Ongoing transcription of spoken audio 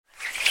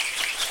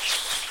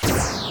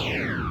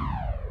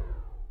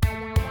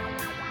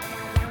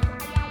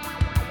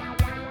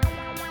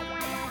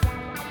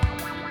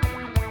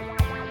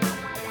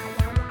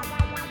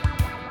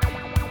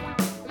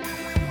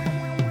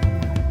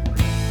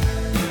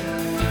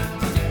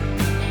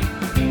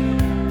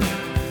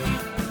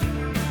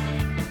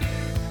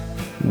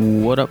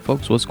What up,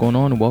 folks? What's going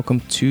on? Welcome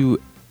to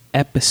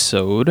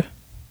episode,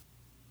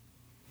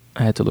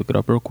 I had to look it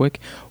up real quick,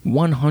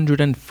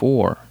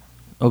 104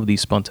 of the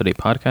Spun Today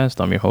podcast.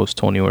 I'm your host,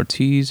 Tony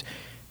Ortiz.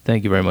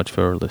 Thank you very much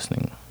for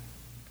listening.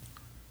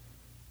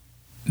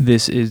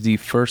 This is the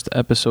first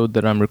episode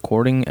that I'm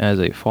recording as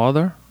a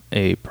father,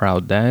 a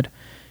proud dad,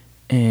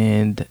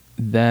 and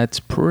that's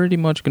pretty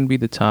much going to be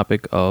the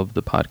topic of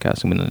the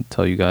podcast. I'm going to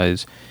tell you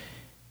guys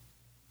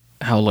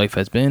how life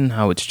has been,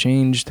 how it's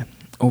changed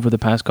over the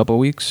past couple of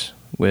weeks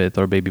with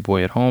our baby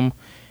boy at home.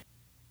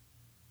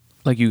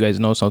 Like you guys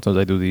know, sometimes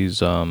I do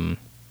these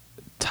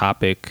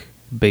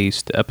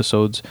topic-based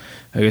episodes,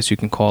 I guess you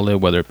can call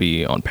it, whether it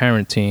be on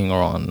parenting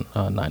or on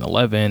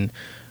 9/11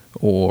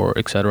 or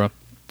etc.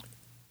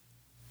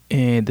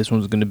 And this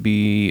one's going to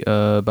be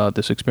about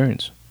this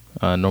experience.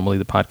 Normally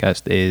the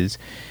podcast is,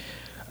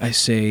 I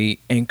say,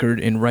 anchored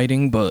in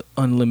writing, but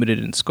unlimited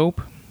in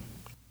scope.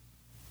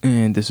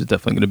 And this is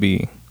definitely going to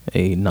be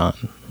a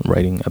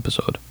non-writing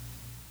episode.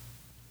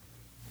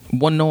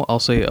 One note I'll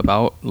say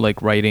about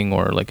like writing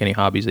or like any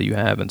hobbies that you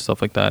have and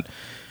stuff like that,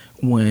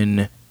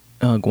 when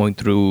going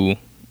through,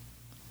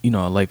 a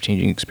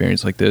life-changing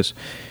experience like this,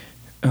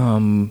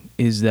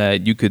 is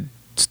that you could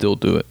still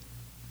do it.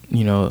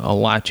 A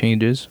lot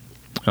changes,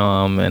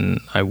 and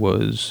I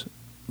was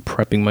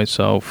prepping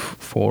myself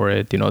for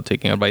it,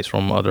 taking advice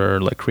from other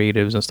like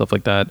creatives and stuff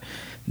like that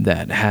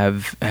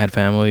have had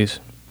families,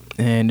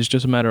 and it's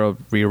just a matter of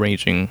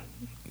rearranging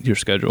your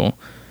schedule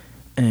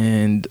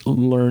and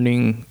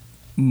learning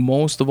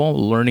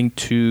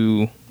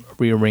to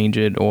rearrange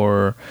it,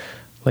 or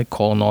like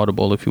call an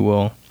audible, if you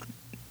will,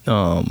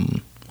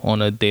 on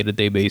a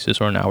day-to-day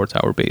basis or an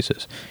hour-to-hour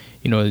basis.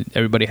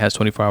 Everybody has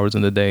 24 hours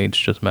in the day. It's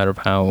just a matter of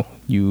how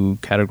you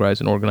categorize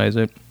and organize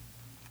it.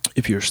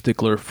 If you're a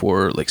stickler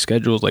for like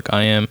schedules like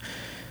I am,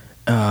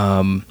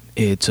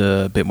 it's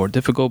a bit more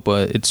difficult,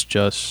 but it's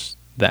just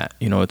that,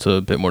 it's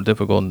a bit more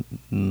difficult,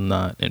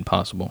 not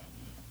impossible.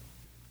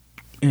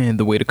 And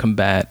the way to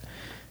combat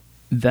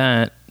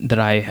that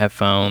I have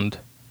found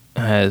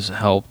has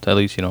helped, at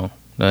least, I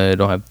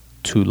don't have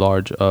too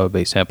large of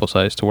a sample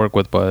size to work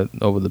with, but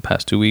over the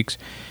past 2 weeks,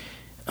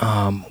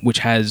 which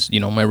has,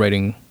 my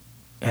writing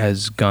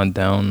has gone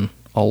down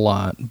a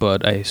lot,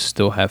 but I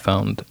still have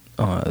found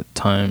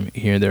time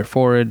here and there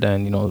for it,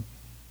 and,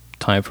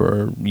 time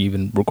for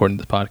even recording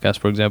this podcast,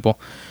 for example,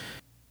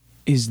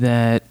 is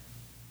that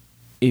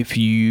if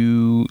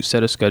you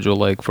set a schedule,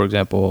 like, for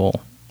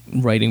example,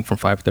 writing from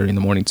 5:30 in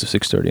the morning to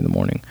 6:30 in the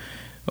morning,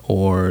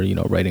 or,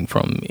 writing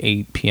from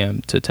 8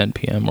 p.m. to 10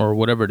 p.m. or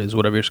whatever it is,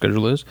 whatever your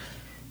schedule is,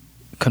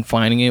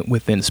 confining it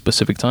within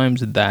specific times,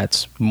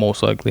 that's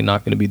most likely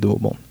not going to be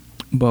doable.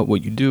 But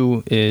what you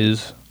do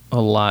is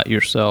allot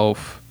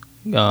yourself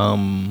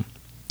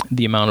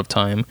the amount of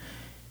time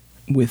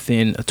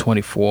within a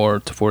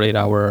 24 to 48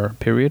 hour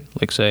period.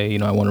 Like, say,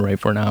 I want to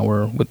write for an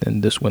hour within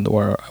this window,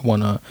 or I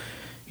want to,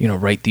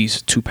 write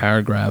these 2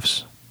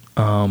 paragraphs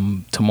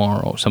sometime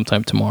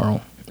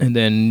tomorrow. And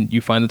then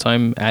you find the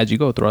time as you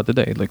go throughout the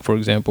day. Like, for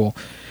example,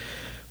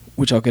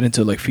 which I'll get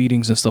into like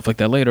feedings and stuff like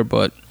that later,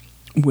 but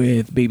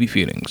with baby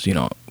feedings,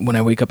 when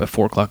I wake up at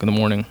 4 o'clock in the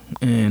morning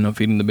and I'm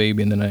feeding the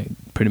baby, and then I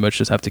pretty much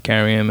just have to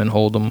carry him and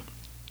hold him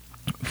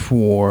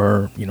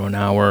for, an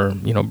hour,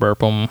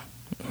 burp him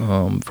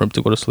for him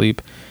to go to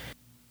sleep.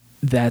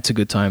 That's a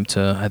good time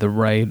to either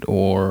write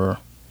or,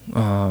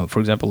 for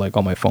example, like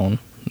on my phone,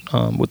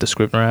 with the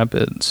Scrivener app,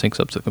 it syncs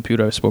up to the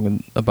computer. I've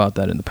spoken about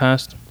that in the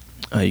past.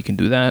 You can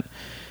do that.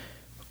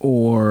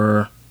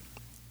 Or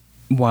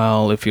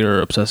if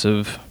you're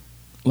obsessive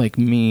like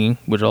me,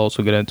 which I'll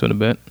also get into in a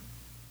bit,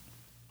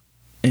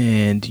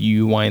 and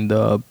you wind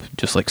up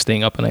just like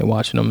staying up at night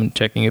watching him and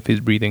checking if he's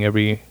breathing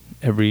every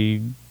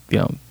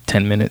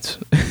 10 minutes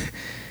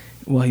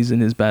while he's in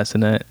his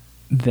bassinet,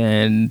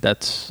 then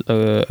that's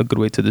a good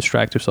way to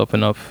distract yourself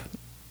enough,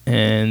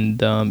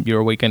 and you're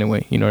awake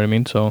anyway, you know what I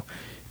mean? So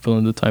fill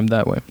in the time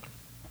that way.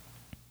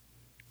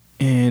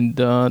 And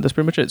that's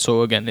pretty much it.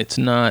 So again, it's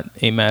not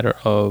a matter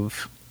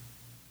of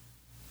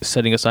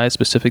setting aside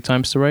specific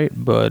times to write,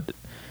 but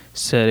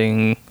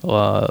setting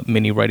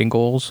mini writing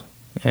goals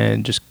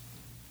and just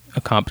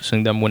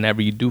accomplishing them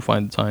whenever you do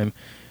find the time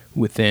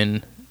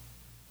within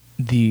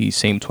the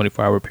same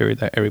 24-hour period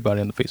that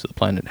everybody on the face of the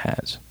planet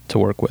has to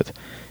work with.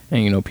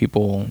 And,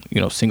 people,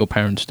 single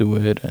parents do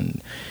it,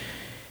 and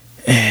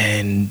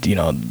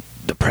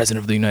the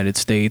president of the United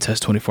States has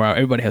 24 hours.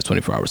 Everybody has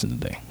 24 hours in the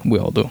day. We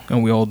all do.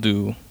 And we all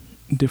do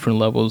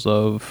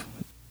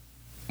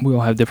we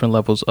all have different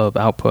levels of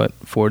output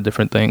for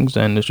different things,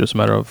 and it's just a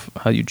matter of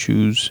how you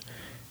choose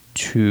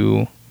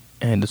to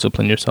and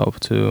discipline yourself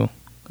to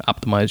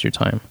optimize your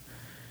time.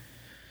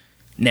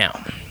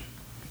 Now,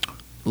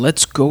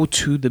 let's go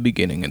to the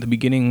beginning. And the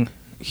beginning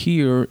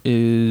here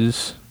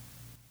is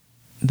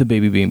the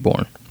baby being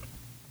born.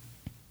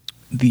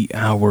 The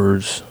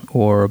hours,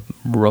 or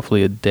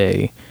roughly a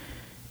day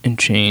and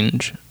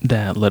change,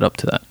 that led up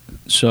to that.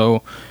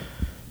 So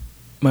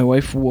my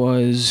wife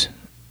was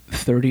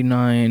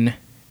 39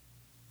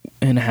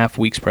 and a half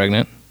weeks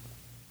pregnant,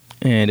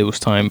 and it was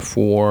time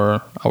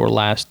for our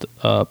last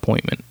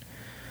appointment,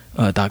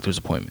 doctor's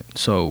appointment.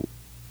 So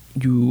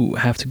you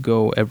have to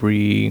go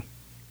every,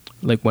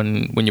 like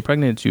when you're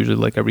pregnant, it's usually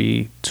like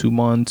every 2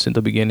 months in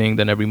the beginning,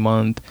 then every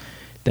month,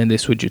 then they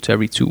switch you to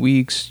every 2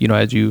 weeks,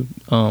 as you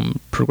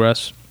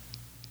progress.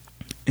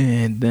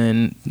 And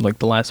then like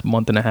the last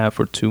month and a half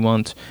or 2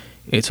 months,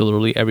 it's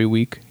literally every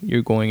week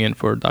you're going in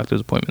for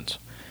doctor's appointments.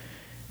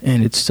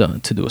 And it's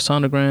to do a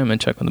sonogram and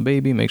check on the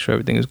baby, make sure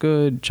everything is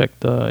good, check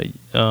the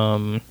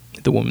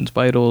woman's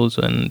vitals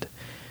and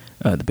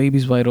the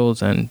baby's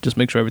vitals, and just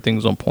make sure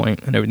everything's on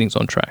point and everything's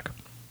on track.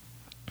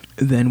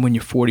 Then when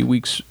you're 40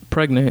 weeks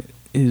pregnant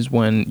is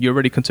when you're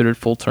already considered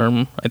full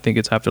term. I think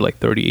it's after like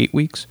 38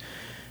 weeks.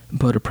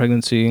 But a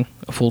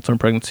full term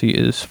pregnancy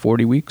is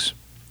 40 weeks,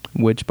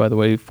 which, by the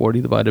way,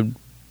 40 divided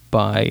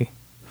by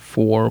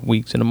 4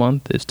 weeks in a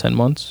month is 10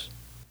 months.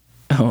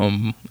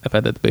 I've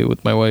had that debate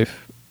with my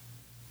wife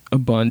a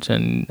bunch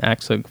and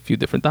asked a few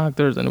different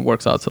doctors, and it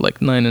works out to like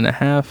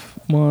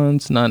 9.5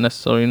 months, not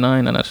necessarily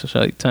 9, not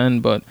necessarily 10,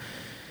 but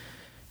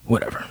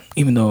whatever.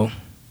 Even though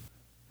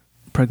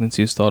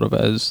pregnancy is thought of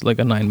as like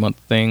a 9-month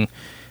thing,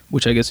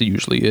 which I guess it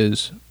usually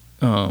is,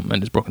 and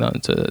it's broken down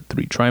into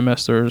 3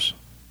 trimesters,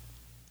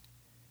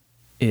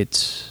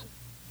 it's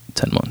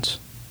 10 months.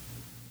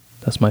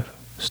 That's my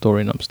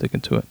story, and I'm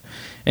sticking to it.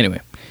 Anyway,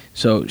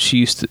 so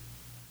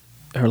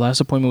her last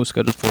appointment was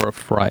scheduled for a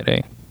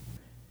Friday.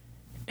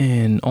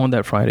 And on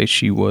that Friday,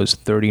 she was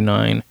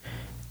 39,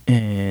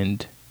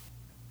 and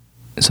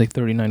it's like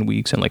 39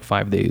 weeks and like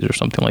 5 days or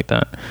something like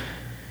that.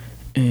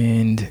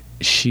 And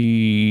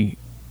she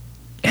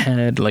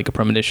had like a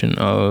premonition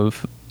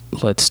of,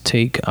 let's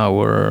take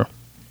our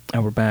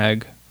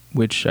bag,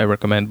 which I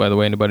recommend, by the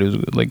way, anybody who's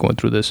like going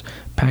through this,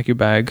 pack your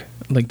bag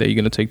like that you're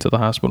going to take to the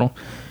hospital.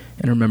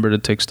 And remember to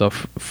take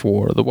stuff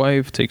for the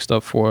wife, take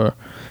stuff for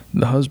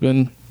the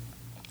husband,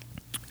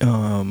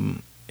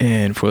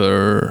 and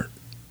for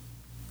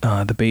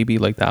the baby,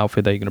 like the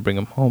outfit that you're going to bring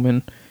him home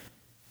in.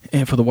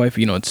 And for the wife,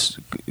 it's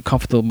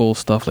comfortable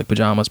stuff like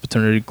pajamas,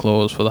 paternity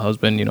clothes. For the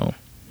husband,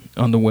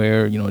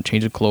 underwear,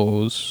 change of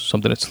clothes,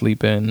 something to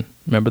sleep in.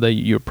 Remember that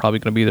you're probably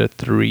going to be there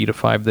 3 to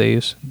 5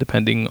 days,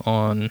 depending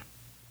on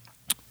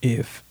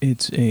if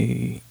it's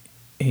a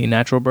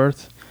natural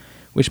birth,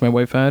 which my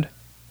wife had.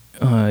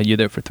 You're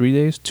there for 3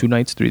 days, 2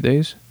 nights, 3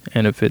 days.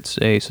 And if it's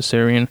a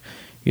cesarean,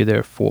 you're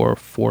there for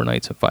 4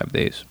 nights and 5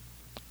 days.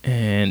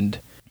 And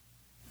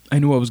I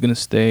knew I was going to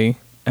stay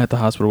at the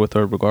hospital with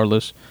her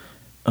regardless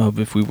of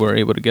if we were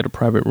able to get a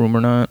private room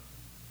or not,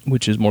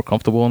 which is more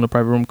comfortable in the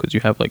private room because you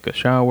have like a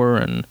shower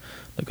and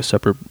like a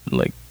separate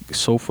like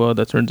sofa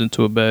that turns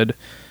into a bed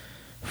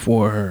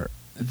for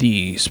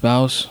the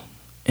spouse.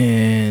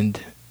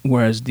 And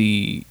whereas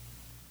the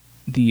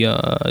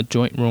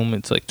joint room,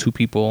 it's like 2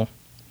 people,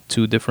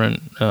 2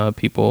 different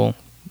people,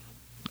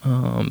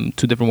 2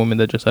 different women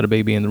that just had a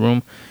baby in the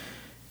room,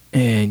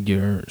 and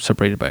you're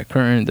separated by a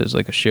curtain. There's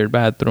like a shared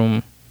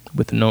bathroom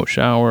with no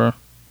shower,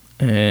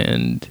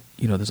 and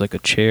there's like a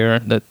chair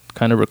that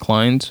kind of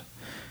reclines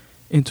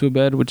into a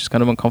bed, which is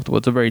kind of uncomfortable.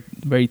 It's a very,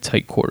 very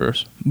tight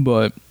quarters,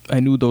 but I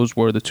knew those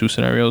were the 2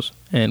 scenarios,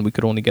 and we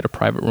could only get a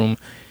private room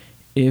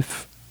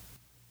if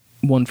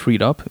one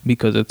freed up,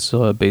 because it's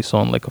based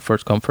on like a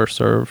first come first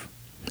serve.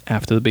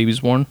 After the baby's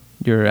born,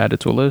 you're added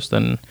to a list,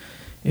 and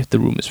if the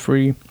room is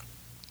free,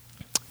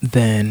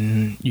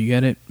 then you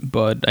get it.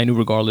 But I knew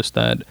regardless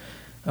that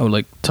I would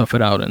like tough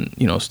it out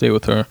and stay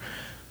with her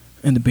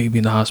and the baby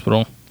in the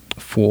hospital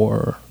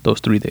for those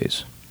 3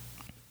 days.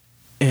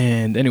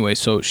 And anyway,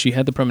 so she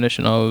had the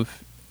premonition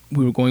of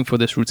we were going for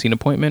this routine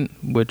appointment,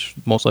 which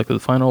most likely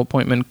the final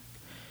appointment.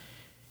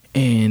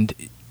 And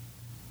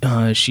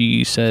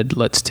she said,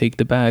 let's take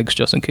the bags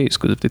just in case,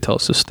 because if they tell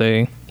us to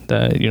stay,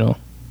 that,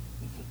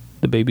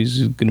 the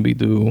baby's going to be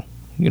due,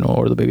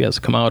 or the baby has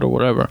to come out or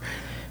whatever.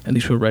 At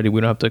least we're ready.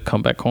 We don't have to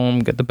come back home,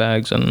 get the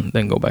bags, and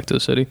then go back to the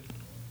city.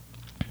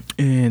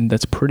 And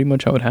that's pretty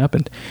much how it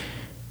happened.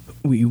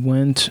 We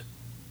went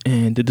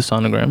and did the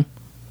sonogram.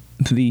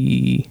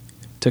 The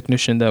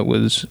technician that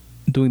was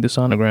doing the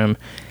sonogram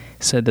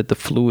said that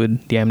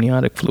the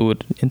amniotic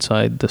fluid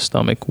inside the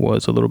stomach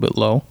was a little bit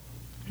low,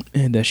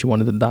 and that she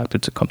wanted the doctor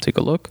to come take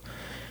a look.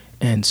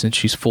 And since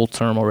she's full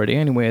term already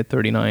anyway at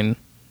 39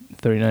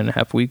 and a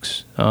half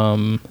weeks,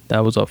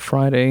 that was a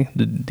Friday.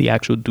 The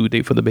actual due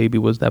date for the baby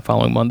was that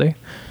following Monday.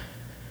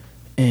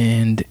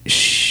 And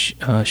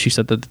she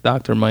said that the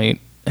doctor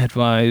might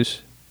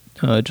advise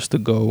just to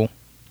go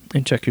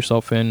and check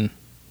yourself in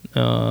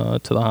to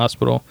the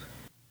hospital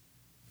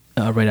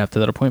right after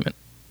that appointment.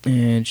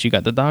 And she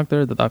got the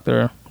doctor. The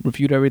doctor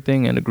reviewed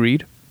everything and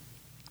agreed.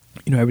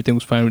 Everything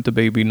was fine with the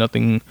baby.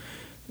 Nothing,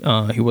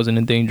 he wasn't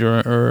in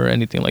danger or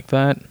anything like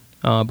that.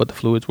 But the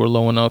fluids were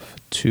low enough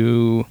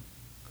to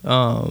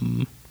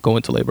go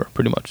into labor,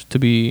 pretty much.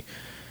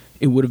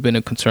 It would have been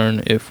a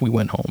concern if we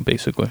went home,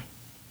 basically.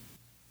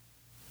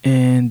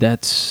 And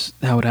that's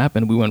how it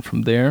happened. We went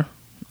from there,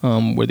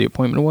 where the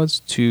appointment was,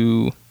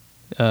 to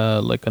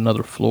like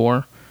another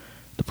floor.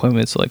 The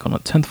appointment's like on a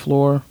 10th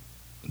floor.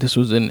 This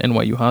was in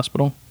NYU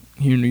Hospital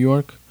here in New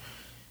York.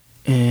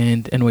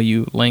 and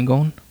NYU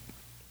Langone,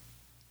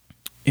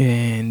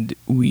 and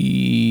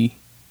we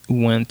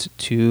went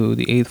to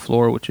the 8th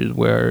floor, which is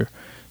where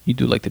you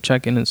do like the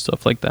check-in and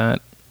stuff like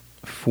that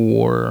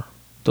for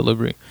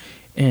delivery.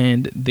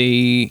 And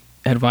they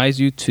advise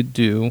you to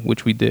do,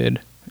 which we did,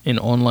 an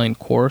online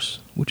course,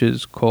 which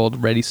is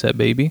called Ready Set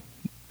Baby.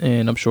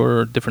 And I'm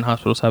sure different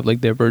hospitals have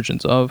like their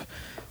versions of.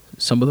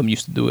 Some of them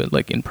used to do it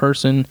like in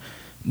person,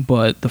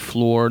 but the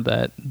floor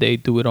that they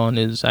do it on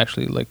is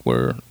actually like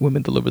where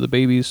women deliver the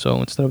babies. So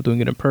instead of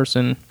doing it in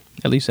person,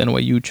 at least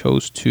NYU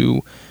chose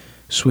to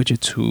switch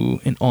it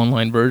to an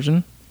online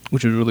version,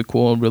 which is really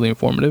cool, really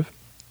informative.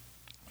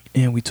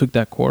 And we took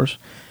that course,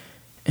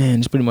 and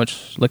it's pretty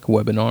much like a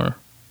webinar,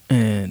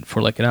 and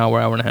for like an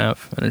hour, hour and a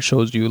half, and it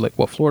shows you like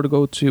what floor to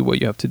go to,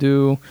 what you have to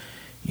do,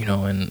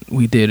 and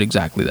we did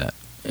exactly that,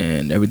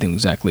 and everything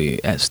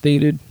exactly as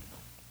stated.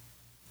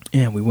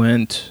 And we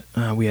went,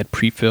 we had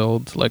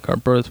pre-filled like our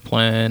birth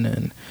plan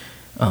and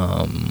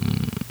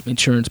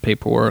insurance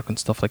paperwork and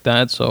stuff like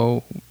that.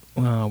 So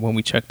when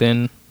we checked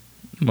in,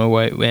 my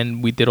wife,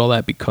 and we did all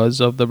that because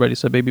of the Ready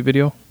Set Baby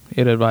video.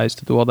 It advised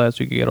to do all that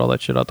so you could get all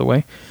that shit out the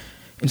way,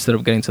 instead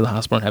of getting to the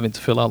hospital and having to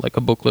fill out like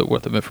a booklet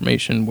worth of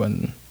information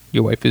when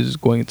your wife is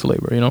going into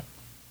labor,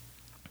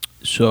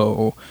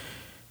 So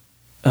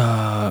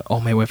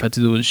all my wife had to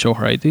do was show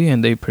her ID,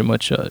 and they pretty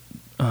much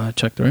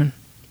checked her in.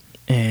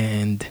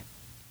 And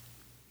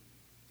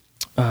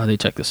they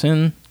checked us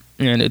in,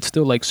 and it's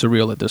still like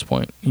surreal at this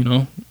point,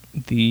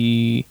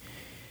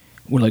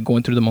 we're like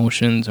going through the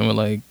motions, and we're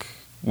like,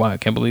 wow, I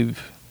can't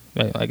believe,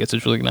 I guess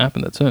it's really gonna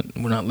happen. That's it.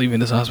 We're not leaving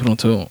this hospital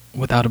until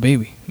without a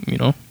baby,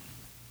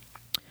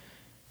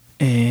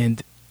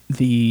 And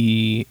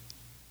they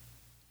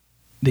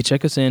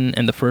check us in,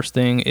 and the first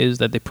thing is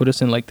that they put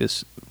us in like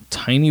this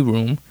tiny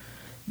room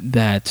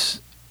that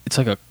it's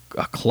like a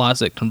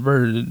closet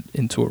converted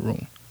into a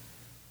room.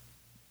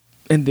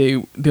 And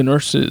the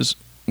nurses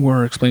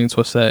were explaining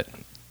to us that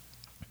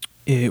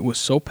it was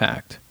so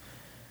packed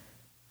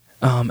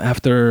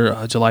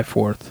after July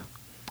 4th.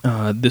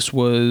 This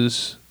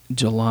was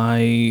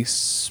July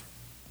 6th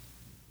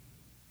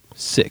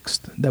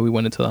that we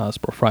went into the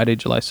hospital, Friday,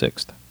 July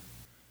 6th.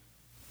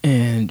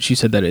 And she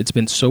said that it's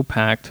been so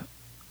packed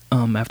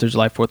after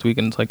July 4th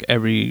weekend. It's like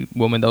every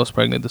woman that was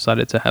pregnant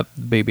decided to have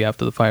the baby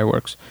after the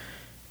fireworks,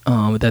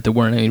 that there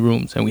weren't any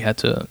rooms, and we had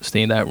to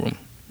stay in that room,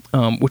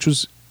 which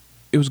was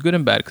good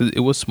and bad because it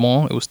was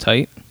small, it was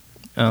tight,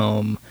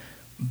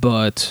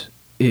 but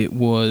it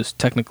was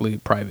technically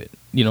private,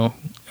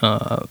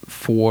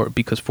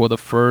 because for the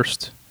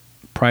first,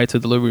 prior to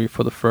delivery,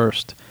 for the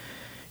first,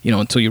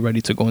 until you're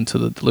ready to go into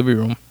the delivery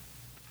room,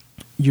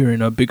 you're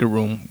in a bigger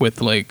room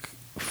with like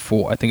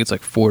four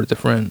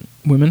different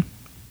women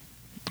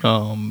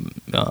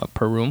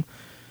per room,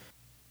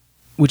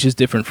 which is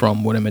different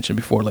from what I mentioned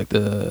before, like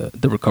the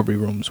recovery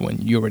rooms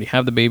when you already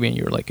have the baby and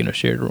you're like in a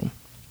shared room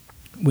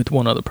with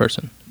one other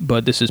person.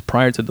 But this is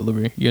prior to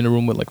delivery. You're in a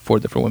room with like 4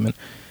 different women.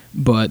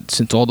 But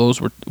since all those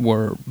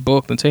were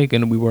booked and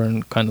taken, we were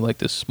in kind of like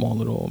this small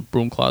little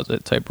broom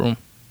closet type room,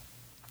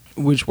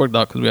 which worked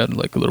out because we had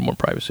like a little more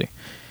privacy.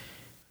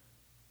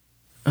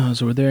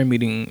 So we're there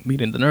meeting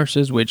the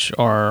nurses, which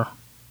are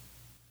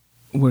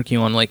working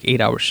on like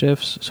 8-hour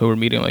shifts. So we're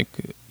meeting like,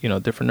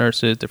 different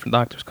nurses, different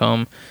doctors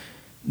come.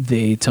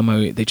 They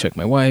check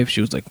my wife. She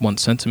was like 1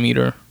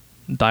 centimeter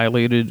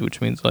dilated,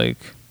 which means like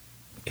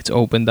it's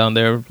open down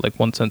there, like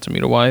 1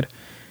 centimeter wide.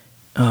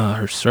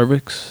 Her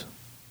cervix,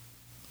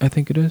 I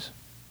think it is,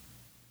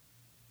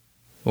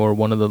 or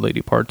one of the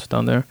lady parts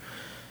down there.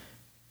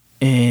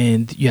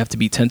 And you have to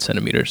be 10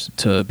 centimeters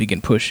to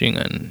begin pushing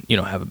and,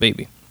 have a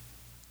baby.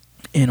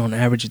 And on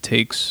average, it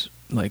takes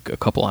like a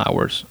couple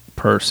hours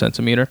per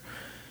centimeter.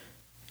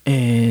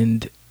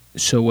 And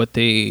so what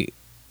they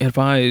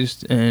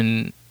advised,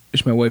 and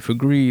which my wife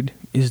agreed,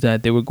 is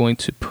that they were going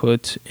to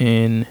put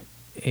in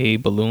a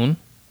balloon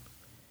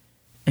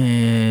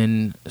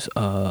and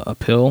a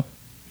pill.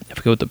 I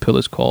forget what the pill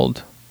is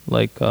called,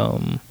 like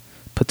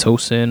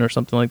Pitocin or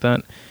something like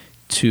that,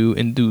 to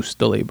induce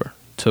the labor,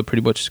 to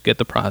pretty much get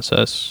the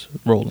process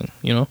rolling,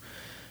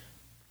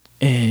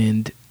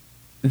 And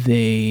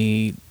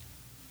they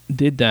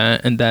did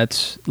that, and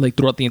that's like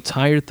throughout the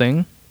entire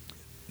thing.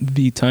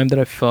 The time that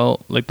I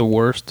felt like the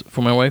worst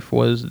for my wife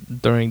was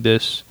during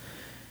this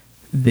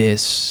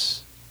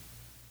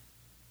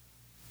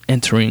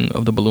entering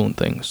of the balloon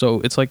thing.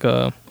 So it's like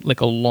a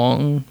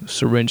long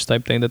syringe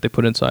type thing that they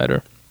put inside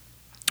her,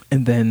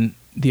 and then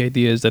the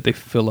idea is that they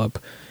fill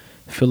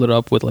it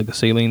up with like a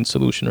saline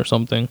solution or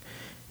something,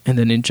 and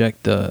then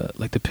inject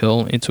the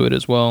pill into it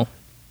as well.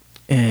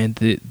 And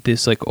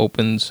this like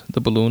opens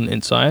the balloon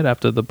inside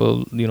after the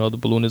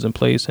balloon is in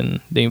place,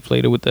 and they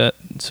inflate it with that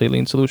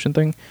saline solution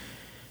thing,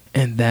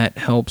 and that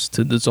helps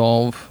to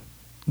dissolve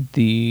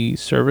the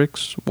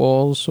cervix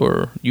walls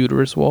or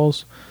uterus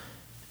walls,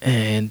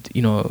 and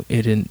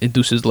it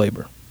induces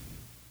labor.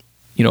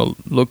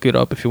 Look it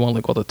up if you want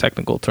like all the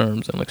technical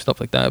terms and like stuff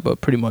like that, but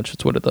pretty much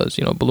it's what it does.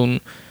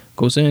 Balloon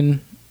goes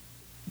in,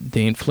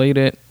 they inflate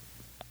it,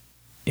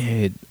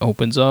 it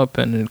opens up,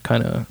 and it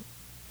kind of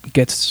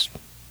gets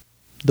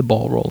the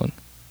ball rolling.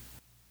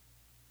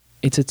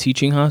 It's a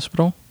teaching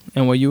hospital,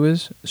 NYU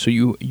is, so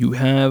you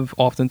have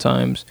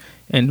oftentimes,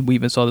 and we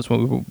even saw this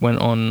when we went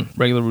on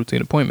regular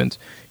routine appointments,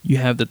 you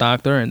have the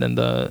doctor and then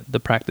the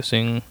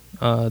practicing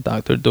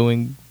doctor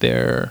doing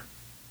their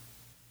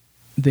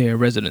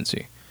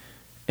residency.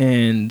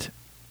 And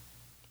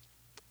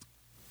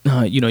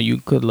you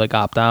could like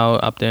opt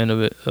out, opt in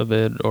of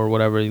it or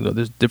whatever.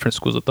 There's different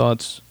schools of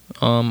thoughts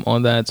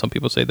on that. Some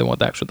people say they want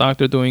the actual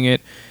doctor doing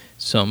it.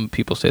 Some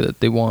people say that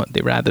they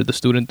rather the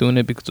student doing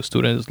it, because the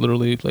student is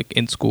literally like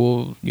in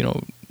school,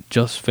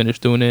 just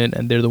finished doing it,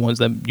 and they're the ones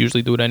that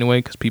usually do it anyway,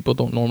 because people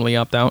don't normally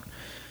opt out.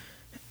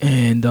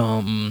 And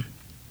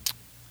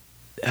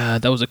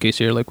that was the case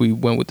here. Like, we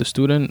went with the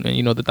student,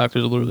 and the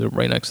doctors are literally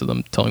right next to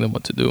them, telling them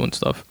what to do and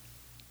stuff.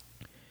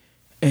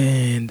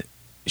 And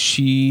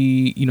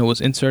she,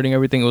 was inserting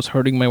everything. It was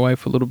hurting my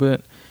wife a little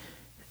bit,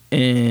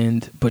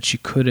 but she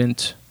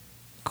couldn't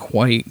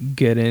quite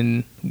get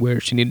in where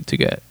she needed to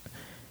get.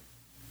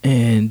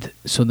 And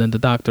so then the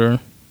doctor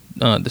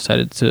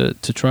decided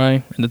to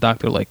try, and the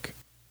doctor like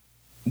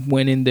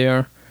went in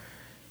there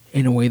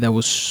in a way that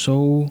was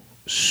so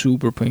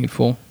super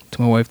painful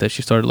to my wife that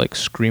she started like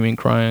screaming,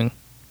 crying,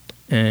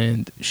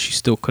 and she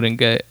still couldn't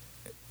get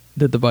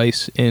the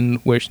device in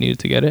where she needed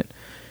to get it,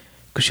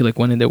 because she like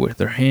went in there with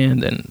her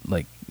hand and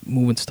like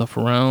moving stuff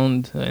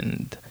around,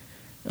 and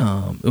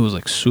it was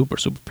like super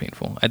super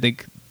painful. I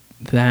think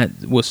that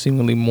was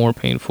seemingly more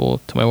painful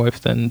to my wife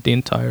than the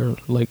entire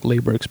like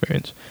labor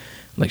experience.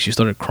 Like, she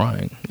started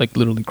crying, like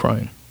literally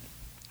crying.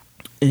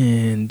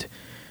 And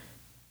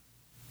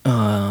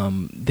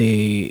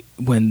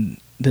when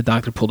the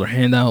doctor pulled her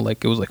hand out,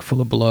 like it was like full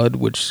of blood,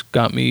 which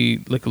got me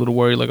like a little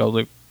worried. Like, I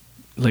was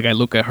like I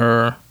look at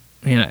her,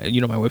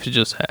 and my wife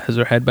just has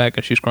her head back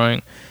and she's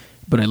crying,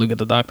 but I look at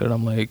the doctor and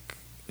I'm like,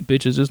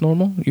 bitch, is this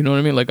normal? You know what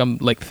I mean? Like, I'm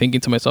like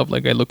thinking to myself,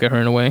 like, I look at her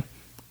in a way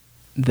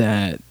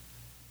that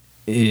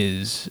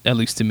is, at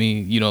least to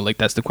me, like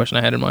that's the question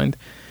I had in mind.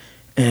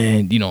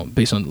 And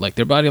based on like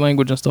their body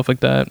language and stuff like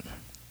that,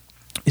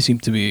 it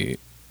seemed to be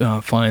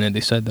fine, and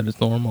they said that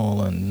it's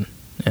normal and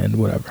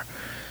whatever.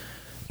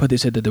 But they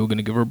said that they were going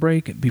to give her a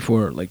break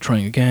before like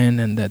trying again,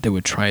 and that they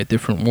would try a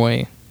different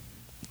way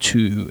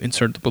to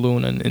insert the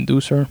balloon and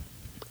induce her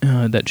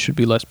that should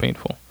be less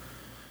painful.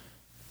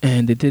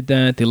 And they did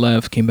that. They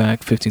left, came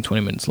back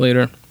 15-20 minutes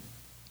later,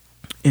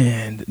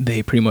 and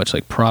they pretty much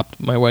like propped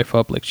my wife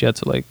up. Like, she had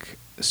to like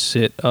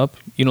sit up,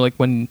 like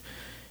when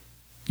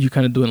you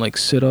kind of doing like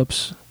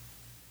sit-ups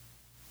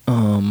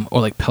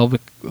or like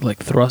pelvic like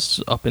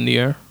thrusts up in the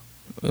air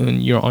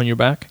and you're on your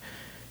back.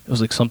 It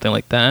was like something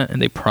like that,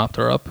 and they propped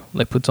her up,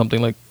 like put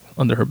something like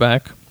under her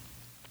back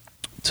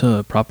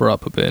to prop her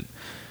up a bit.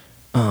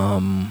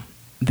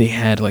 They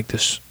had like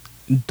this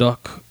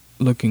duck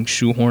looking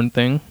shoehorn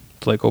thing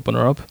to like open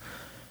her up,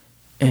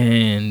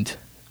 and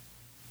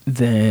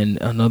then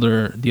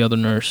the other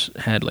nurse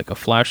had like a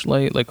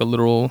flashlight, like a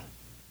literal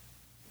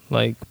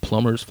like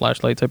plumber's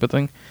flashlight type of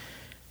thing.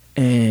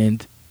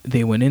 And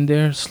they went in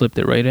there, slipped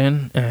it right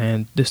in,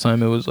 and this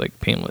time it was like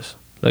painless.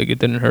 Like, it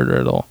didn't hurt her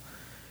at all.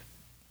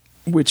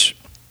 Which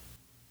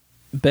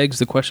begs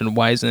the question,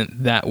 why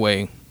isn't that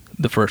way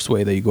the first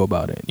way that you go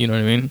about it? You know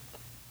what I mean?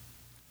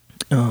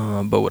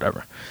 But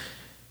whatever.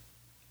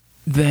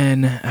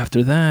 Then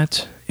after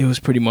that, it was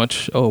pretty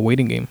much a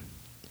waiting game.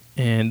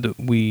 And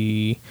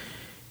they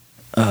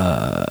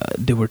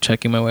were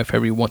checking my wife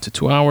every 1 to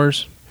 2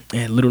 hours.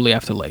 And literally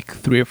after like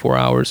 3 or 4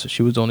 hours,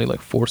 she was only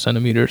like 4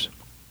 centimeters.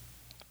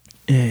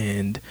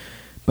 And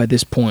by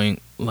this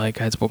point,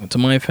 like, I had spoken to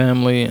my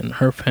family and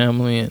her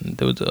family, and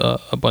there was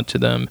a bunch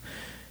of them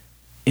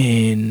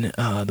in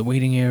the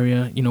waiting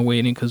area,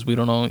 waiting, because we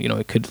don't know,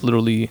 it could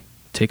literally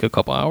take a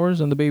couple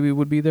hours and the baby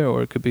would be there,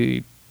 or it could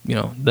be,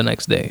 the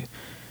next day,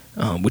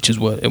 which is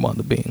what it wound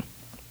up being.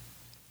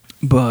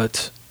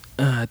 But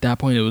at that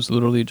point, it was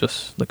literally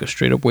just like a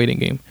straight up waiting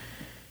game.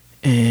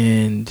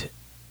 And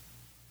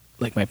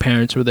like, my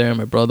parents were there,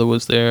 my brother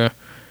was there,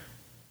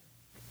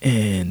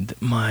 and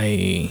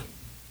my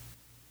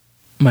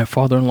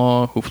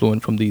father-in-law, who flew in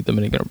from the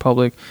Dominican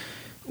Republic,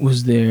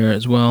 was there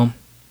as well.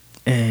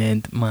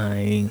 And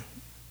my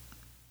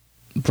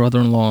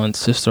brother-in-law and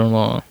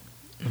sister-in-law,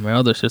 and my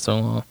other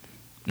sister-in-law,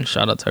 and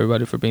shout out to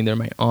everybody for being there.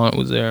 My aunt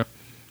was there.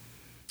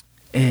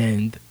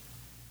 And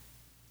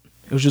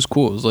it was just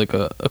cool. It was like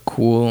a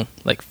cool,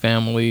 like,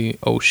 family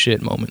oh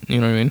shit moment.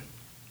 You know what I mean?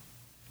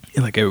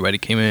 And like, everybody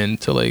came in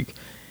to like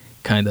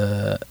kind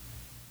of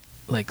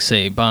like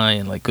say bye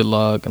and like good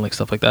luck and like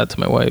stuff like that to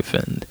my wife.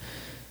 And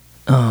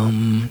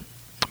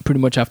pretty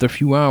much after a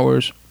few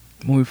hours,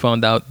 when we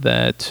found out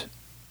that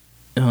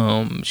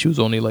she was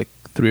only like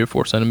 3 or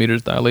 4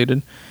 centimeters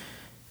dilated,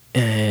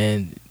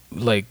 and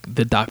like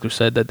the doctor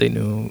said that they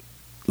knew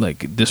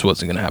like this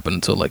wasn't gonna happen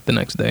until like the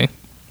next day.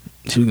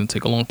 She was gonna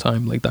take a long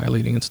time, like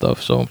dilating and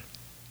stuff. So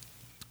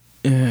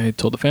I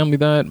told the family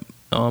that.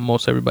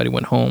 Most everybody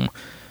went home.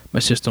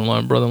 My sister-in-law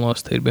and brother-in-law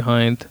stayed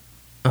behind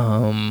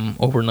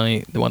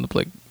overnight. They wound up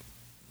like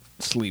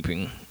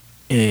sleeping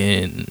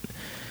in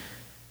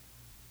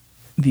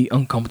the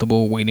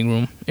uncomfortable waiting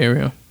room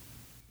area,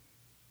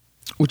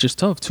 which is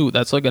tough too.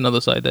 That's like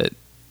another side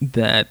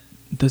that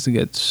doesn't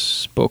get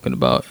spoken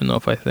about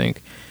enough, I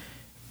think,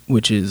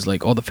 which is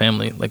like all the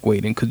family like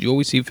waiting, because you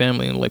always see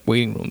family in like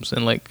waiting rooms,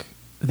 and like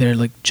they're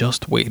like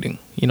just waiting,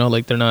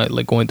 like they're not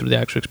like going through the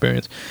actual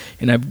experience.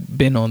 And I've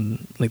been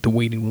on like the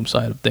waiting room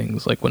side of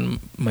things, like when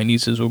my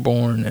nieces were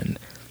born, and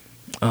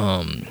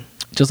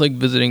just like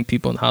visiting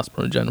people in the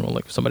hospital in general,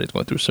 like if somebody's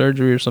going through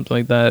surgery or something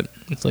like that,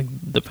 it's like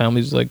the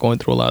family's like going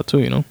through a lot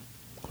too,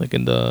 like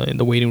in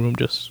the waiting room,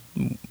 just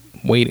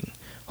waiting,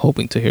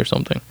 hoping to hear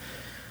something.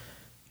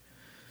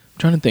 I'm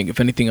trying to think if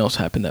anything else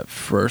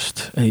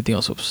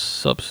of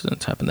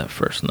substance happened that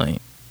first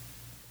night.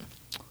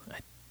 I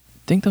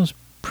think that was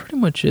pretty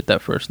much it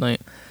that first night.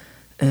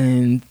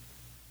 And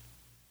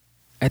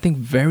I think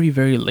very,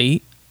 very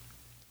late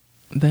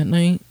that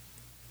night,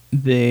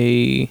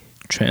 they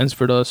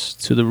transferred us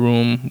to the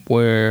room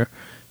where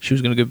she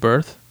was going to give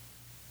birth.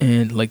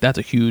 And like, that's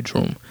a huge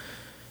room.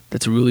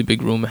 That's a really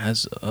big room. It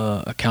has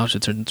a couch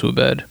that turns into a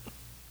bed.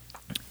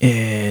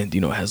 And,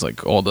 it has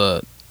like all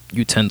the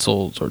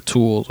utensils or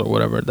tools or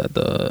whatever that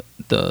the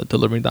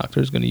delivering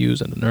doctor is going to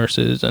use, and the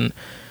nurses, and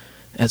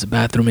it has a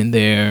bathroom in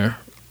there.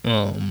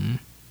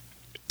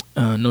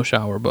 No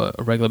shower, but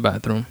a regular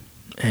bathroom,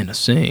 and a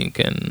sink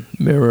and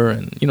mirror,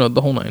 and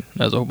the whole nine.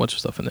 There's a whole bunch of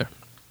stuff in there.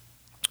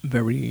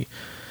 Very,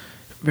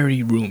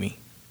 very roomy.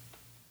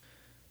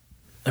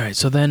 All right,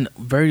 so then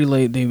very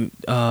late they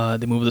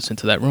moved us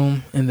into that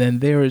room, and then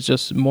there is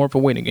just more of a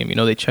waiting game.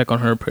 They check on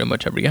her pretty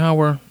much every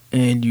hour,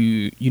 and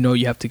you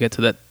have to get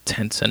to that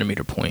 10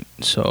 centimeter point.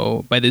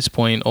 So by this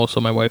point, also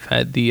my wife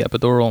had the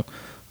epidural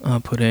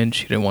put in.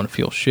 She didn't want to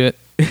feel shit,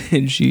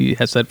 and she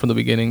has said from the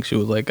beginning, she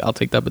was like, "I'll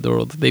take the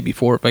epidural the day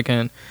before if I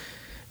can,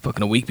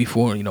 fucking a week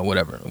before,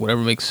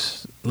 whatever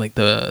makes like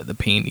the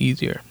pain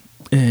easier."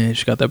 And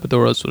she got the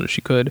epidural as soon as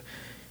she could.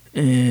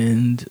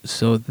 And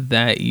so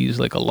that eased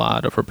like a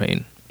lot of her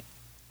pain.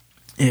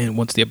 And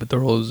once the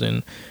epidural is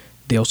in,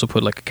 they also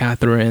put like a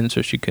catheter in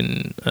so she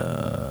can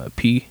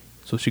pee,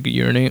 so she could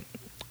urinate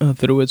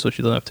through it, so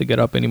she doesn't have to get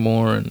up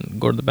anymore and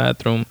go to the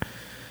bathroom.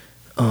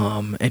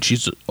 And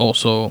she's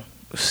also,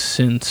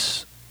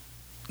 since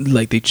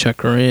like they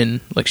check her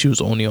in, like she was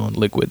only on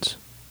liquids.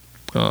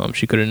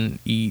 She couldn't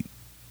eat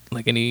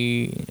like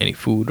any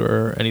food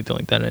or anything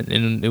like that,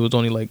 and it was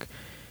only like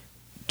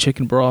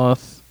chicken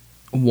broth,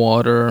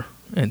 water,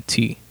 and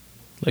tea.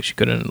 Like she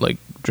couldn't like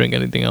drink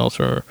anything else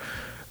or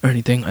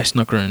anything. I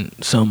snuck her in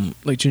some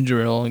like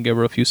ginger ale and gave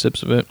her a few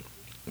sips of it.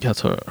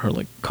 That's her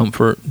like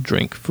comfort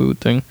drink food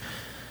thing.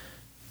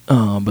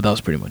 But that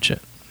was pretty much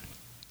it.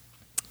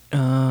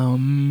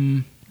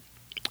 And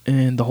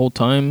the whole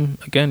time,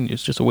 again,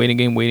 it's just a waiting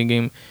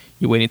game.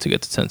 You're waiting to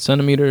get to 10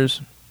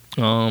 centimeters.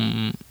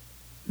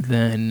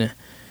 Then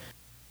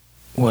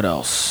what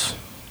else?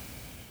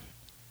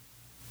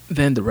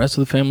 Then the rest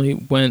of the family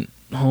went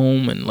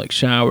home and like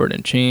showered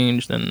and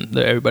changed, and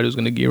everybody was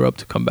going to gear up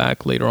to come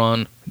back later on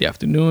in the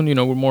afternoon.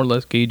 We're more or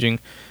less gauging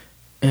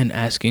and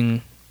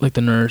asking like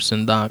the nurse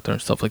and doctor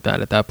and stuff like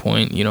that at that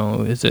point.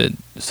 Is it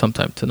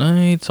sometime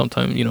tonight,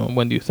 sometime,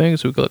 when do you think,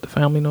 so we could let the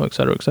family know,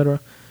 etc., etc.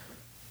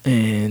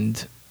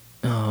 And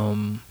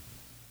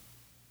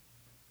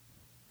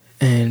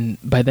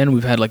by then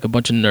we've had like a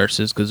bunch of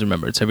nurses, because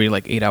remember, it's every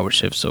like 8-hour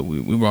shift, so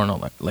we were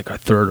on like our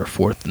third or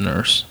fourth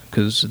nurse,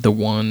 because the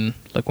one,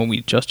 like when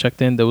we just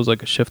checked in, there was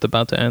like a shift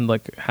about to end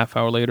like a half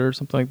hour later or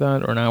something like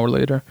that, or an hour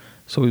later.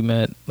 So we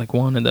met like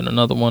one and then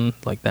another one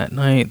like that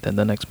night, then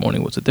the next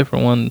morning was a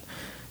different one,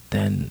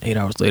 then 8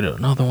 hours later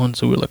another one.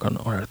 So we were like on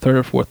our third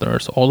or fourth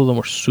nurse. All of them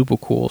were super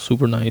cool,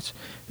 super nice,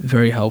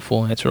 very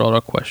helpful, answered all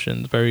our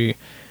questions, very,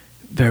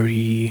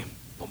 very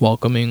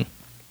welcoming.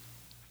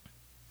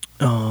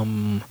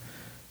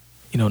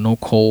 No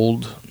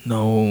cold,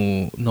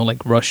 no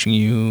like rushing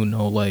you,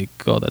 no like,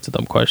 oh, that's a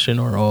dumb question,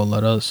 or oh,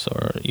 let us,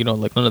 or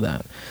like none of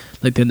that.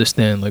 Like they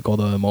understand like all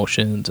the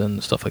emotions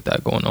and stuff like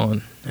that going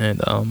on,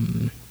 and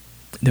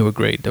they were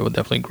great. They were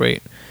definitely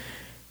great.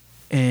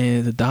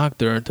 And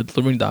the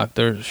delivering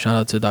doctor, shout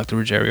out to Dr.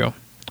 Ruggiero,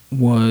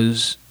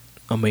 was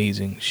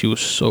amazing. She was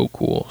so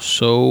cool,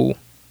 so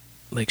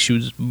like she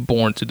was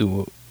born to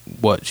do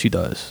what she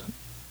does.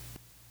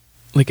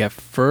 Like at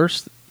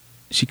first,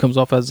 she comes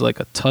off as like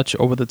a touch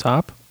over the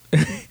top.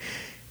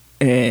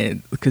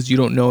 And because you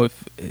don't know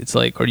if it's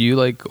like, are you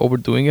like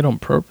overdoing it on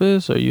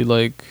purpose? Are you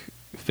like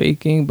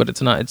faking? But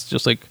it's not. It's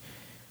just like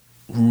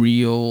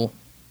real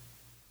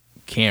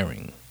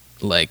caring.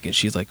 Like, and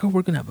she's like, oh,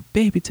 we're gonna have a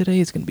baby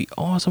today. It's gonna be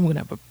awesome. We're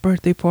gonna have a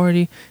birthday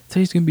party.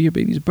 Today's gonna be your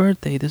baby's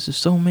birthday. This is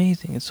so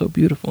amazing. It's so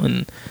beautiful.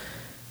 And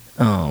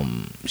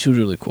she was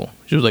really cool.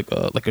 She was like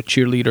a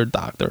cheerleader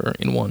doctor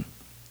in one,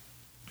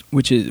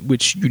 which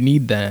you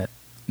need that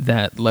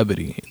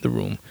levity in the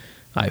room,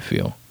 I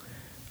feel,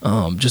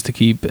 just to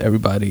keep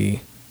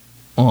everybody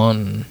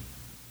on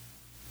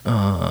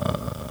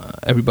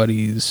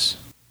everybody's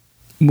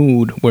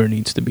mood where it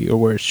needs to be, or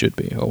where it should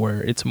be, or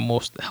where it's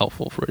most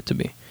helpful for it to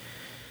be.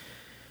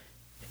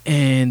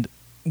 And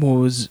what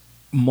was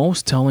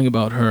most telling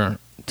about her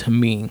to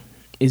me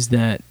is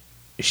that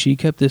she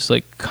kept this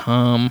like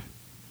calm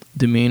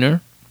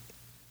demeanor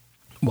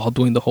while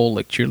doing the whole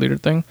like cheerleader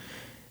thing,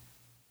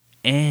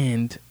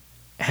 and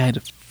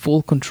had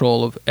full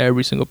control of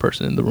every single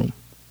person in the room.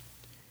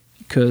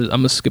 Because I'm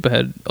gonna skip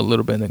ahead a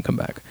little bit and then come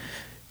back.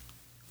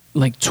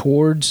 Like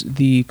towards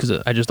the, because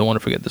I just don't want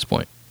to forget this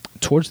point.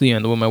 Towards the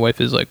end, when my wife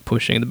is like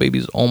pushing, the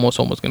baby's almost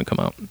gonna come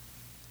out.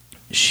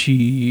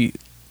 She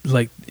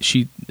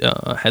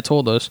had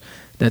told us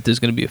that there's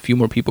gonna be a few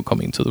more people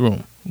coming into the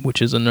room,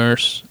 which is a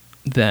nurse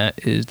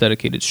that is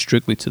dedicated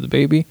strictly to the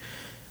baby,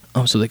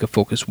 so they could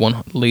focus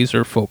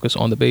laser focus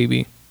on the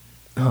baby.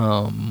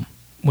 When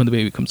the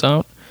baby comes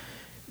out,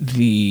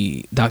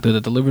 the doctor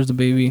that delivers the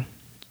baby,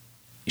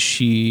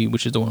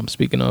 which is the one I'm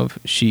speaking of,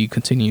 she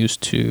continues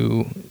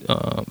to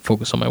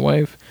focus on my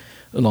wife,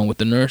 along with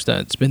the nurse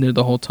that's been there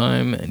the whole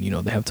time. And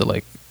they have to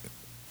like,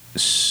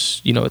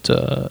 it's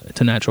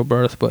a natural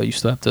birth, but you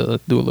still have to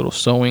do a little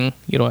sewing.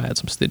 Add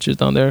some stitches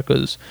down there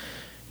because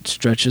it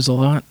stretches a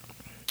lot.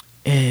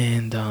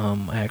 And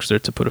I asked her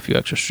to put a few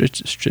extra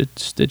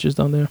stitches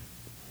down there.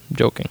 I'm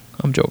joking.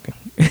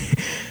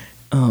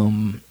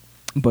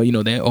 But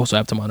they also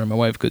have to monitor my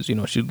wife because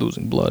she's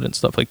losing blood and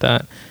stuff like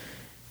that,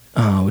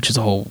 which is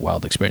a whole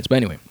wild experience. But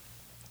anyway,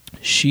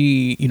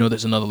 she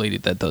there's another lady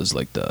that does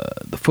like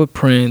the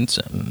footprints,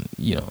 and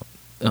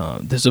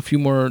there's a few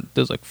more.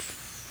 There's like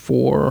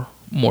 4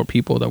 more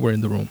people that were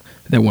in the room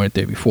that weren't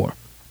there before,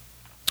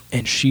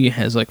 and she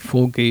has like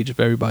full gauge of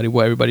everybody,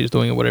 what everybody's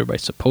doing and what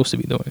everybody's supposed to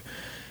be doing.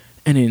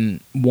 And in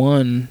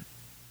one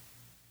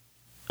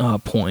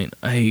point,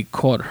 I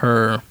caught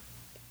her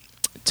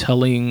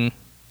telling,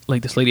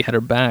 like, this lady had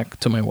her back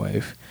to my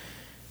wife,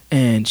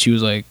 and she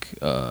was like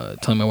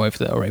telling my wife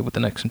that, all right, with the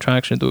next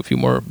contraction, do a few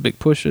more big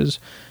pushes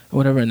or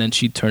whatever. And then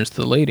she turns to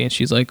the lady and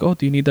she's like, oh,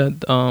 do you need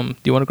that? Do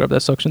you want to grab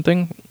that suction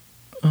thing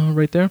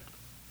right there?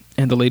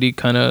 And the lady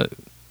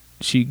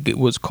she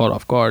was caught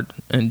off guard,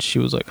 and she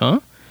was like, huh?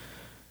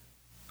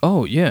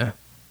 Oh, yeah.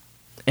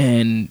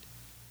 And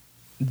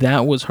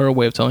that was her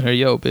way of telling her,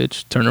 yo,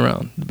 bitch, turn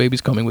around. The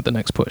baby's coming with the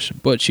next push.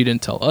 But she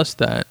didn't tell us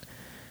that.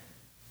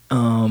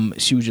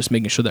 She was just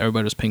making sure that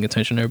everybody was paying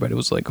attention. Everybody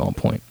was like on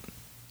point.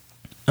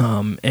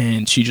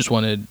 And she just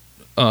wanted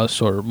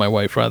us, or my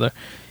wife rather,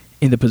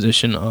 in the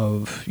position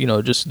of,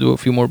 just do a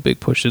few more big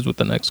pushes with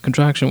the next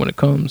contraction when it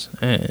comes.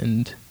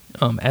 And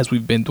as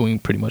we've been doing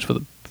pretty much for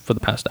the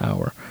past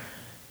hour.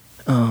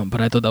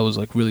 But I thought that was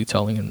like really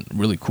telling and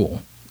really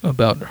cool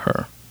about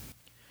her.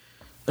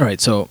 All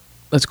right, so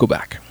let's go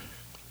back.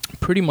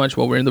 Pretty much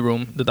while we're in the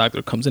room, the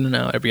doctor comes in and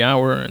out every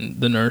hour, and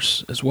the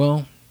nurse as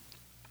well.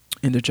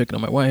 And they're checking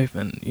on my wife,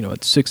 and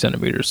it's 6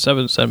 centimeters,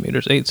 7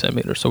 centimeters, 8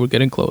 centimeters, so we're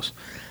getting close.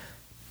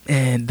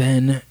 And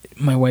then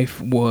my wife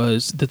and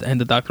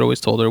the doctor always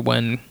told her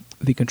when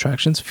the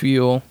contractions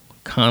feel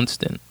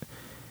constant,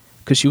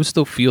 because she would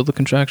still feel the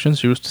contractions,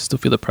 she would still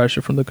feel the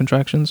pressure from the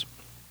contractions,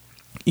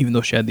 even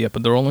though she had the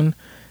epidural in,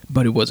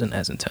 but it wasn't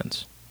as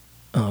intense.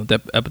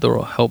 That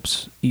epidural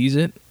helps ease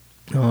it.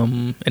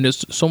 And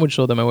it's so much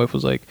so that my wife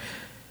was like,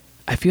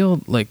 I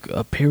feel like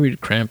a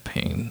period cramp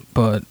pain,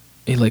 but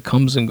it like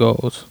comes and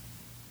goes.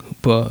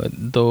 But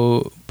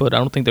I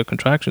don't think they're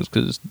contractions,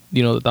 because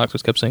the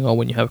doctors kept saying, oh,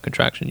 when you have a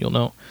contraction, you'll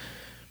know.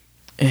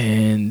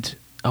 And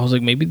I was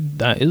like, maybe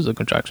that is a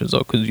contraction, though,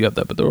 because you have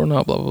the epidural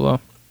now, blah blah blah.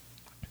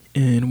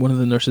 And one of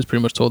the nurses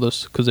pretty much told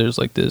us, because there's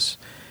like this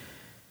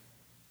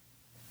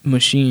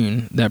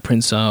machine that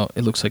prints out,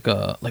 it looks like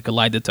a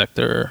lie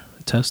detector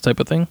test type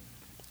of thing,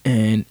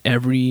 and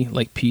every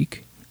like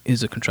peak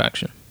is a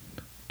contraction.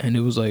 And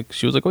it was like,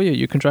 she was like, oh yeah,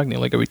 you're contracting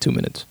like every 2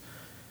 minutes.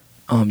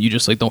 You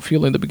just like don't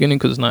feel it in the beginning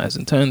because it's not as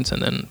intense,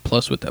 and then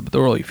plus with the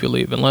epidural you feel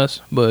it even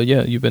less. But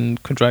yeah, you've been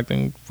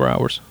contracting for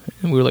hours.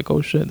 And we were like,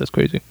 oh shit, that's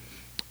crazy.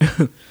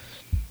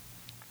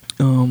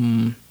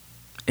 And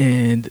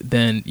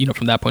then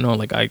from that point on,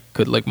 like I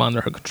could like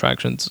monitor her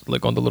contractions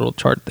like on the little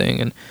chart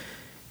thing and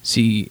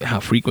see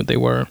how frequent they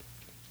were.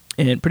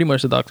 And pretty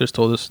much the doctors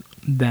told us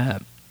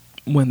that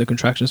when the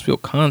contractions feel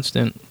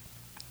constant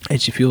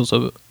and she feels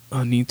a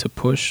need to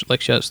push,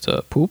 like she has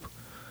to poop,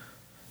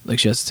 like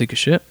she has to take a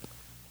shit,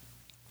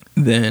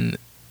 then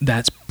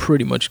that's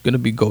pretty much going to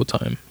be go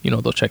time.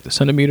 They'll check the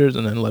centimeters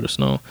and then let us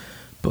know.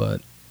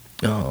 But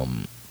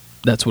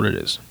that's what it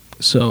is.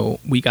 So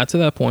we got to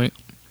that point,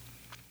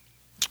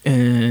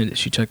 and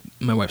she checked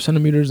my wife's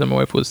centimeters, and my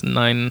wife was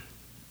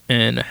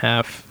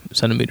 9.5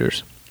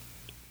 centimeters.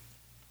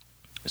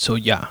 So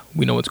yeah,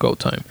 we know it's go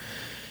time.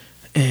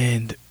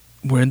 And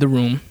we're in the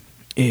room.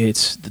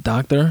 It's the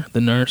doctor,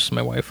 the nurse,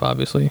 my wife,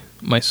 obviously,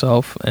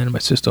 myself, and my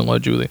sister-in-law,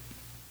 Julie.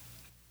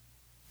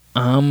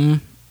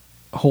 I'm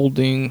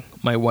holding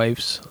my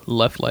wife's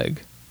left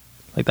leg,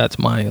 like that's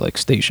my like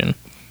station,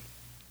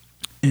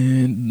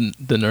 and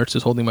the nurse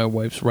is holding my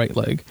wife's right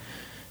leg,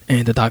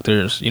 and the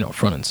doctor's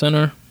front and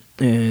center,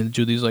 and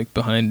Julie's like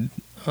behind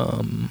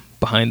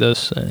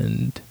us,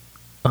 and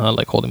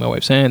like holding my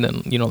wife's hand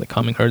and like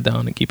calming her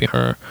down and keeping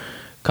her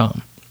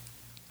calm.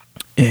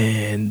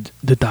 And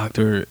the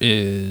doctor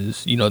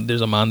is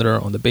there's a monitor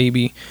on the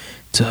baby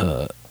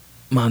to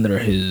monitor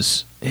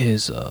his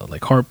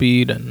like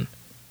heartbeat and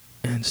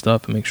and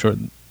stuff, and make sure,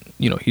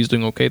 he's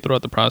doing okay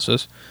throughout the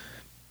process.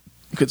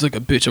 It's like a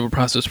bitch of a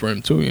process for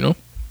him too,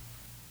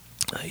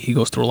 He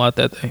goes through a lot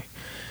that day.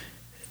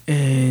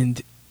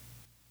 And,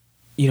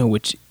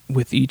 which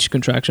with each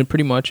contraction,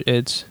 pretty much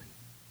it's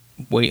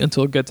wait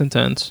until it gets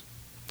intense,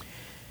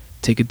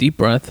 take a deep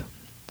breath,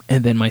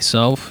 and then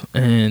myself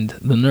and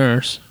the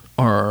nurse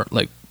are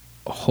like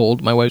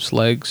hold my wife's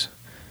legs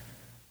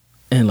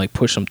and like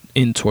push them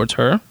in towards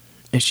her,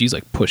 and she's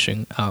like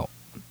pushing out,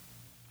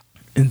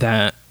 and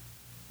that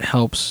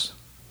helps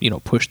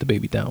push the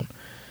baby down.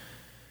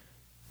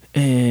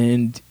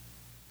 And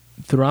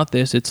throughout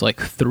this, it's like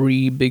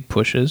 3 big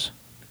pushes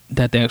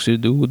that they actually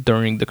do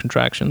during the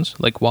contractions,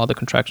 like while the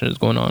contraction is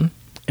going on.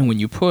 And when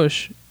you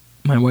push,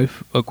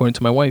 according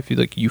to my wife,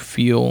 you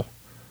feel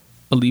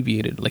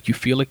alleviated, like you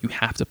feel like you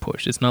have to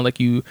push. It's not like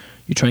you're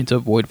trying to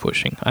avoid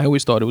pushing. I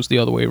always thought it was the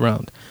other way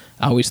around.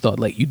 I always thought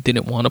like you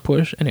didn't want to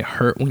push and it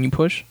hurt when you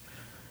push.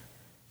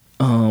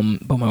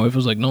 But my wife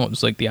was like, no,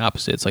 it's like the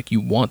opposite. It's like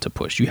you want to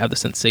push. You have the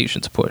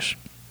sensation to push.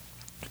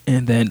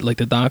 And then like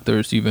the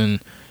doctors even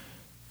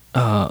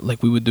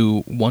like we would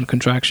do one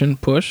contraction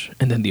push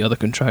and then the other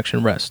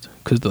contraction rest,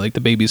 because like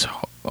the baby's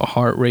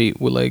heart rate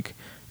would like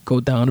go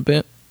down a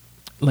bit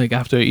like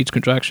after each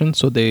contraction,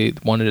 so they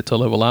wanted it to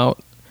level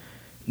out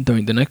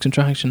during the next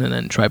contraction and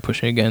then try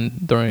pushing again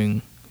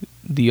during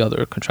the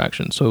other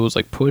contraction. So it was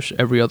like push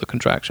every other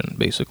contraction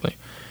basically,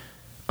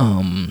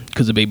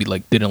 because the baby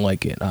like didn't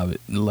like it.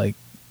 Like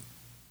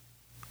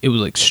it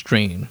was like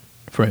strain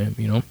for him,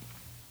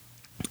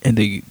 and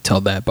they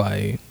tell that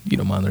by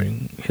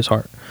monitoring his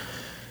heart.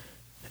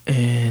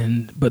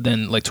 But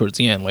then like towards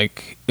the end,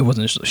 like it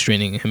wasn't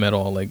straining him at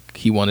all. Like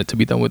he wanted to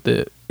be done with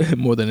it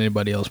more than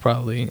anybody else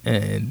probably,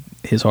 and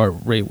his heart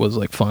rate was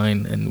like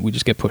fine, and we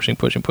just kept pushing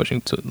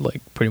to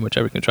like pretty much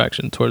every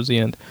contraction towards the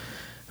end.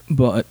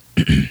 But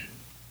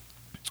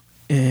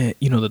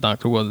the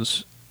doctor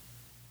was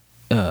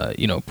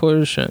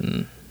push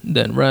and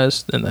then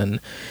rest,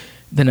 and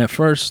then at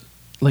first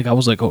like I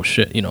was like, oh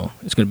shit,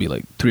 it's gonna be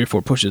like 3 or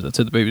 4 pushes, that's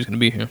it, the baby's gonna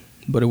be here.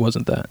 But it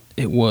wasn't that.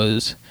 It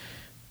was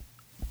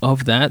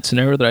of that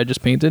scenario that I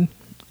just painted,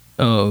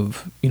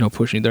 of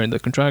pushing during the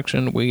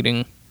contraction,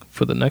 waiting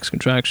for the next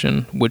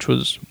contraction, which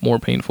was more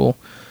painful,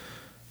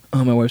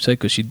 my wife said,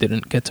 because she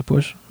didn't get to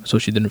push, so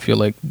she didn't feel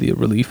like the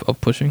relief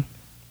of pushing,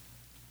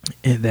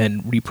 and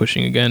then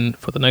re-pushing again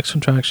for the next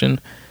contraction.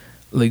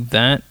 Like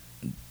that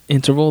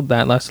interval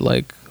that lasted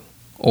like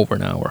over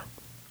an hour,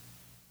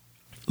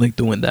 like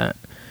doing that.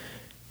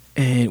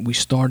 And we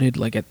started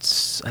like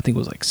at, I think it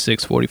was like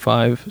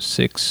 6:45,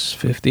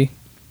 6:50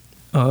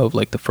 of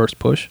like the first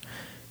push,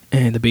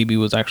 and the baby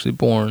was actually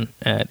born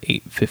at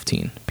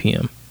 8:15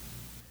 p.m.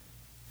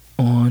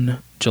 on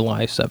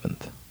July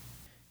 7th.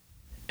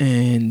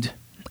 And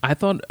I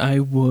thought I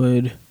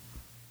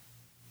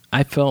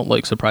felt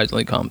like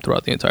surprisingly calm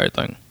throughout the entire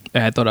thing.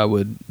 I thought I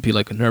would be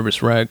like a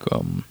nervous wreck,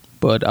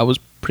 but I was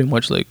pretty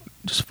much like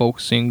just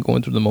focusing,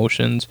 going through the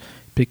motions,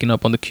 picking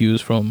up on the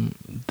cues from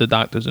the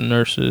doctor and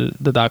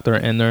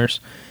nurse.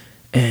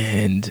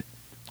 And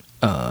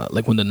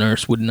like when the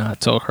nurse would not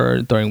tell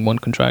her during one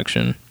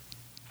contraction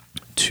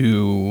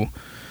to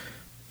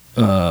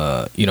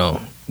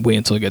wait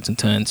until it gets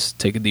intense,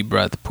 take a deep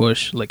breath,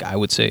 push, like I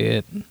would say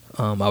it.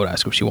 I would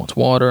ask her if she wants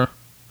water,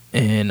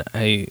 and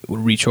I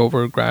would reach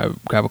over, grab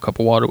a cup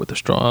of water with a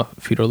straw,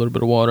 feed her a little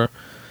bit of water.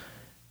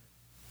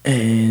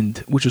 And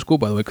which was cool,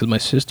 by the way, because my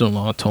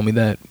sister-in-law told me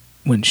that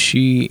when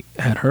she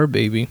had her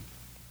baby,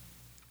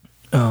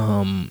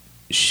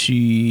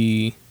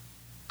 she,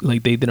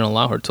 like, they didn't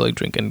allow her to like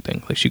drink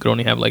anything. Like she could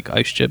only have like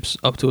ice chips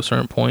up to a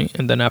certain point,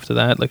 and then after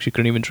that, like she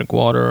couldn't even drink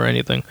water or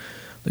anything,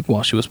 like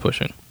while she was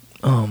pushing.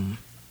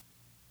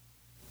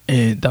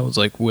 And that was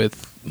like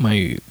with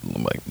my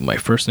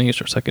first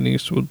niece or second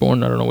niece was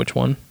born. I don't know which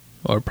one,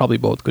 or probably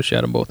both, because she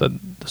had them both at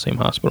the same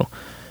hospital.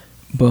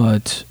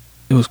 But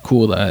it was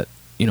cool that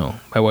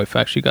my wife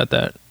actually got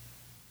that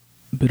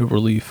bit of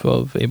relief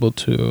of able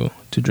to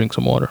drink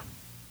some water.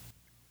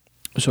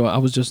 So I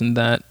was just in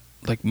that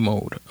like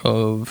mode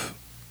of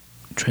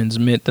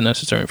transmit the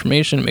necessary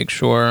information, make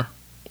sure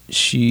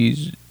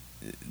she's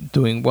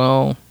doing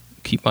well,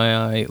 keep my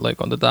eye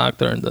like on the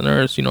doctor and the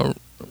nurse,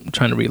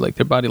 trying to read like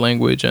their body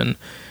language, and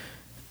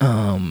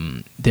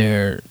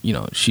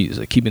she's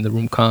like keeping the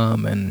room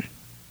calm, and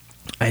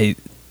I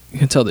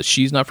can tell that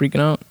she's not freaking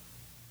out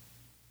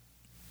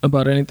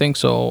about anything,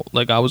 so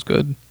like I was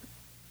good.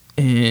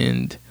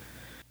 And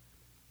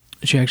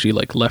she actually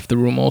like left the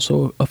room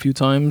also a few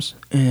times,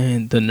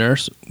 and the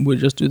nurse would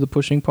just do the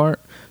pushing part.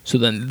 So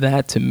then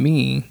that to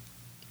me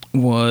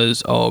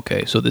was, oh,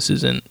 okay, so this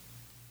isn't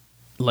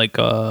like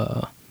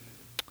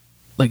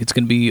it's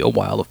gonna be a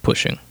while of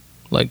pushing.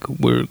 Like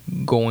we're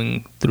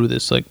going through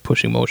this like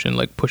pushing motion,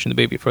 like pushing the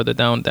baby further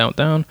down.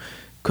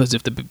 Because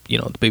if the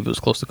baby was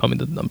close to coming,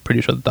 I'm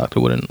pretty sure the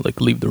doctor wouldn't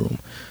like leave the room.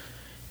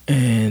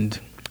 And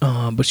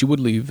but she would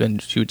leave,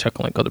 and she would check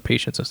on like other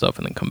patients and stuff,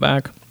 and then come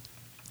back.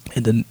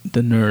 And then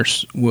the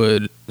nurse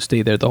would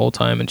stay there the whole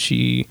time, and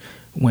she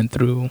went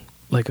through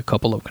like a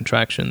couple of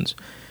contractions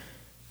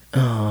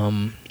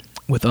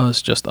with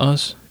us, just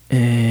us,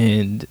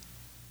 and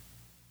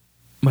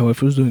my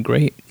wife was doing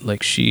great.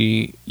 Like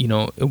she,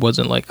 it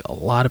wasn't like a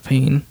lot of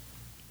pain.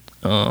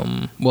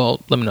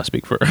 Well, let me not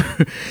speak for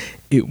her.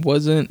 It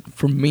wasn't,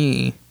 for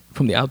me,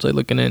 from the outside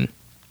looking in,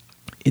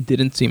 it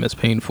didn't seem as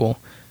painful.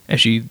 And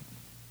she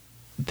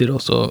did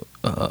also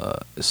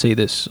say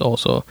this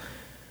also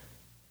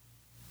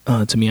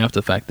to me after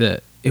the fact,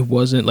 that it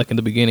wasn't, like in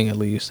the beginning at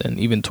least, and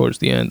even towards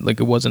the end,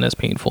 like it wasn't as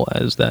painful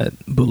as that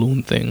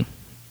balloon thing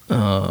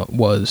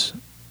was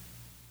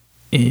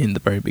in the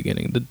very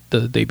beginning,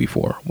 the day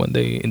before when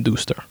they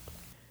induced her.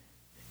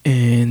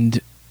 And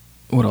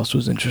what else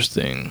was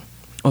interesting?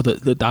 Oh,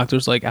 the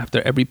doctors, like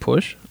after every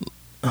push,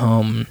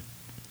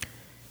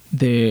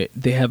 they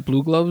have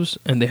blue gloves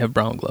and they have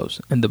brown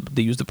gloves, and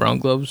they use the brown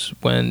gloves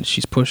when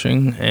she's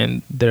pushing,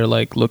 and they're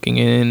like looking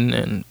in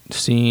and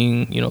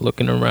seeing,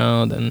 looking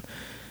around and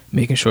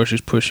making sure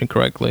she's pushing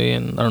correctly.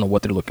 And I don't know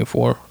what they're looking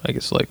for. I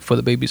guess like for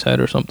the baby's head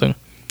or something.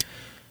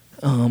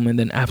 And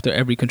then after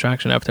every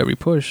contraction, after every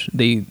push,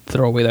 they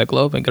throw away that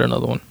glove and get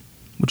another one,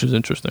 which is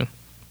interesting.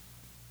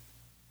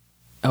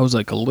 I was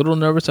like a little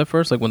nervous at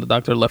first, like when the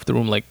doctor left the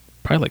room, like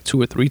probably like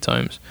 2 or 3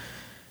 times,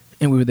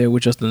 and we were there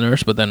with just the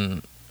nurse. But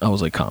then I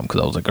was like calm, because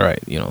I was like, all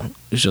right,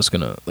 it's just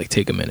gonna like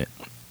take a minute.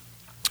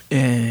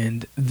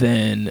 And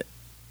then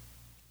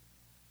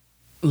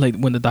like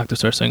when the doctor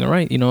starts saying, all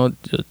right,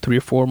 3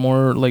 or 4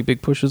 more like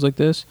big pushes like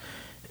this,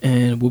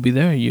 and we'll be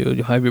there.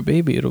 You'll have your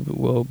baby.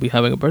 We'll be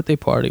having a birthday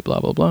party, blah,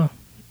 blah, blah.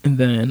 And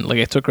then, like,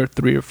 it took her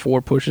 3 or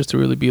 4 pushes to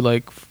really be,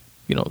 like,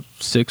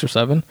 6 or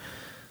 7.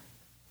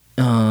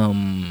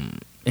 And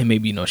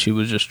maybe, she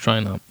was just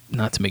trying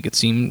not to make it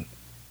seem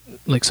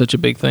like such a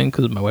big thing,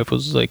 because my wife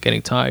was, like,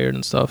 getting tired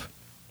and stuff.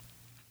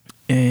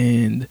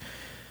 And,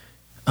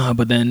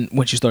 but then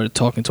when she started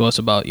talking to us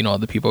about,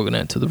 other people are going to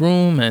enter the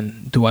room,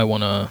 and do I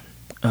want to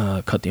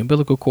cut the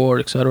umbilical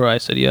cord, etc., I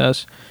said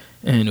yes.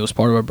 And it was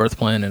part of our birth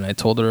plan, and I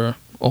told her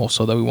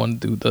also that we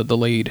wanted to do the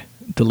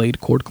delayed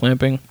cord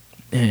clamping,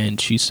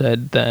 and she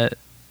said that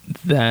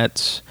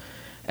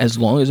as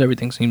long as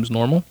everything seems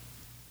normal,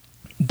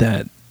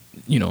 that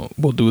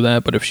we'll do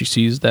that. But if she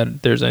sees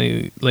that there's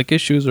any like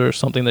issues or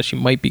something that she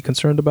might be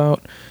concerned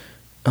about,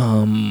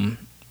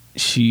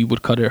 she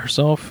would cut it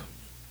herself,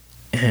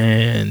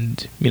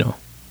 and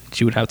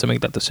she would have to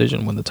make that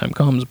decision when the time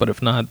comes. But if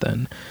not,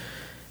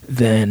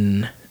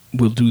 then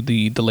we'll do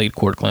the delayed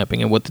cord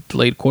clamping. And what the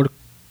delayed cord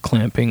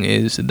clamping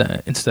is,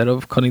 that instead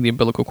of cutting the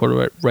umbilical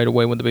cord right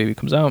away when the baby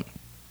comes out,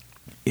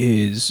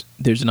 is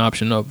there's an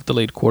option of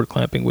delayed cord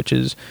clamping, which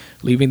is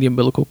leaving the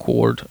umbilical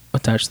cord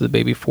attached to the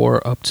baby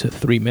for up to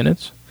 3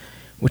 minutes,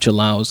 which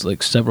allows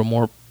like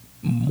several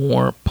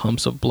more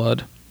pumps of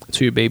blood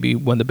to your baby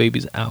when the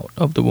baby's out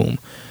of the womb.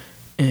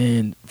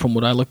 And from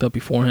what I looked up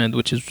beforehand,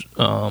 which is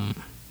why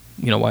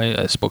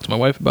I spoke to my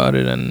wife about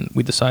it and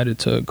we decided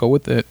to go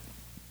with it,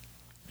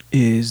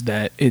 is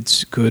that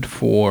it's good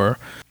for,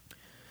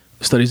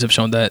 studies have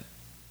shown that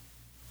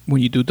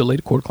when you do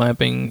delayed cord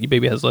clamping, your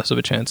baby has less of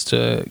a chance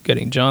to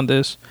getting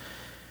jaundice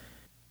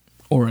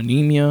or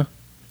anemia,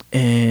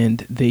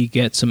 and they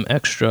get some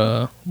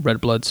extra red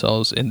blood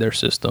cells in their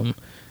system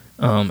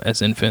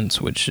as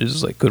infants, which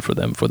is like good for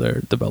them for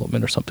their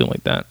development or something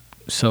like that.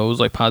 So it was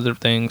like positive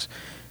things.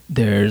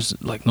 There's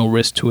like no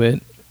risk to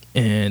it,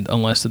 and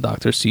unless the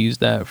doctor sees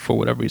that for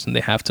whatever reason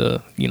they have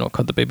to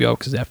cut the baby off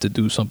because they have to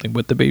do something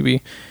with the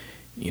baby,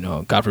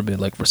 God forbid,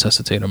 like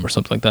resuscitate him or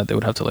something like that, they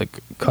would have to like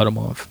cut him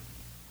off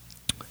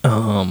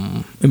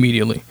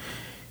immediately.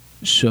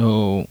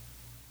 So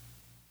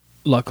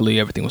luckily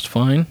everything was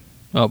fine.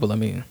 But let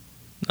me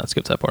not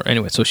skip that part.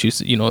 Anyway, so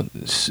she's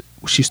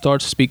she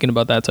starts speaking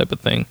about that type of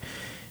thing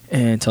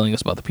and telling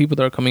us about the people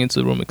that are coming into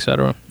the room,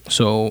 etc.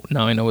 So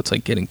now I know it's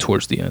like getting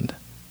towards the end,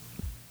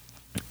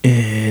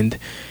 and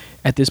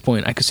at this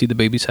point I could see the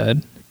baby's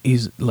head.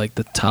 He's like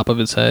the top of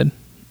his head.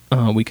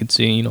 We could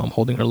see, I'm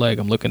holding her leg,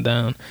 I'm looking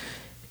down,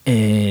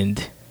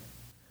 and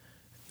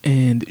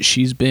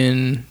she's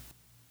been,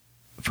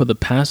 for the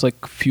past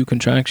like few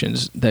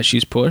contractions that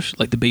she's pushed,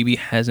 like the baby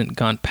hasn't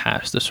gone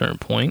past a certain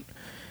point,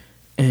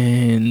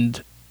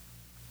 and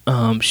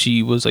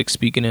she was like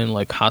speaking in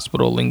like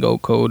hospital lingo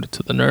code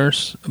to the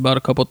nurse about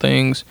a couple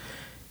things,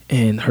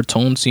 and her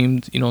tone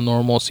seemed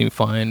normal, seemed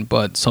fine,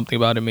 but something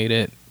about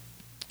it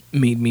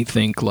made me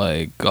think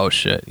like, oh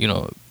shit,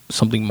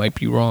 something might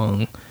be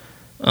wrong.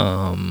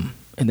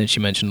 And then she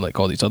mentioned like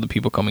all these other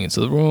people coming into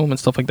the room and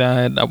stuff like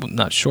that. I'm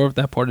not sure if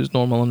that part is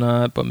normal or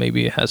not, but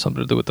maybe it has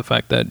something to do with the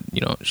fact that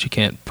she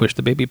can't push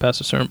the baby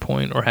past a certain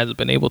point, or hasn't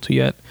been able to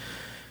yet,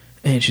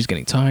 and she's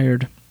getting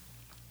tired.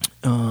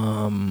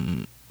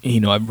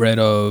 I've read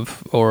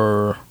of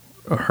or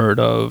heard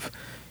of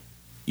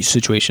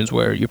situations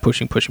where you're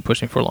pushing for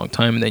a long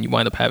time, and then you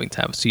wind up having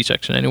to have a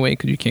C-section anyway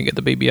because you can't get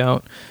the baby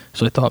out.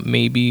 So I thought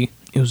maybe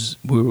I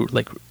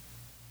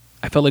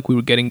felt like we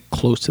were getting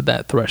close to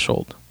that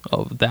threshold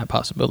of that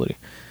possibility.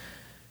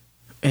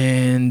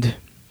 And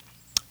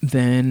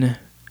then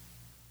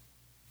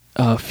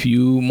a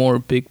few more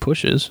big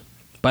pushes.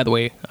 By the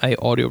way, I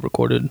audio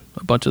recorded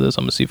a bunch of this.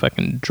 I'm going to see if I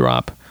can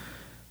drop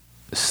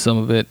some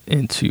of it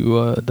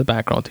into the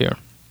background here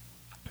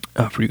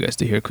for you guys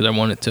to hear, because I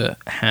wanted to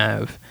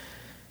have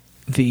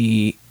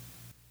the,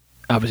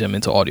 obviously I'm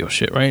into audio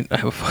shit, right? I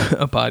have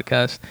a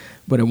podcast,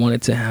 but I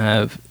wanted to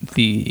have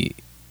the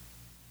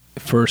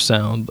first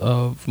sound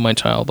of my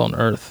child on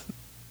earth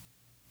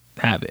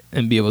have it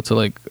and be able to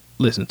like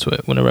listen to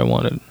it whenever I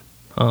wanted.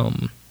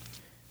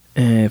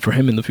 And for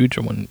him in the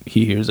future, when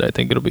he hears it, I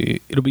think it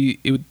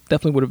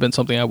definitely would have been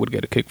something I would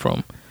get a kick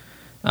from,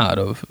 out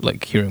of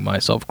like hearing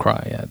myself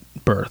cry at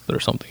birth or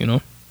something, you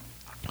know?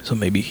 So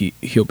maybe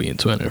he'll be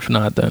into it. If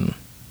not, then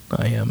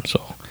I am.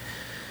 So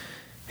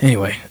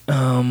anyway,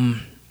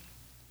 and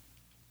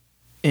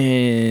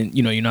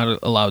you know, you're not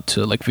allowed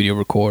to like video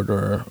record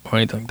or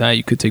anything like that.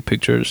 You could take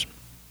pictures,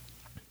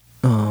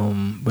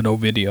 but no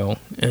video.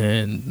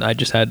 And I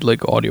just had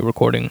like audio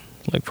recording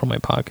like from my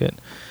pocket,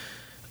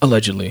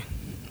 allegedly.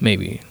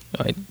 Maybe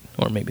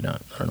or maybe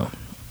not. I don't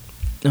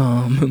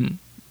know.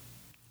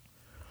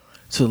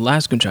 So the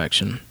last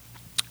contraction,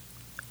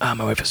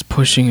 my wife is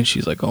pushing, and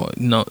she's like, "Oh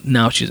no!"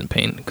 Now she's in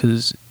pain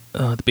because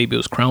the baby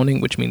was crowning,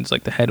 which means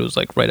like the head was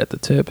like right at the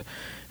tip,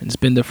 and it's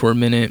been there for a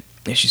minute.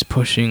 And she's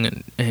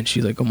pushing, and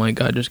she's like, "Oh my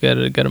God, just get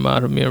him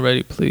out of me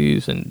already,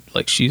 please!" And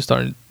like she's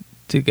starting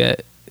to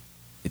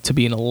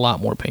be in a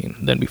lot more pain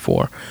than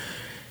before.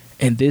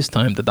 And this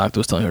time, the doctor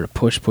was telling her to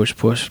push.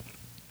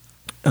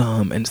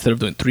 And instead of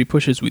doing 3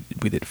 pushes, we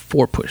did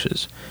 4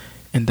 pushes,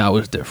 and that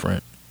was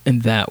different.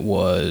 And the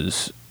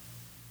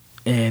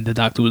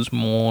doctor was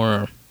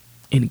more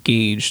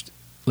engaged,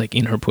 like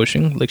in her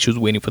pushing, like she was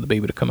waiting for the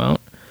baby to come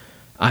out.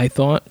 I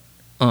thought,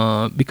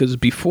 because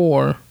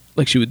before,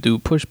 like she would do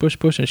push,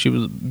 and she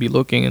would be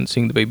looking and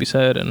seeing the baby's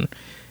head and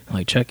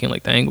like checking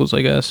like the angles,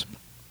 I guess.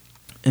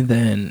 And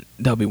then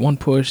there'll be 1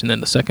 push, and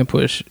then the second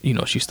push, you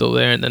know, she's still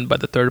there. And then by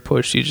the 3rd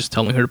push, she's just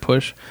telling her to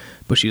push,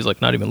 but she's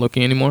like not even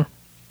looking anymore.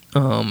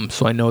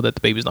 So I know that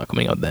the baby's not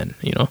coming out then,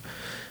 you know.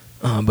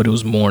 But it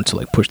was more to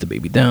like push the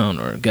baby down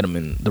or get him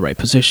in the right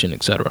position,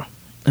 etc.,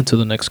 until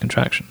the next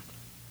contraction.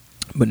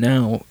 But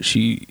now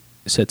she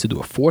said to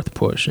do a 4th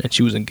push, and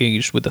she was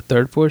engaged with the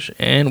 3rd push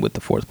and with the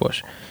 4th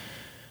push.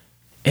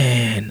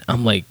 And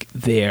I'm like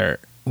there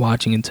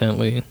watching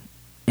intently,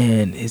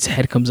 and his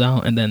head comes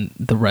out, and then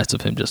the rest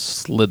of him just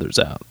slithers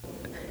out.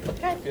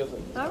 Okay.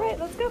 All right,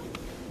 let's go.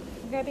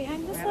 Grab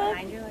behind this leg.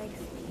 Behind your legs.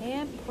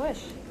 And push.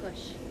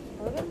 Push.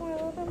 A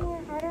little bit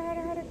more.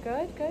 Harder.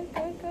 Good.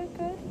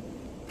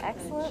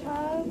 Excellent,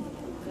 love.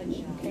 Good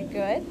job. Okay,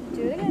 good.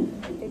 Do it again.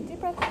 Take a deep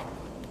breath.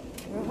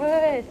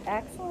 Good.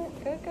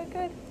 Excellent.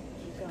 Good.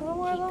 A little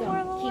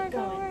more. Keep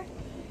going.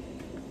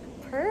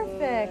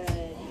 Perfect.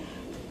 Good.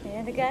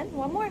 And again,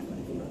 1 more.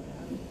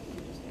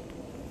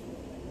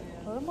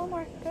 A little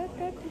more.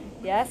 Good.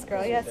 Yes,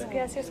 girl. Yes.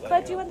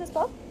 Claire, do you want this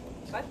ball?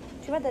 What?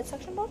 Do you want that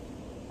suction ball?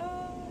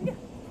 Yeah.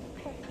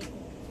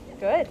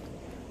 Good.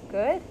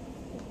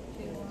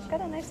 She's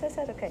got a nice size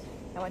head. Okay.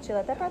 I want you to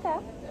let that breath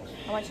out.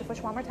 I want you to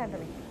push 1 more time for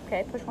me.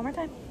 Okay, push 1 more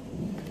time.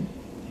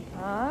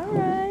 All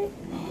right.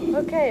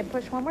 Okay,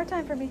 push 1 more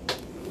time for me.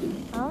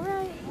 All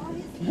right.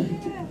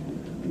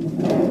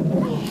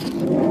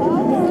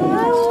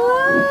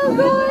 Oh,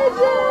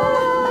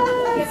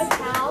 gorgeous! Give a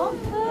towel.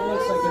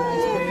 Looks like a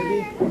nice baby.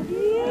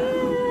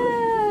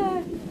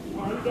 Yeah.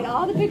 Now you get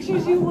all the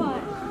pictures you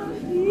want.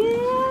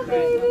 Yeah,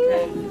 baby.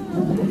 Okay.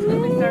 Let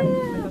me start.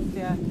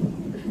 Yeah.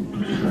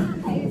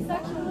 Hey,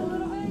 suction a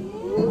little bit.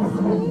 Yeah.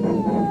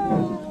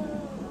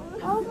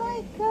 Oh my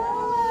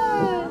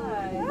God.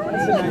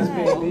 That's a nice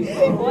baby.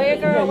 Boy or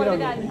girl, Yeah, what you we don't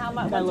got? know. How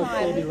much? That What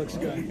baby time? looks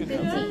good.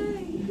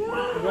 15.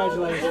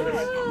 Congratulations.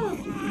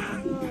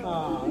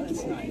 Oh,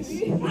 that's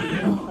nice.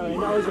 All right,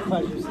 now it's a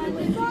pleasure. See you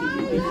later.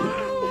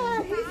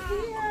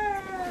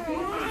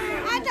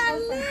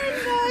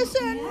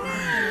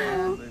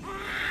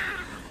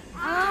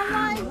 Oh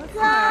my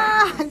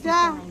God!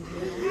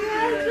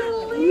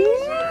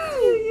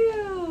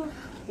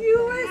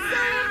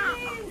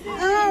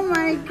 Oh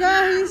my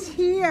God, he's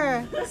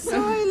here.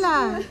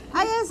 Zoila.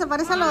 Ay, se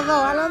parece a los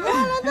dos.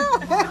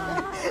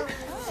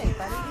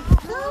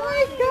 Oh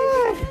my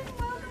God.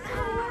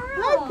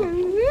 Look at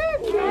me.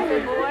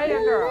 Boy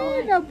or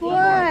girl? Mira,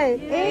 boy.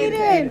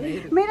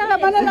 Aiden. Mira la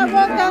mano en la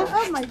boca.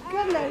 Oh my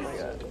goodness.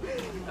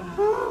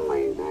 Oh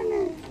my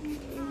goodness.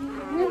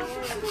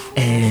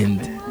 And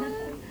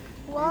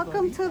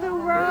Welcome to the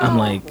world. I'm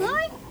like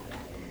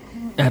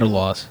at a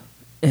loss,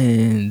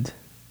 and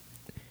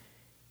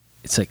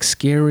it's like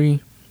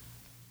scary.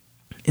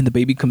 And the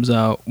baby comes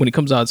out. When he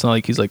comes out, it's not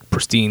like he's like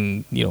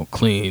pristine, you know,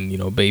 clean, you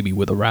know, baby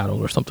with a rattle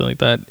or something like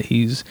that.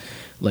 He's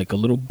like a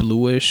little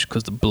bluish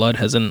because the blood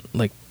hasn't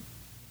like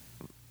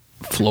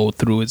flowed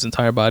through his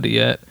entire body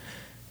yet.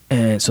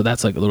 And so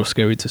that's like a little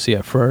scary to see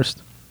at first.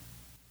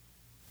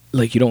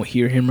 Like you don't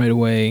hear him right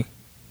away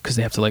because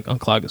they have to like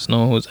unclog his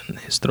nose and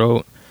his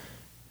throat.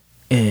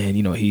 And,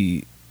 you know,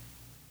 he,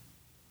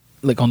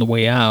 like on the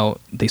way out,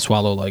 they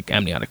swallow like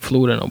amniotic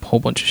fluid and a whole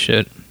bunch of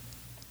shit.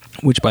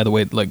 Which, by the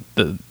way, like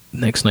the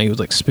next night he was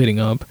like spitting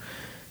up,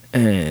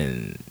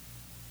 and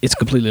it's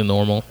completely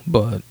normal,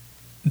 but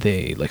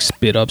they like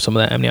spit up some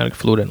of that amniotic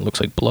fluid and it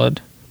looks like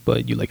blood,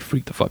 but you like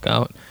freak the fuck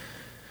out.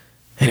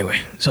 Anyway,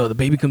 so the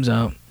baby comes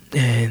out,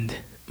 and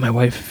my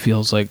wife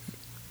feels like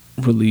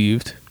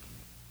relieved,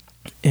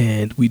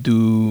 and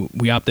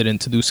we opted in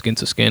to do skin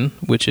to skin,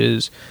 which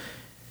is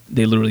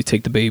they literally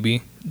take the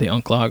baby, they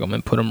unclog him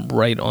and put him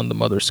right on the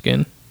mother's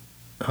skin,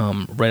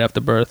 right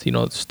after birth. You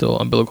know, it's still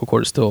umbilical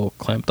cord is still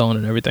clamped on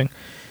and everything,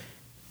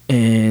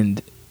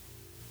 and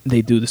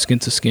they do the skin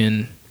to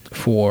skin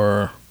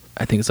for,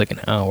 I think it's like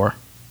an hour,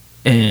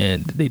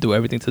 and they do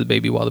everything to the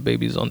baby while the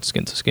baby's on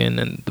skin to skin.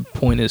 And the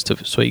point is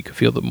so you can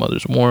feel the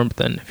mother's warmth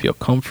and feel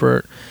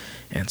comfort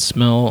and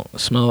smell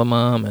the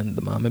mom, and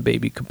the mom and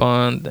baby could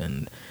bond.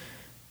 And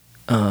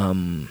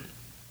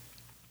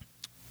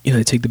you know,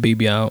 they take the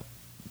baby out.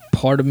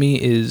 Part of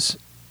me is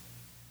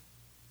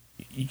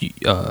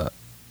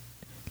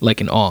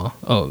like in awe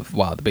of,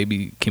 wow, the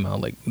baby came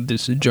out. Like,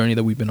 this journey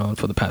that we've been on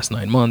for the past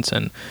 9 months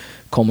and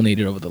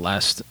culminated over the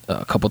last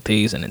couple of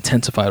days and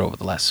intensified over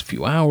the last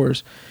few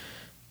hours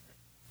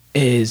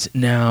is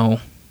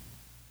now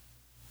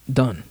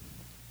done.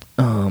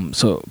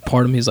 So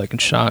part of me is like in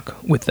shock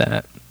with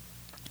that.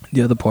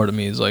 The other part of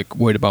me is like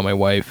worried about my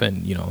wife,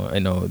 and you know, I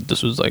know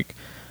this was like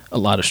a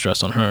lot of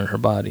stress on her and her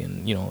body,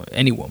 and you know,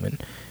 any woman.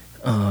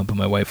 But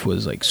my wife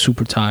was like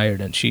super tired,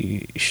 and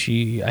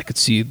she I could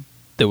see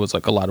there was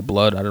like a lot of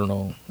blood. I don't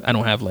know, I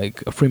don't have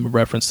like a frame of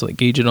reference to like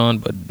gauge it on,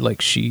 but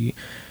like she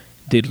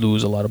did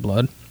lose a lot of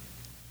blood.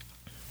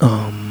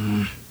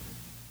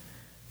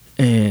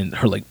 And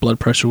her like blood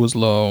pressure was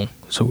low,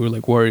 so we were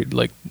like worried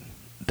like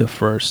the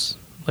first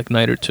like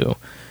night or two,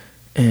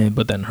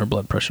 but then her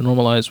blood pressure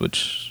normalized,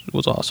 which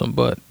was awesome.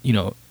 But you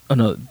know,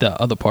 the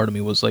other part of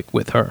me was like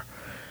with her,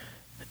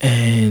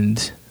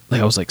 and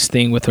like I was like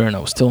staying with her, and I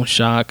was still in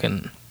shock.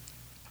 And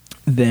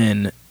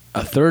then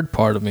a third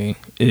part of me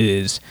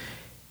is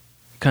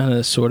kind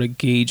of sort of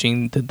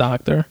gauging the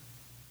doctor.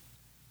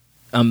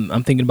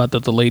 I'm thinking about the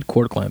delayed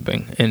cord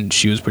clamping, and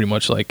she was pretty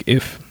much like,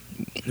 if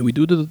we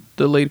do the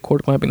delayed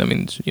cord clamping, that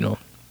means, you know,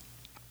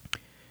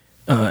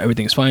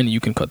 everything's fine. You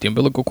can cut the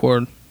umbilical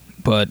cord,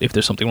 but if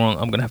there's something wrong,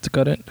 I'm gonna have to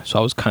cut it. So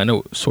I was kind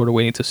of sort of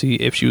waiting to see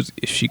if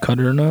she cut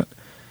it or not,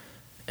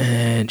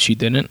 and she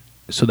didn't.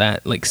 So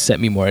that like set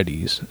me more at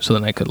ease. So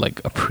then I could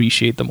like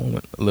appreciate the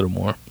moment a little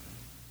more.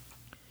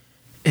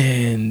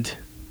 And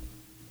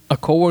a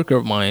coworker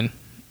of mine,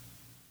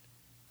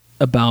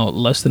 about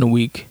less than a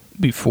week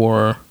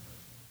before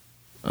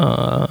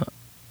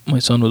my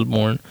son was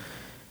born,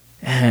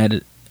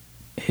 had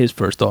his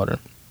first daughter,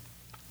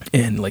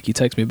 and like he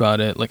texted me about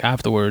it like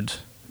afterwards,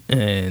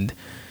 and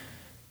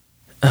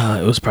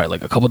it was probably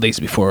like a couple days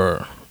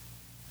before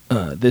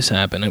this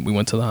happened, and we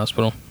went to the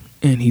hospital,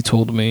 and he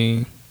told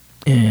me,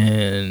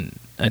 and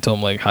I told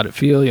him like how'd it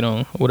feel, you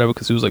know, whatever,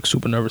 because he was like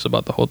super nervous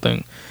about the whole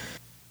thing.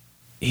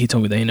 He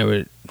told me that he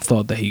never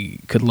thought that he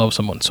could love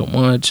someone so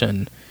much,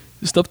 and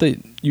stuff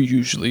that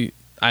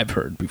I've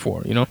heard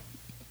before, you know.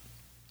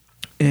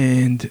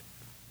 And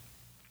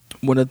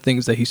one of the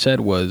things that he said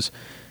was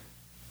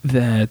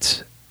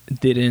that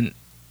I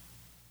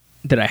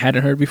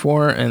hadn't heard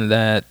before, and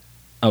that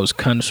I was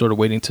kind of sort of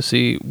waiting to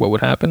see what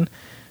would happen,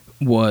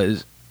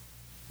 was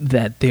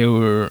that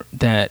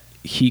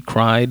he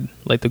cried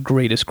like the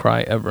greatest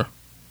cry ever.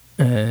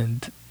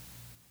 And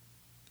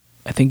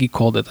I think he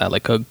called it that,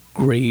 like a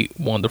great,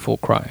 wonderful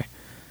cry.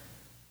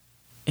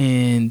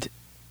 And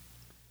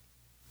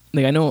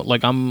like, I know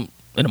like I'm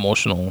an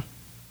emotional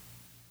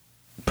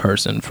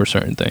person for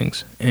certain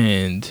things,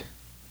 and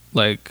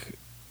like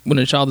when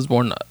a child is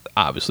born,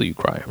 obviously you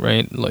cry,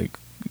 right? Like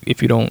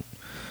if you don't,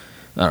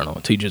 I don't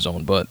know, to each his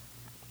own, but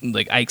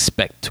like I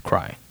expect to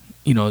cry.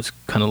 You know, it's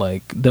kind of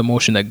like the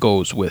emotion that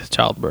goes with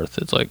childbirth.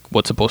 It's like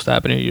what's supposed to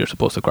happen here, you're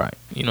supposed to cry,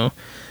 you know.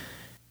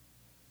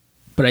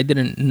 But I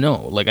didn't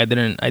know. Like I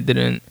didn't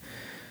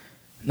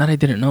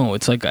know.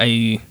 It's like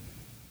I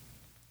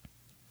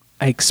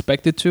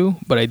expected to,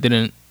 but I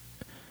didn't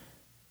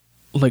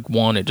like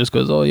want it just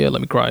because, oh yeah,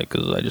 let me cry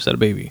because I just had a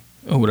baby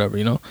or whatever,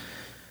 you know.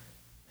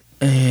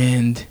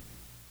 And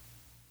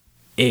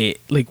it,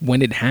 like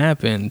when it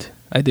happened,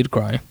 I did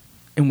cry.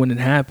 And when it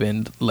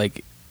happened,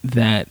 like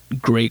that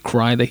great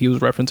cry that he was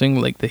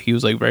referencing, like that he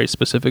was like very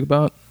specific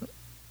about,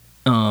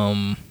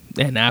 and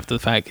after the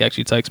fact he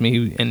actually texted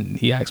me and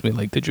he asked me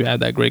like, did you have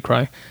that great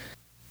cry?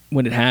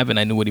 When it happened,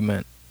 I knew what he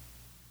meant.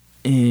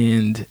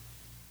 And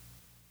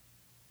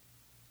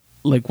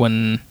like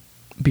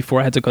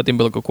before I had to cut the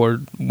umbilical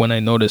cord, when I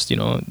noticed, you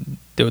know,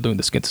 they were doing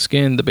the skin to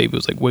skin, the baby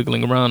was like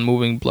wiggling around,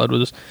 moving, blood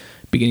was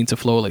beginning to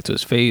flow like to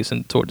his face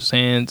and towards his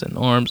hands and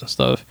arms and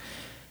stuff,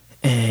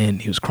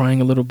 and he was crying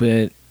a little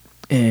bit,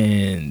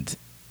 and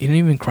he didn't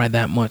even cry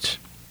that much.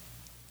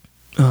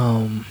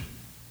 I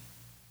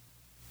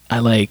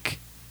like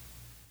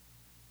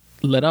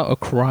let out a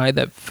cry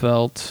that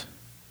felt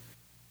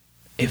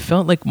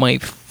like my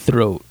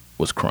throat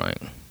was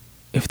crying,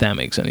 if that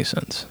makes any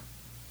sense.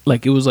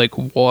 Like it was like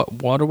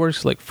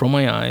waterworks, like from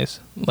my eyes,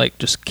 like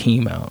just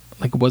came out.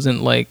 Like it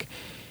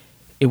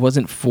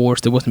wasn't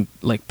forced, it wasn't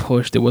like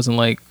pushed, it wasn't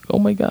like, oh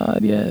my god,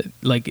 yeah.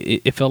 Like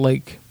it felt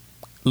like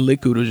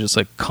liquid was just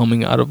like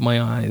coming out of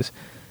my eyes,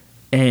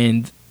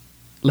 and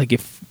like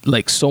if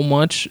like so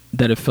much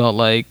that it felt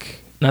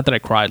like, not that I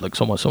cried like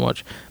so much,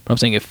 but I'm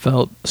saying it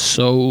felt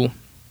so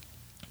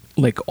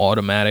like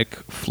automatic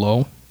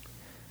flow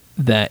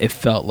that it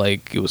felt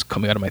like it was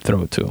coming out of my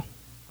throat too.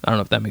 I don't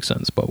know if that makes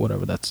sense, but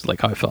whatever. That's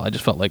like how I felt. I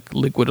just felt like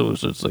liquid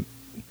was just like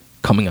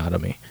coming out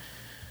of me.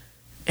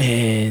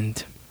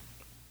 And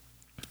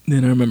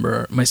then I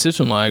remember my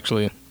sister-in-law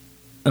actually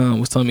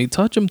was telling me,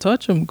 touch him,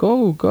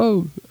 go.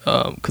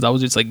 Because I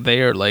was just like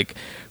there, like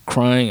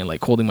crying and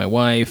like holding my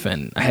wife,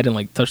 and I hadn't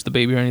like touched the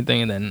baby or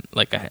anything. And then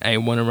like I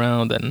went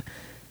around and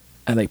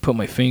I like put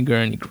my finger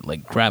and he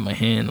like grabbed my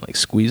hand, like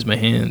squeezed my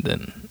hand,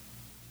 and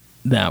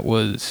that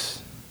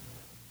was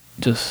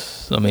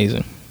just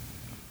amazing.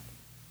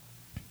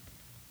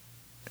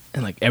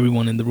 And like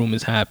everyone in the room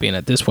is happy. And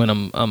at this point,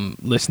 I'm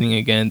listening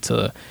again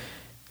to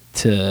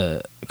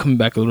coming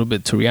back a little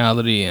bit to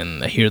reality,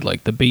 and I hear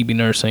like the baby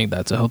nurse saying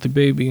that's a healthy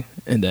baby,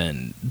 and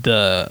then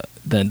the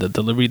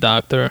delivery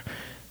doctor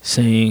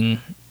saying,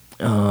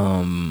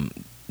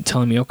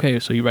 telling me, okay,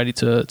 so you ready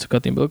to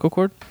cut the umbilical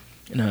cord?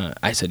 And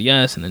I said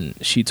yes, and then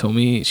she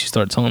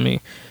started telling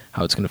me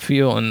how it's gonna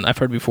feel, and I've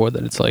heard before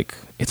that it's like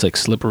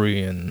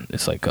slippery and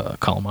it's like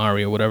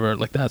calamari or whatever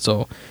like that.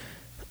 So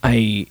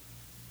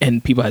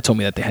and people had told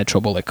me that they had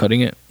trouble like cutting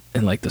it,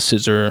 and like the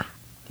scissor,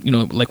 you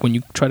know, like when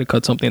you try to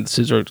cut something, the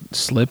scissor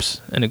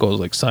slips and it goes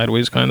like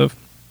sideways kind of.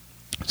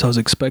 So I was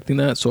expecting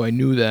that. So I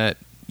knew that,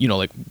 you know,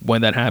 like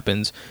when that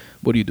happens,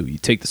 what do? You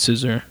take the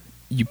scissor,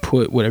 you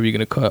put whatever you're going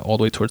to cut all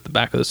the way towards the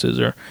back of the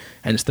scissor.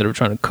 And instead of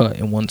trying to cut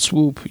in one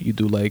swoop, you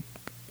do like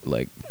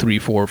 3,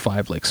 4,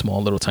 5, like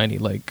small little tiny,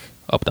 like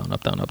up, down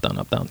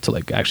to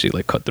like actually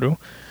like cut through.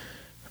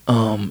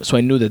 So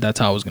I knew that that's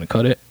how I was going to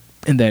cut it.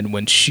 And then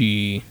when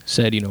she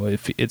said, you know,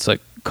 if it's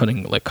like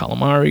cutting like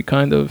calamari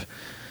kind of,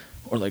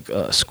 or like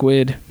a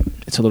squid,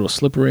 it's a little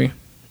slippery,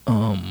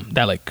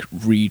 that like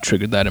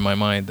re-triggered that in my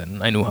mind,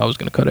 and I knew how I was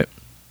going to cut it.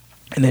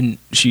 And then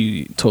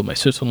she told my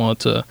sister-in-law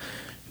to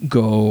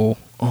go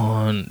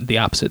on the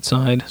opposite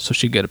side so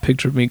she'd get a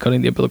picture of me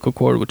cutting the umbilical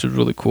cord, which was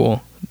really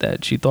cool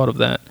that she thought of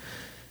that.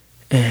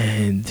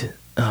 And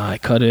I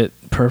cut it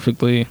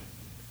perfectly.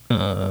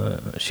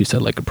 She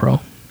said like a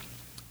pro.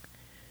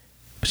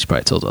 But she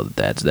probably tells all the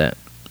dads that.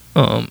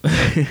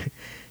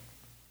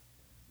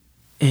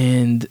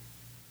 And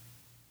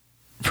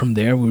from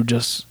there, we were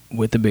just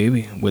with the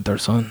baby, with our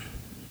son,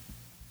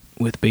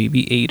 with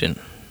baby Aiden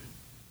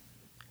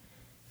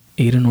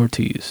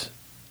Ortiz.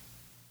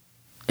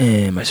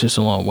 And my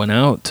sister-in-law went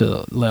out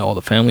to let all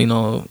the family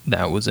know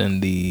that was in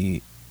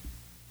the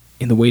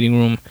waiting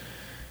room,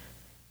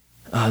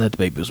 that the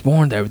baby was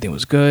born, that everything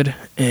was good.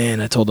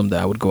 And I told them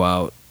that I would go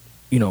out,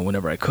 you know,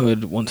 whenever I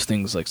could, once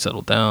things like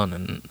settled down,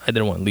 and I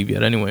didn't want to leave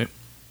yet anyway.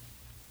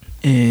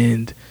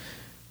 And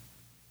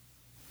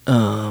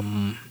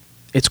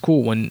it's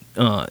cool when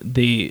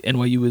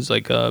NYU is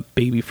like a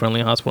baby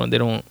friendly hospital, and they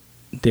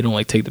don't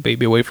like take the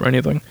baby away for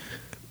anything.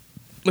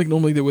 Like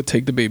normally they would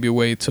take the baby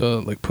away to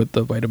like put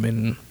the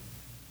vitamin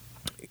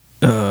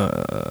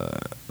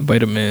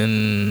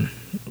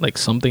like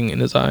something in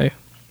his eye.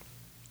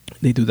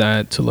 They do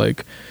that to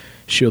like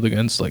shield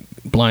against like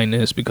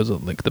blindness because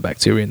of like the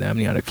bacteria and the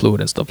amniotic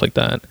fluid and stuff like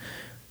that.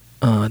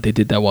 They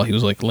did that while he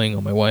was like laying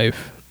on my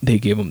wife. They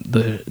gave him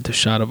the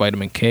shot of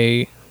vitamin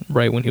K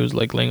right when he was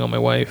like laying on my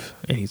wife,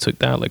 and he took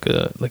that like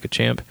a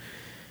champ.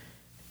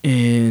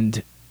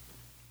 And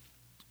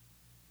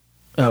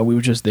we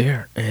were just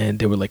there, and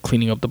they were like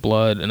cleaning up the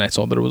blood, and I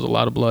saw that there was a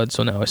lot of blood.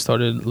 So now I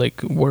started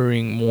like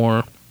worrying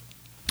more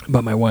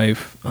about my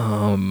wife.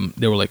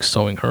 They were like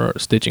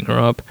stitching her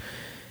up,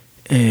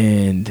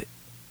 and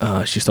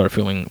she started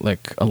feeling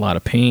like a lot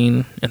of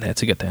pain, and I had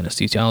to get the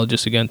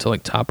anesthesiologist again to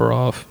like top her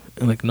off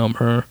and like numb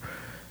her.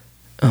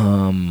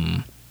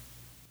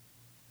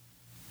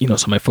 You know,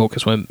 so my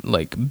focus went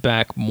like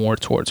back more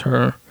towards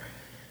her.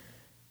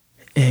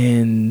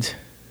 And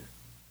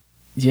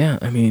yeah,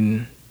 I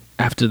mean,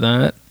 after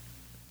that,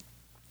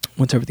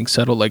 once everything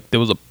settled, like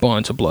there was a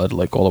bunch of blood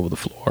like all over the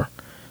floor,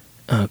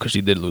 because she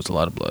did lose a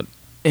lot of blood,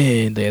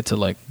 and they had to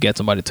like get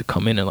somebody to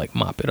come in and like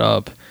mop it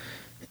up.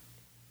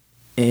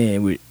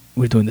 And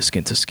we're doing the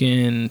skin to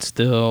skin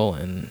still,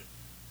 and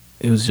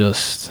it was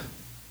just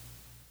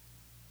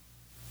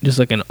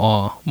like an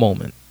awe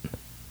moment.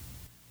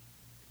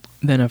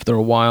 Then after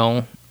a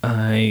while,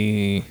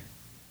 I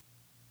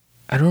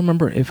don't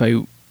remember if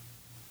I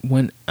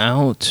went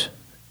out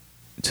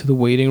to the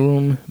waiting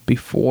room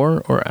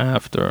before or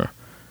after.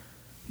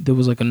 There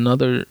was like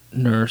another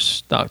nurse,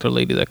 doctor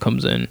lady that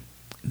comes in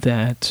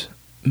that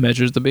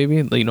measures the baby,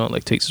 you know,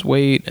 like takes his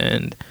weight,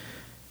 and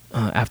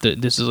after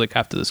the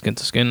skin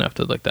to skin,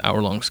 after like the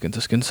hour-long skin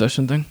to skin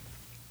session thing.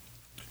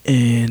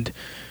 And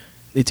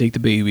they take the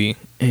baby,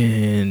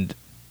 and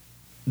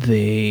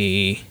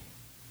they...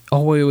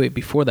 Oh, wait.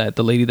 Before that,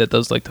 the lady that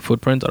does, like, the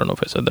footprints, I don't know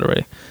if I said that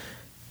already.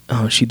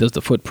 She does the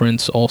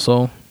footprints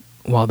also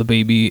while the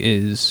baby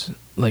is,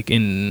 like,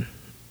 in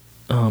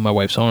my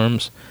wife's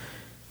arms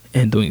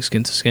and doing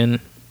skin to skin.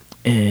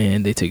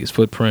 And they take his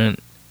footprint,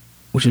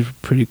 which is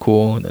pretty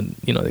cool. And then,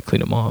 you know, they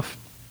clean him off.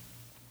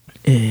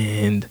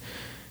 And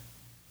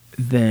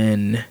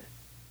then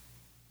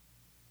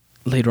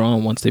later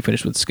on, once they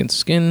finish with skin to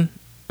skin,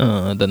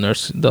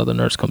 the other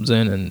nurse comes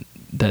in and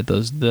that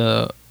does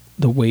the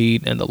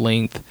weight and the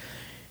length,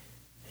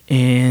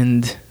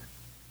 and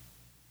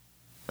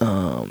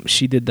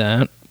she did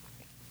that,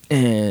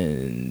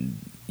 and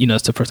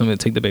it's the first time to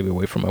take the baby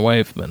away from my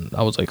wife, and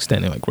I was like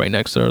standing like right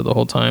next to her the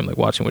whole time, like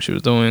watching what she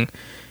was doing,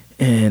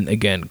 and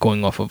again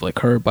going off of like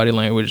her body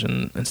language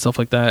and stuff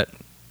like that,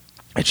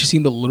 and she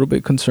seemed a little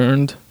bit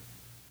concerned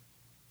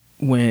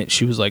when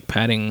she was like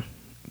patting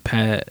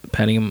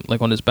him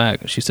like on his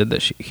back. She said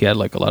that he had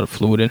like a lot of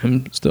fluid in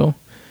him still,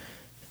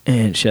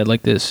 and she had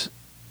like this,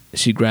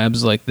 she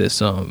grabs like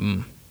this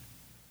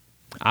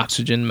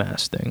oxygen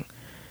mask thing,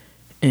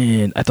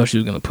 and I thought she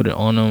was gonna put it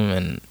on him,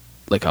 and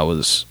like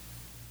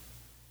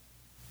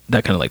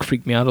that kind of like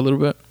freaked me out a little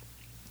bit.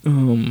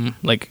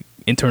 Like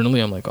internally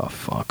I'm like, oh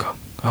fuck,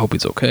 I hope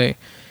he's okay.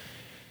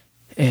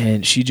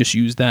 And she just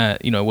used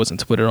that, it wasn't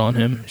to put it on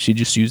him, she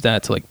just used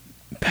that to like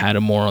pat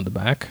him more on the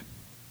back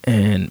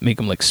and make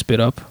him like spit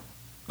up,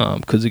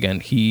 because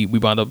again we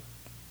wound up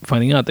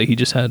finding out that he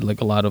just had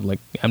like a lot of like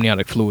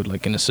amniotic fluid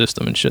like in his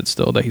system and shit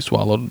still that he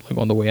swallowed like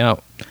on the way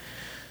out.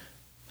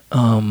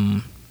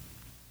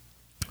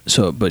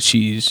 But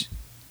she's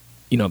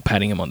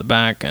patting him on the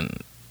back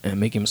and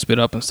making him spit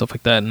up and stuff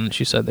like that, and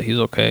she said that he's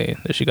okay,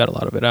 that she got a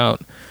lot of it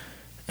out,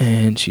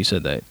 and she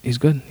said that he's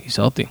good, he's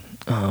healthy.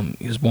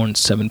 He was born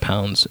 7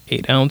 pounds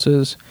 8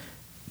 ounces,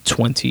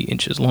 20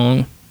 inches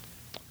long,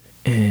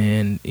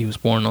 and he was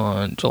born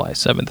on July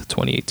 7th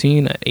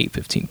 2018 at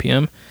 8:15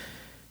 p.m.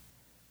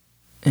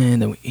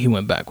 And then he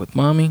went back with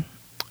mommy,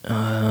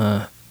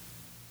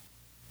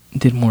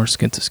 did more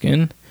skin to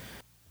skin,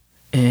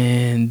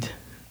 and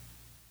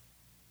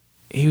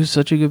he was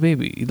such a good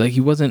baby. Like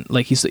he wasn't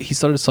like he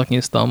started sucking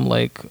his thumb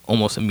like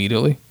almost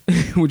immediately,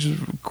 which is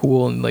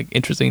cool and like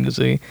interesting to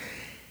see.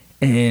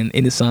 And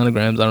in his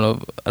sonograms, I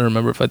don't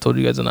remember if I told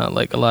you guys or not,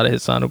 like a lot of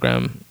his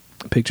sonogram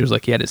pictures,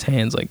 like he had his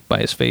hands like by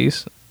his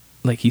face,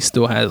 like he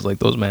still has like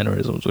those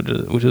mannerisms,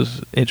 which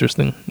is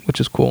interesting, which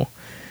is cool.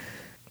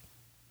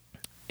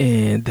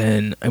 And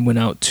then I went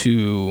out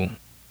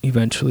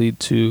eventually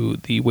to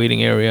the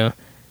waiting area,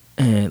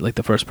 and like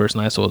the first person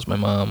I saw was my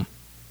mom,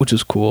 which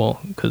is cool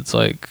because it's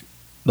like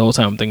the whole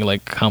time I'm thinking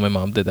like how my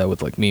mom did that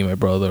with like me and my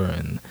brother,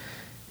 and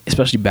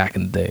especially back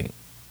in the day,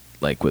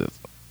 like with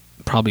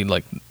probably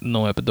like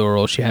no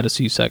epidural. She had a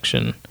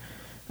C-section.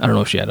 I don't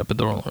know if she had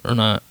epidural or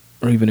not,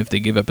 or even if they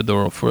give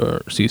epidural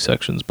for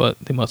C-sections, but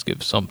they must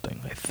give something,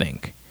 I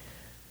think.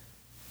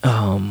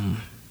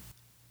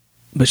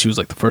 But she was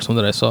like the first one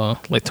that I saw,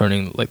 like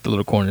turning like the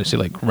little corner. She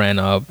like ran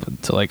up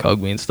to like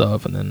hug me and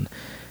stuff, and then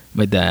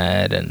my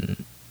dad and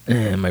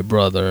my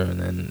brother, and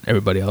then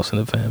everybody else in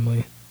the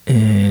family,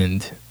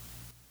 and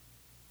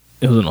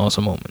it was an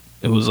awesome moment.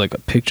 It was like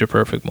a picture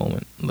perfect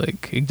moment,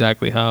 like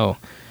exactly how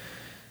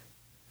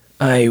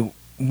I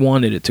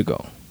wanted it to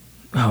go,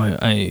 how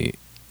I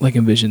like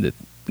envisioned it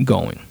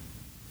going,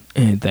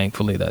 and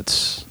thankfully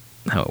that's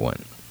how it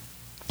went.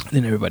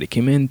 Then everybody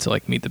came in to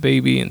like meet the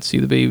baby and see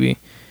the baby,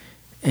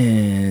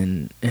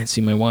 and see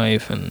my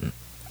wife, and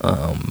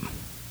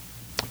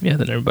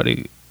then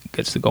everybody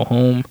gets to go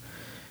home.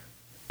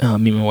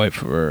 Me and my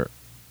wife it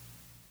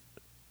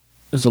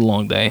was a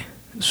long day,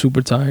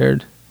 super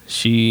tired.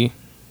 She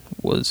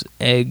was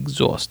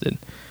exhausted,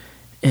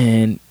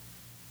 and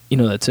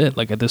that's it.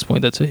 Like at this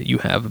point, that's it. You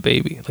have a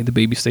baby. Like the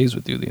baby stays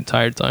with you the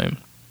entire time.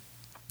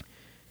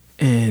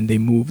 And they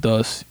moved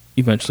us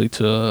eventually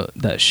to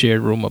that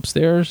shared room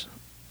upstairs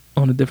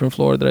on a different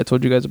floor that I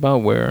told you guys about,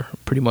 where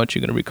pretty much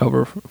you're going to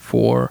recover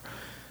for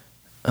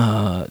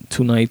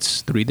 2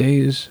 nights, 3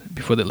 days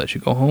before they let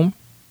you go home.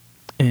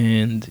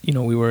 And,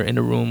 we were in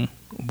a room,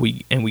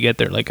 we get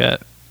there like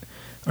at,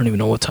 I don't even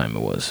know what time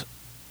it was.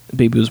 The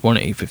baby was born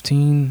at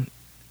 8:15,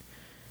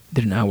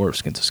 did an hour of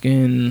skin to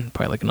skin,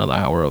 probably like another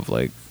hour of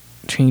like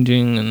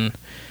changing and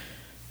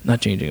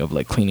not changing, of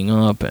like cleaning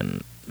up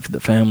and for the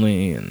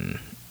family, and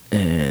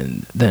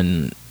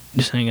then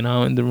just hanging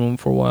out in the room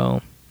for a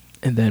while.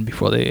 And then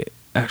before they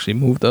actually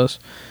moved us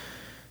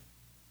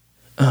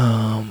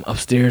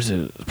upstairs, it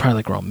was probably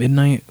like around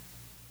midnight,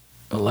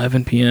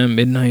 11 p.m.,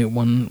 midnight,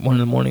 1 in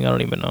the morning, I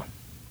don't even know.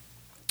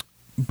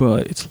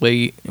 But it's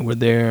late, and we're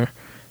there,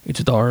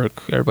 it's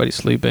dark, everybody's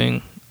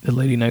sleeping, the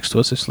lady next to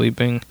us is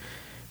sleeping,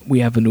 we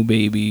have a new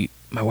baby,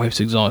 my wife's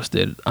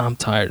exhausted, I'm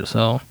tired as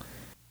hell,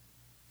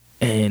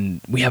 and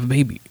we have a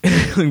baby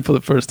for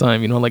the first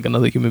time, like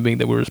another human being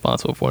that we're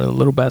responsible for, and a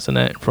little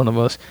bassinet in front of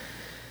us.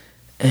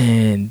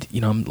 And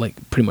I'm like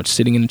pretty much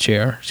sitting in a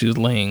chair, she was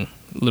laying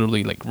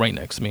literally like right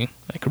next to me.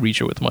 I could reach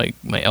her with my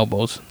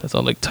elbows. That's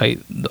how like tight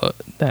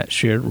that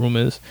shared room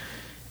is,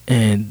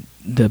 and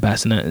the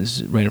bassinet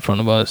is right in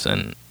front of us.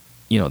 And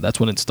that's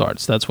when it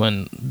starts. That's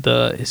when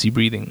the hissy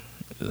breathing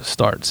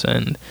starts,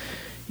 and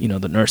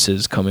the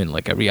nurses come in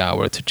like every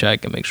hour to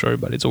check and make sure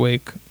everybody's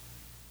awake.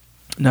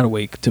 Not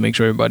awake, to make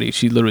sure everybody,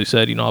 she literally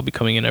said, I'll be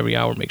coming in every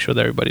hour, make sure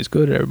that everybody's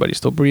good, everybody's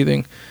still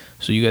breathing,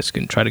 so you guys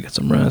can try to get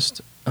some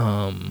rest.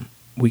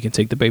 We can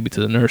take the baby to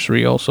the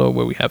nursery also,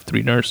 where we have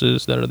 3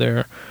 nurses that are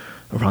there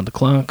around the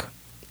clock.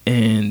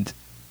 And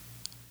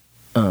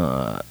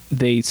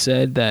they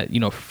said that,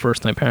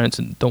 first time parents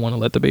don't want to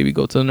let the baby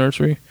go to the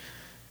nursery,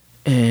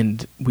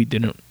 and we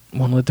didn't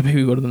want to let the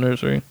baby go to the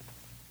nursery,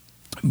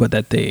 but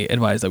that they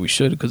advised that we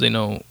should because they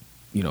know,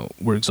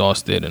 we're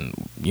exhausted and,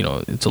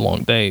 it's a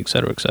long day, et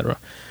cetera, et cetera.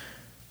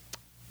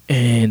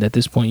 And at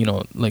this point,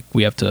 like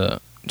we have to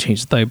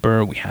change the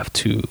diaper, we have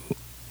to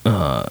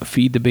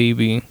feed the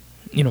baby.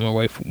 My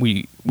wife,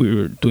 we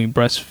were doing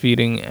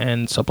breastfeeding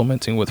and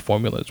supplementing with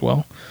formula as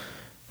well.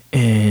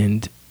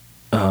 And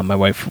my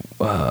wife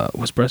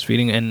was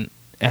breastfeeding, and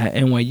at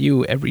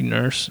NYU, every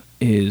nurse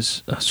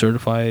is a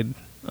certified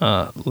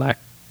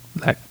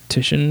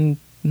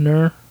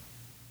lactationer.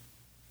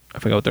 I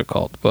forgot what they're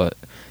called, but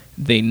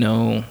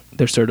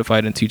they're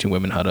certified in teaching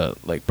women how to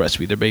like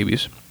breastfeed their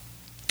babies.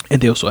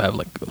 And they also have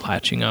like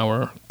latching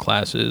hour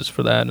classes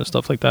for that and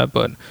stuff like that.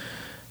 But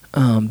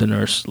the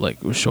nurse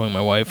like was showing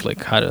my wife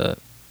like how to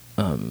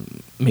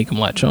make them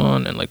latch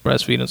on and like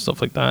breastfeed and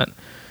stuff like that.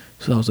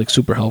 So that was like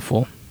super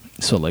helpful.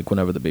 So like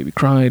whenever the baby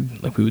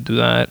cried, like we would do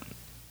that.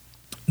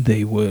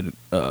 They would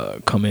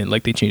come in,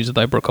 like they changed the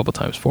diaper a couple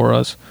times for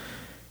us,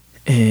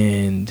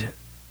 and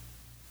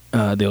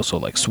they also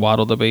like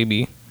swaddle the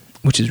baby,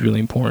 which is really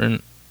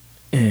important.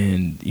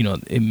 And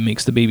it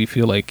makes the baby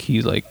feel like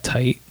he's like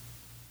tight,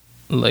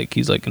 like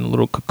he's like in a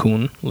little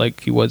cocoon,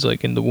 like he was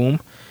like in the womb.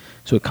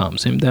 So it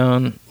calms him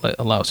down, like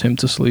allows him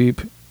to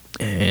sleep,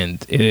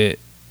 and it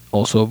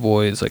also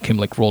avoids like him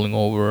like rolling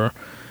over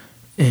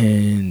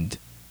and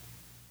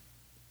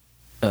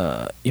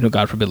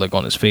God forbid like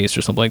on his face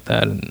or something like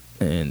that,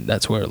 and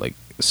that's where like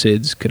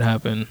SIDS could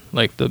happen,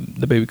 like the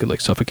baby could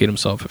like suffocate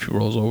himself if he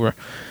rolls over.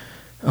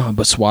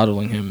 But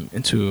swaddling him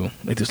into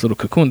like this little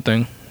cocoon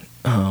thing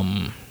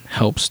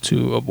helps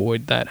to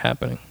avoid that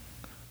happening.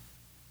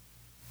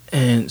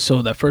 And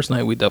so that first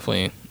night we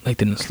definitely like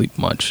didn't sleep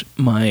much.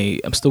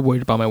 I'm still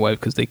worried about my wife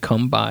because they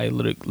come by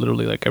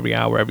literally like every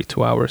hour, every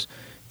 2 hours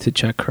to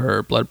check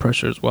her blood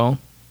pressure as well.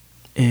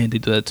 And they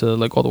do that to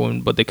like all the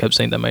women, but they kept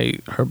saying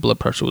that her blood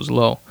pressure was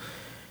low.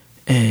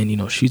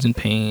 And she's in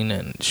pain,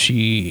 and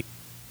she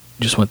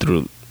just went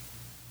through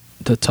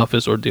the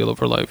toughest ordeal of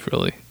her life,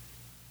 really.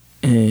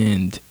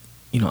 And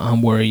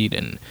I'm worried,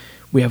 and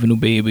we have a new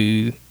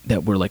baby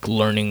that we're like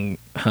learning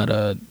how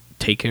to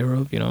take care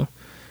of,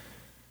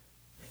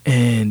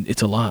 and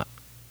it's a lot.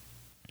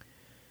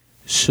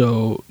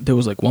 So there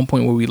was like one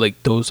point where we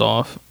like doze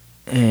off,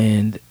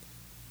 and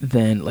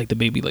then like the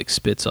baby like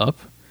spits up,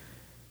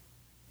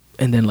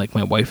 and then like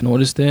my wife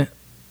noticed it,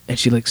 and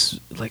she like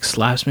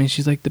slaps me, and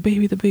she's like, the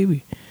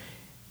baby,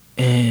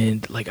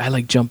 and like I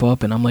like jump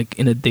up, and I'm like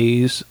in a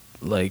daze,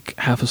 like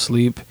half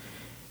asleep,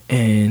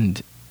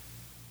 and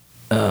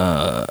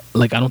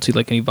like I don't see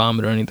like any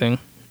vomit or anything.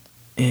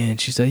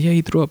 And she said, yeah,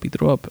 he threw up,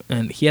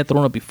 and he had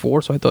thrown up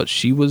before, so I thought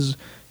she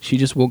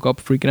just woke up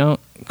freaking out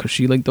because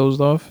she like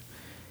dozed off.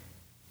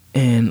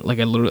 And like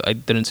I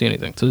didn't see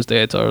anything. To this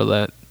day I tell her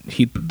that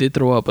he did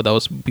throw up, but that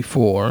was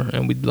before,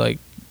 and we'd like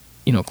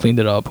cleaned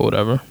it up or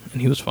whatever,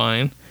 and he was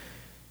fine.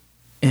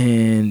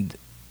 And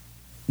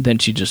then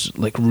she just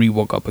like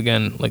woke up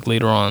again like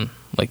later on,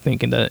 like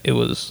thinking that it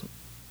was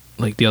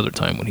like the other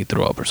time when he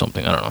threw up or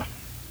something. I don't know.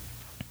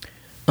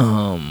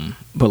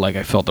 But like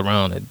I felt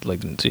around, I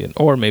like didn't see it,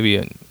 or maybe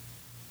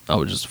I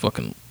was just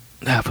fucking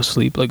half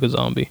asleep like a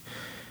zombie.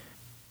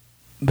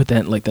 But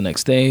then like the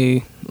next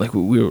day, like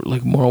we were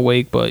like more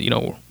awake, but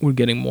we're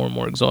getting more and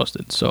more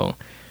exhausted. So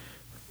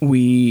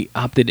we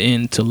opted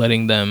into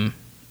letting them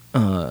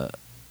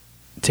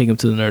take him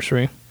to the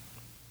nursery,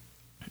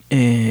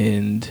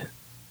 and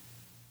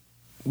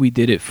we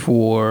did it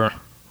for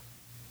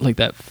like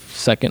that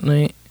second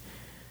night.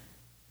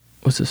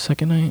 Was the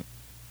second night?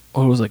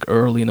 Or it was like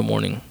early in the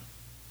morning.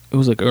 It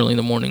was like early in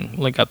the morning,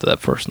 like after that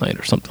first night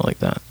or something like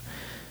that.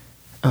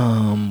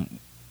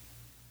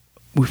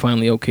 We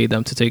finally okayed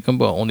them to take him,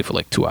 but only for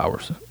like 2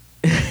 hours.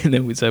 And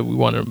then we said we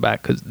wanted him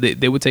back because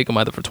they would take him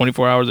either for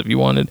 24 hours if you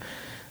wanted,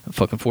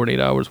 fucking 48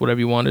 hours, whatever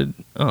you wanted,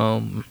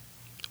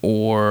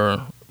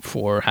 or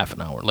for half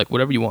an hour, like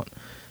whatever you want,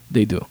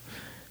 they do.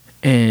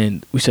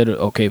 And we said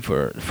okay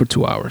for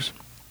 2 hours.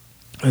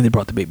 And they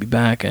brought the baby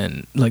back,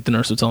 and like the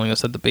nurse was telling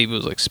us that the baby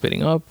was like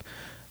spitting up.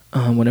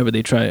 Whenever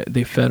they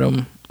fed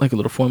him like a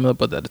little formula,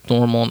 but that it's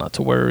normal, not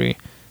to worry.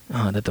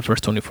 That the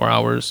first 24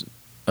 hours,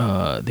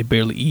 they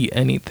barely eat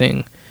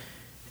anything,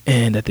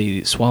 and that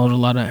they swallowed a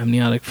lot of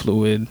amniotic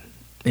fluid,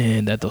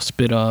 and that they'll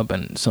spit up,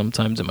 and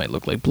sometimes it might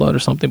look like blood or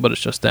something, but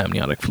it's just the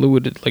amniotic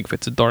fluid, like if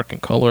it's a dark in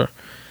color,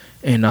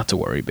 and not to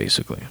worry,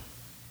 basically.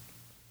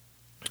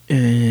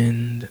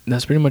 And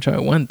that's pretty much how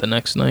it went. The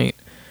next night,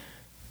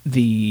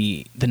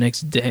 the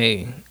next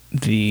day,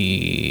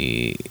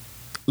 the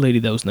lady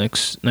that was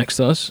next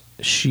to us,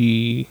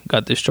 she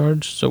got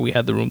discharged, so we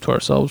had the room to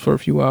ourselves for a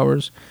few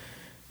hours.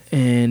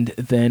 And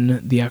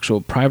then the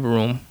actual private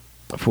room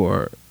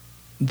for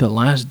the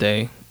last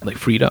day like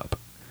freed up,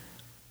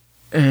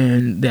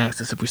 and they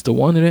asked us if we still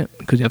wanted it,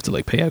 because you have to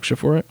like pay extra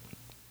for it.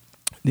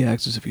 They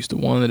asked us if we still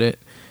wanted it,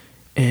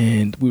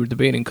 and we were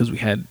debating because we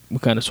kind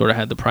of sort of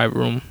had the private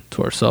room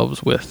to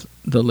ourselves with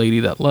the lady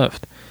that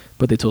left,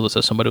 but they told us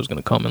that somebody was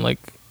going to come in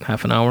like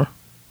half an hour,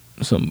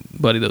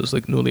 somebody that was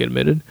like newly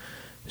admitted.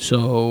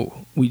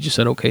 So we just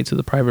said okay to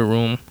the private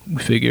room.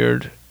 We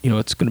figured,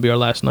 it's gonna be our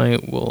last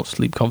night. We'll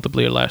sleep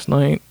comfortably our last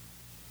night,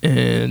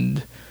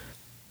 and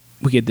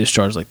we get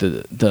discharged like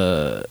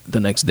the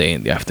next day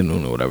in the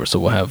afternoon or whatever. So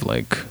we'll have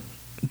like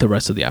the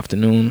rest of the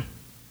afternoon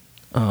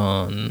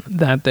on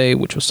that day,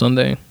 which was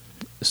Sunday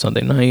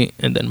night,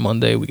 and then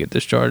Monday we get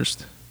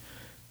discharged,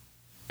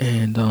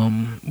 and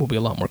we'll be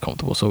a lot more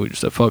comfortable. So we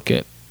just said fuck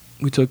it.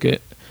 We took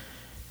it,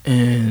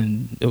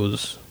 and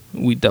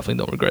we definitely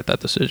don't regret that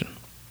decision.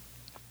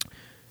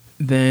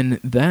 Then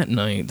that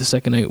night, the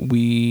second night,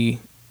 we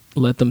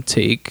let them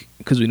take,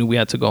 because we knew we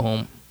had to go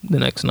home the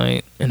next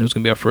night, and it was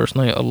going to be our first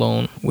night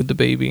alone with the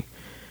baby.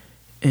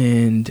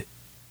 And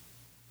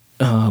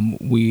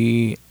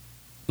we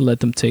let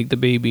them take the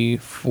baby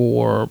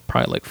for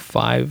probably like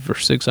 5 or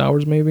 6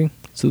 hours maybe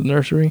to the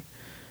nursery.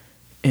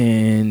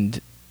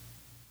 And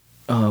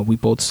we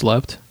both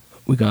slept.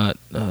 We got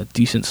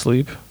decent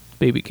sleep.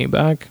 Baby came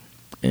back.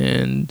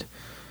 And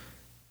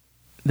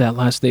that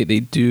last day they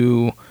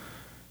did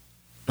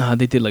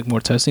like more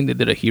testing. They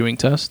did a hearing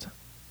test,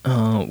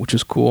 which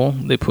was cool.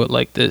 They put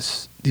like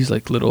these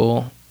like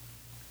little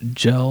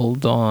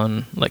gelled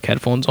on like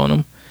headphones on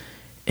them,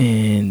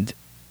 and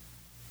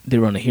they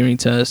run a hearing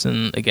test.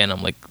 And again,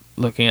 I'm like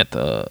looking at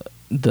the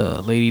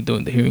lady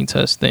doing the hearing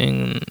test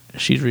thing, and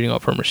she's reading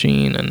off her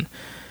machine, and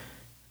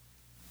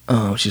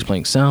she's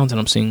playing sounds, and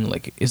I'm seeing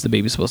like, is the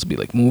baby supposed to be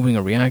like moving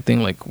or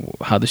reacting? Like,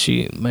 how does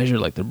she measure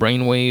like the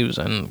brain waves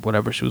and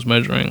whatever she was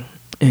measuring?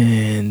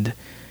 And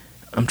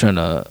I'm trying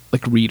to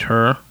like read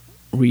her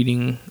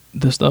reading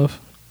the stuff,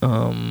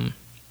 and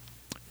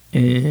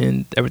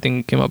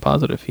everything came out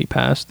positive. He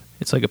passed.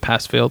 It's like a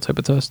pass-fail type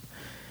of test,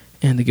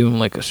 and they give him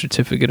like a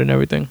certificate and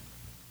everything.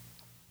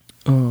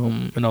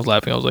 And I was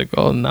laughing. I was like,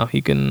 oh, now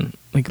he can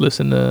like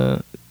listen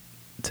to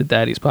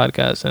Daddy's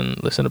podcast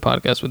and listen to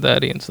podcasts with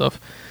Daddy and stuff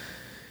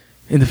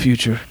in the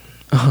future.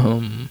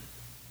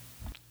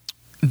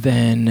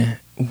 Then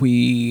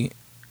we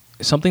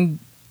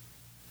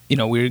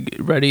were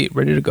ready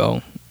to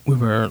go. We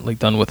were like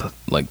done with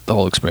like the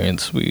whole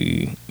experience.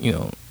 We,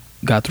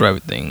 got through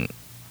everything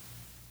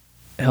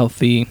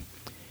healthy.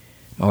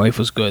 My wife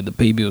was good. The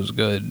baby was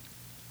good.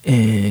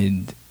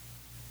 And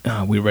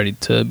we were ready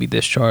to be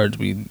discharged.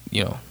 We,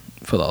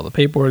 filled out all the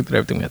paperwork, did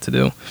everything we had to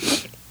do.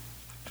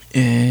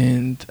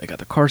 And I got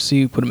the car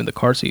seat, put him in the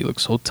car seat. He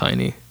looked so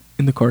tiny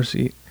in the car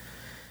seat.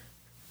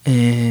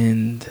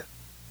 And,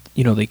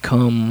 they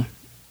come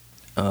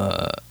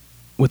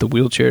with a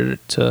wheelchair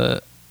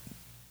to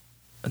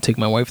take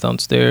my wife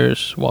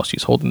downstairs while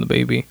she's holding the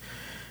baby.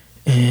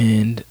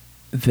 And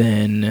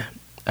then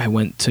I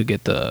went to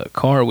get the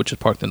car, which is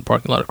parked in the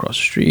parking lot across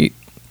the street,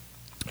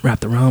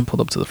 wrapped around,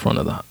 pulled up to the front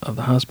of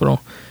the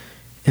hospital,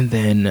 and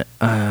then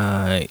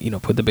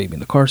put the baby in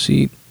the car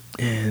seat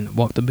and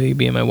walked the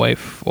baby and my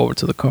wife over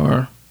to the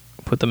car,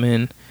 put them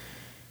in.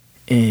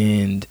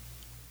 And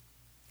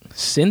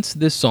since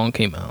this song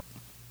came out,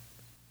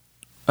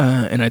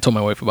 and I told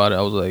my wife about it,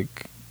 I was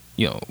like,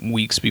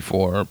 weeks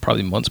before,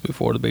 probably months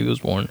before the baby was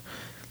born,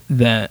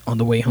 that on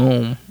the way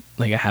home,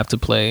 like I have to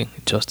play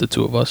Just the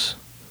Two of Us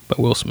by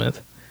Will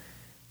Smith.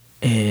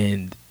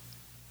 And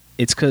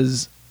it's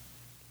because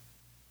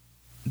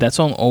that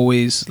song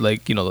always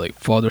like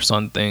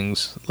father-son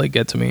things like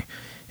get to me,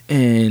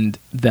 and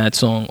that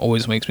song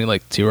always makes me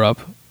like tear up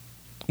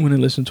when I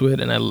listen to it.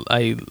 And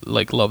I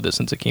like loved it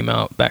since it came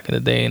out back in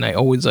the day, and I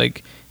always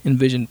like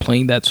envisioned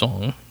playing that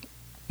song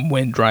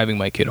when driving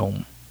my kid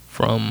home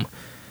from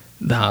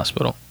the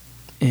hospital.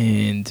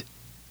 And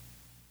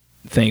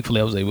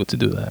thankfully I was able to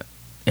do that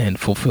and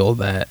fulfill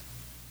that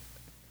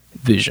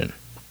vision.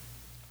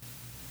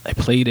 I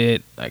played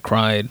it, I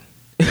cried,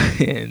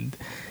 and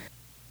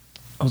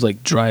I was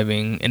like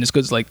driving, and it's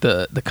because like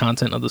the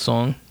content of the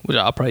song, which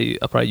I'll probably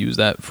use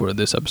that for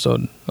this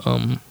episode,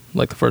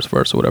 like the first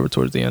verse or whatever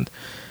towards the end,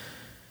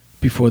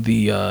 before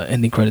the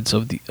ending credits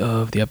of the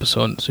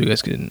episode, so you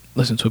guys can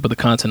listen to it. But the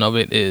content of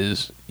it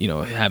is,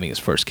 having his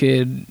first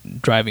kid,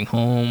 driving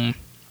home,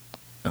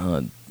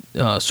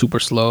 super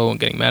slow, and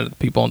getting mad at the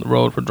people on the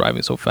road for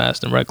driving so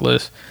fast and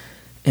reckless,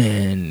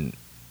 and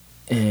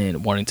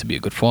wanting to be a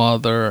good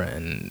father,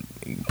 and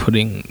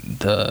putting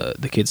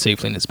the kid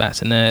safely in his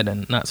bassinet,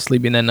 and not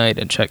sleeping that night,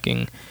 and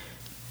checking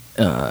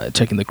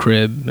the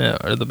crib,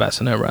 or the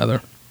bassinet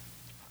rather,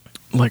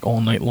 like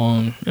all night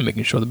long, and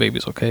making sure the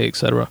baby's okay,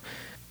 etc.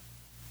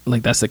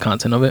 Like that's the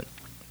content of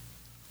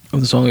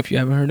the song. If you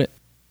haven't heard it,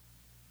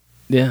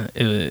 yeah,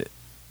 it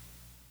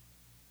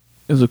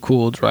was a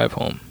cool drive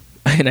home.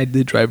 And I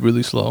did drive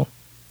really slow.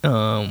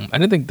 I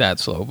didn't think that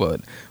slow, but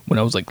when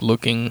I was like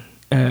looking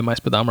at my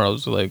speedometer, I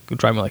was like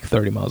driving like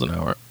 30 miles an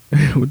hour,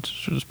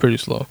 which was pretty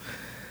slow,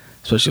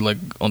 especially like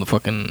on the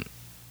fucking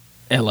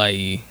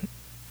LIE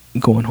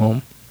going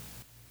home,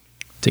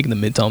 taking the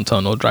Midtown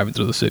Tunnel, driving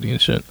through the city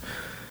and shit.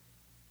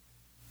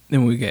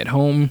 Then when we get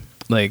home,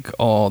 like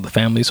all the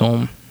family's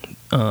home,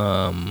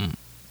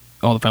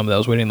 all the family that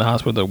was waiting in the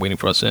hospital, they're waiting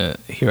for us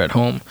here at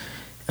home,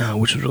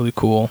 which was really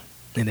cool.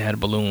 And they had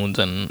balloons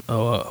and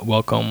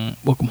welcome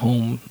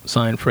home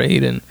sign for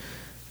Aiden.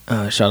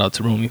 Shout out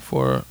to Rumi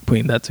for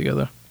putting that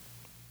together.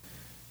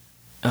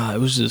 It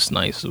was just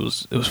nice. It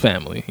was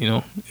family, you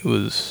know. It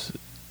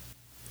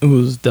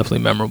was definitely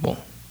memorable.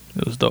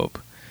 It was dope.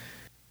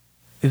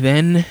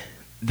 Then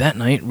that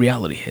night,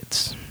 reality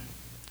hits,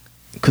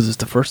 because it's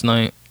the first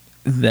night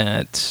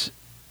that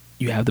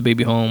you have the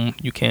baby home.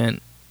 You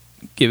can't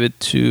give it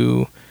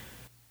to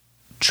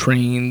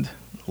trained,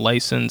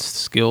 licensed,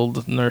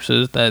 skilled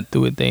nurses that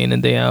do it day in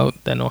and day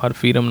out, that know how to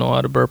feed them, know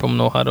how to burp them,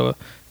 know how to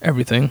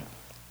everything.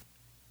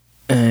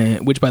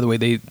 Which, by the way,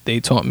 they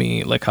taught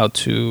me like how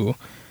to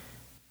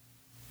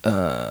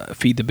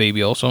feed the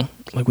baby also,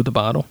 like with the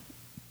bottle.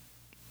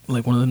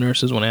 Like one of the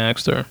nurses, when I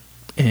asked her,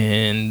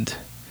 and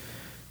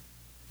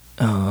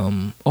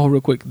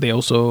real quick, they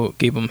also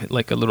gave him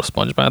like a little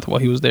sponge bath while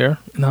he was there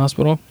in the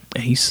hospital,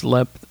 and he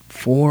slept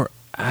 4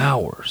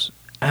 hours.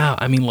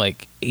 I mean,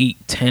 like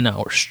 8-10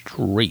 hours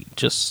straight,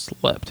 just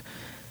slept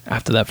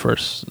after that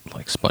first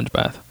like sponge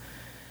bath.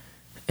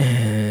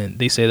 And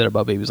they say that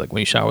about babies, like when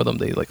you shower them,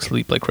 they like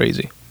sleep like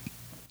crazy.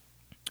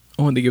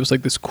 Oh, and they give us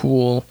like this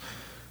cool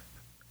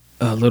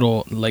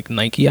little like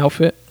Nike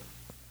outfit.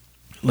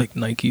 Like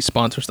Nike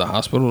sponsors the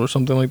hospital or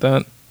something like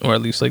that, or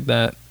at least like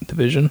that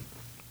division.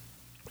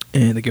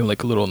 And they give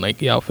like a little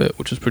Nike outfit,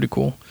 which is pretty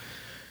cool.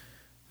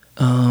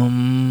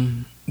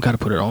 Got to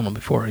put it on him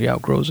before he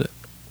outgrows it.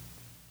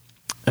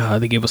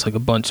 They gave us like a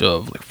bunch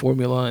of like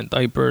formula and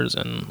diapers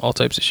and all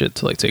types of shit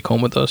to like take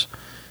home with us.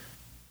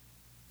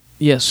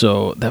 Yeah,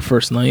 so that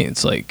first night,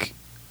 it's like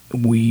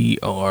we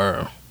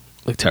are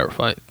like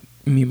terrified.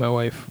 Me and my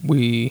wife,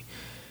 we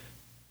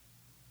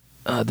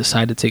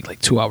decided to take like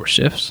 2-hour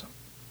shifts,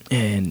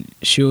 and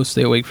she'll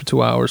stay awake for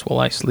 2 hours while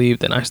I sleep.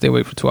 Then I stay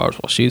awake for 2 hours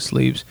while she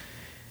sleeps,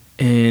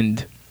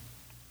 and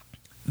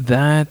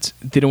that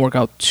didn't work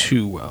out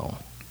too well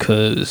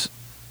because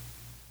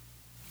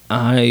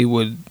I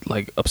would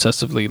like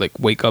obsessively like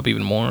wake up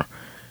even more,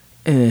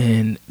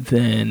 and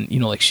then you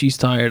know like she's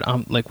tired.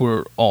 I'm like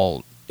we're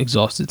all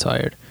exhausted,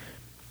 tired.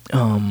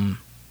 But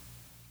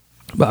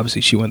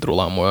obviously she went through a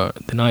lot more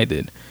than I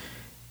did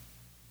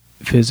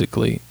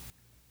physically.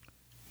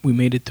 We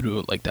made it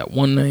through like that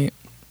one night,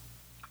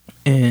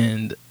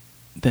 and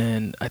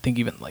then I think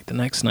even like the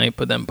next night.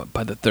 But then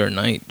by the third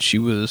night, she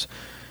was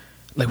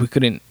like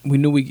we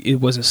knew it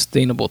wasn't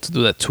sustainable to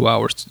do that 2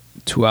 hours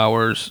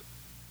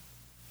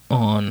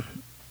on,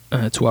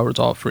 2 hours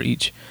off for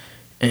each,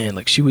 and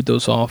like she would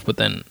doze off, but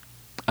then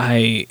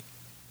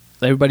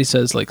everybody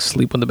says like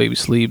sleep when the baby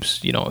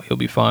sleeps, you know, he'll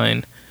be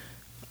fine.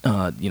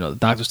 You know, the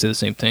doctors say the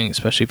same thing,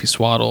 especially if he's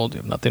swaddled, you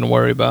have nothing to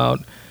worry about.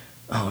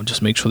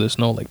 Just make sure there's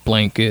no like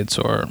blankets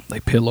or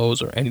like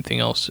pillows or anything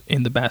else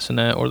in the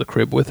bassinet or the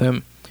crib with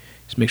him.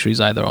 Just make sure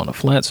he's either on a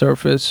flat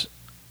surface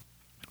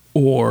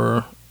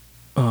or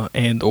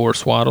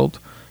swaddled,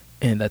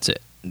 and that's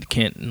it. You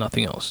can't,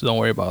 nothing else. Don't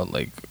worry about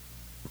like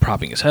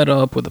propping his head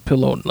up with a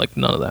pillow, like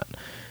none of that.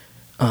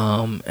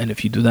 And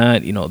if you do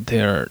that, you know,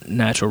 their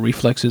natural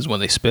reflexes when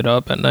they spit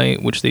up at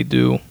night, which they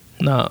do,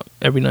 not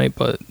every night,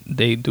 but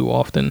they do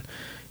often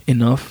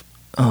enough,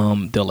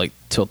 they'll like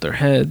tilt their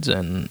heads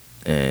and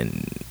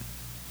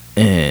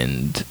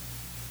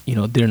you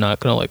know, they're not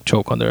gonna like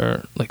choke on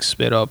their like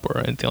spit up or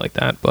anything like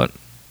that. But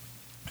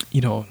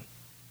you know,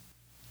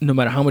 no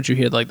matter how much you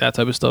hear like that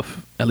type of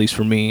stuff, at least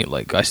for me,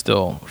 like I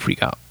still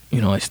freak out.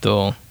 You know, I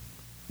still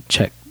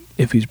check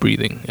if he's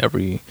breathing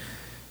every,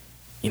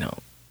 you know,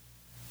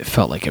 it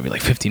felt like every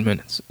like 15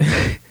 minutes.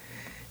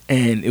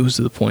 And it was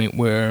to the point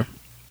where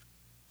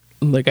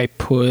like I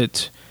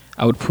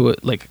would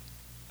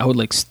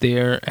like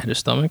stare at his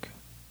stomach,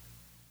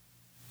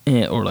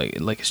 and or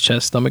like his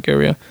chest, stomach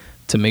area,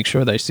 to make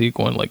sure that I see it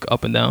going like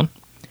up and down.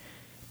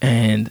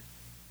 And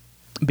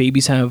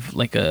babies have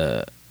like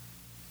an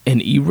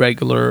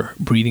irregular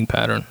breathing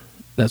pattern.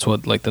 That's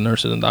what like the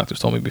nurses and doctors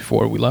told me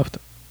before we left.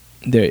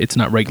 It's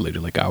not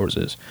regulated like ours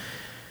is.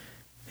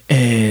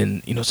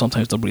 And you know,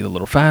 sometimes they'll breathe a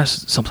little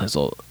fast, sometimes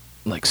they'll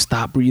like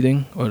stop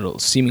breathing, or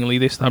seemingly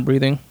they stop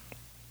breathing,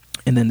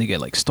 and then they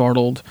get like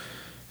startled,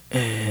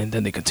 and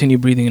then they continue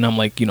breathing, and I'm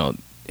like, you know,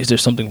 is there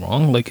something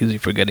wrong? Like, is he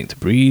forgetting to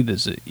breathe?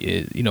 Is it,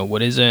 you know,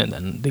 what is it? And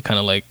then they kind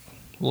of like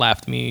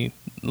laughed me,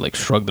 like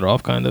shrugged it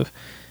off, kind of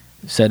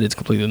said it's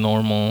completely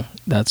normal.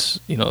 That's,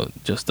 you know,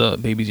 just the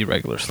baby's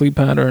irregular sleep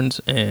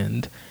patterns,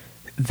 and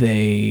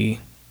they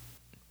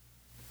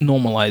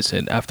normalize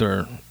it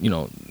after, you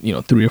know,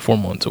 3 or 4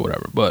 months or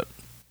whatever. But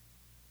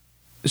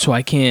so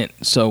I can't,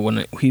 so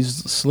when he's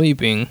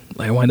sleeping,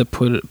 like I wind up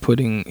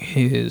putting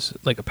his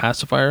like a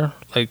pacifier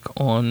like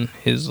on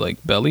his like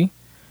belly,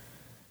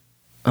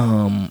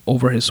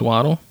 over his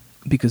swaddle,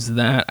 because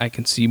that I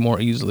can see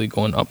more easily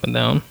going up and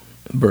down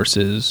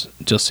versus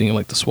just seeing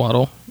like the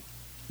swaddle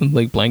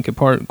like blanket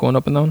part going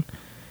up and down.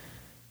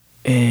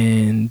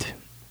 And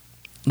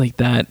like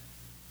that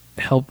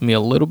helped me a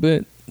little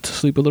bit to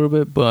sleep a little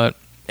bit, but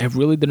I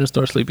really didn't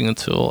start sleeping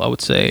until I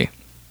would say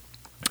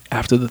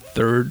after the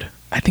third,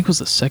 I think it was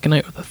the second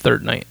night or the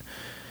third night.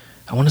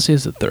 I want to say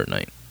it's the third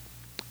night,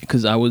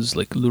 because I was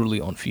like literally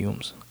on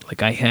fumes.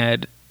 Like I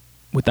had,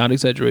 without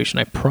exaggeration,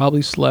 I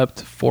probably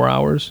slept 4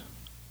 hours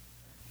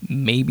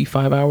maybe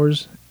 5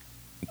 hours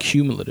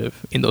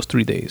cumulative in those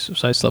 3 days.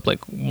 So I slept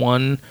like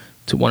 1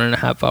 to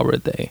 1.5 hour a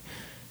day.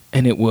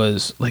 And it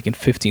was like in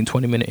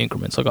 15-20 minute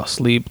increments. Like I'll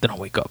sleep, then I'll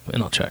wake up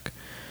and I'll check,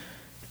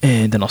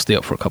 and then I'll stay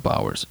up for a couple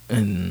hours,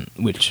 and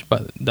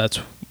that's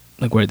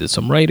like where I did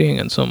some writing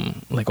and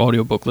some like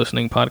audiobook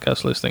listening,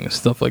 podcast listening, and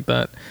stuff like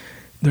that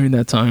during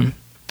that time.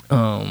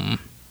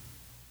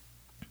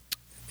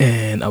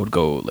 And I would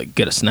go like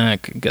get a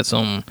snack, get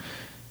some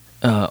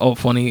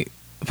funny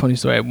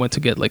story, I went to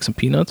get like some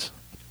peanuts,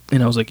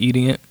 and I was like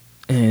eating it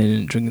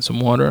and drinking some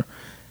water,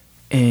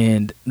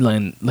 and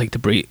then like the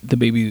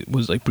baby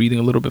was like breathing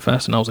a little bit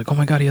fast, and I was like, oh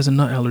my god, he has a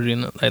nut allergy.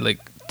 And I like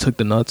took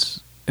the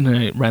nuts and then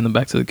I ran them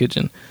back to the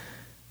kitchen,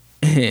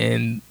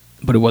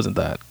 but it wasn't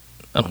that,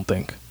 I don't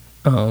think.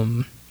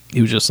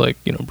 He was just like,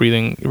 you know,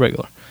 breathing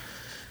irregular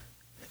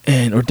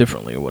or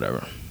differently or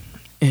whatever.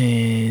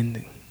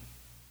 And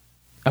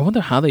I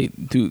wonder how they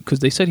do, because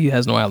they said he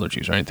has no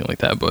allergies or anything like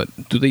that, but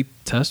do they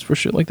test for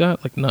shit like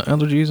that, like nut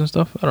allergies and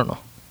stuff? I don't know.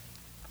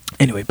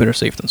 Anyway, better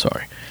safe than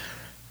sorry.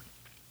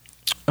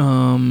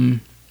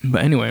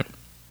 But anyway,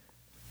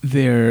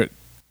 there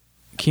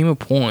came a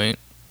point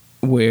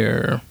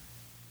where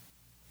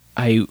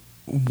I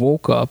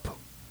woke up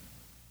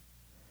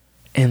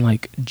and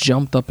like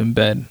jumped up in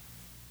bed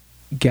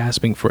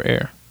gasping for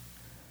air,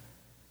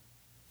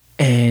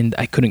 and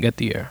I couldn't get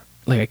the air.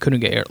 Like I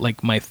couldn't get air.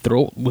 Like my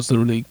throat was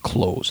literally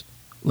closed.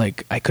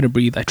 Like I couldn't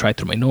breathe. I tried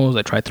through my nose,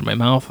 I tried through my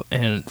mouth,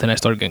 and then I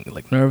started getting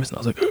like nervous, and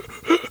I was like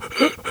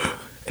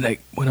and I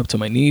went up to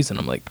my knees and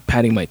I'm like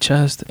patting my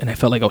chest, and I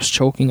felt like I was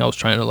choking. I was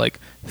trying to like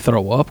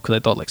throw up because I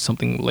thought like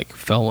something like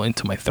fell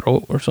into my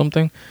throat or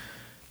something.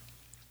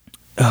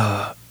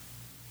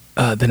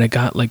 Then I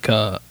got like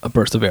a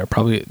burst of air,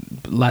 probably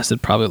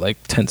lasted probably like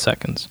 10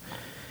 seconds,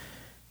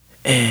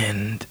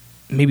 and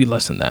maybe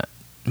less than that,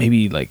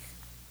 maybe like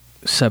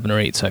 7 or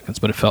 8 seconds,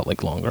 but it felt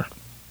like longer.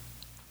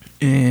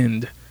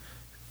 And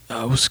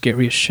it was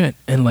scary as shit.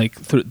 And like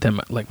then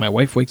like my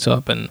wife wakes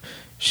up and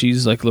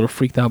she's like a little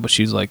freaked out, but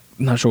she's like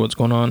not sure what's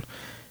going on.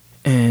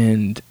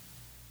 And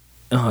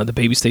the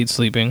baby stayed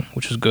sleeping,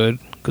 which was good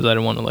because I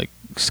didn't want to like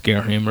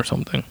scare him or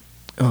something.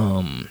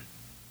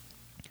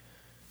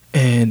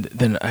 And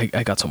then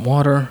I got some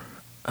water.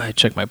 I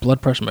checked my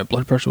blood pressure. My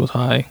blood pressure was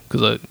high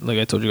because like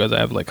I told you guys, I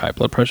have like high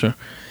blood pressure.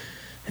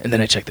 And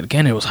then I checked it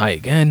again. It was high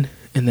again.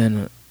 And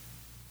then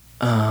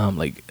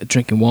like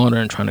drinking water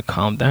and trying to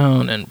calm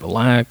down and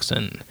relax,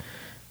 and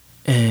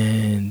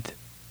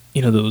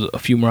you know, there was a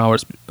few more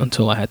hours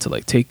until I had to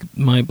like take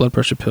my blood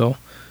pressure pill,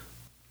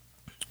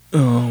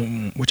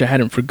 which I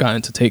hadn't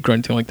forgotten to take or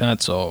anything like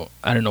that. So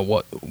I didn't know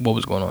what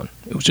was going on.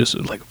 It was just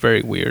like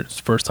very weird. It's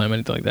the first time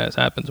anything like that has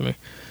happened to me.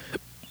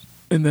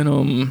 And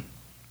then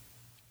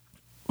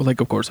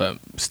like of course I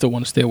still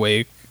want to stay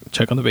awake,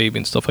 check on the baby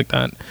and stuff like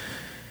that.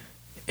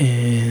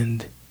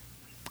 And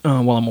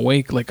while I'm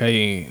awake, like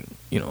I,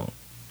 you know,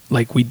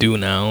 like we do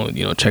now,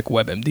 you know, check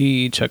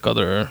WebMD, check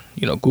other,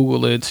 you know,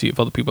 Google it, see if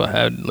other people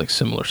had like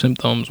similar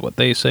symptoms, what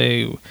they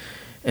say,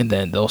 and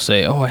then they'll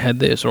say, oh, I had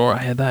this or I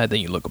had that. Then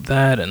you look up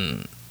that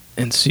and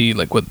see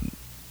like what,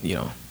 you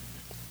know,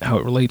 how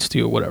it relates to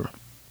you or whatever.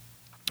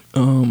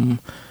 Long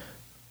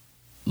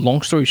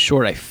story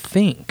short, I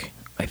think,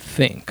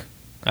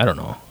 I don't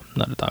know, I'm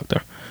not a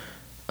doctor,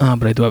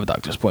 but I do have a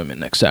doctor's appointment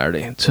next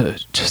Saturday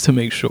just to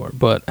make sure.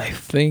 But I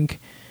think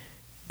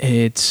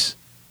it's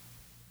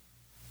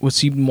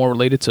what's even more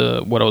related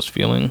to what I was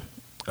feeling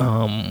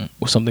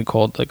was something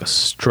called like a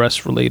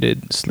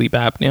stress-related sleep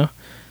apnea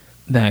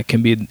that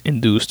can be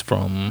induced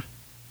from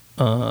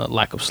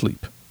lack of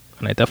sleep.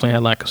 And I definitely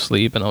had lack of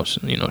sleep, and I was,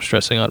 you know,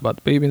 stressing out about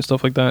the baby and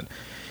stuff like that.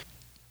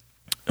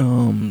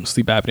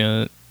 Sleep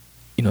apnea,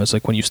 you know, it's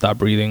like when you stop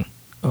breathing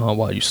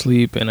while you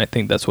sleep, and I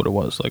think that's what it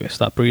was. Like I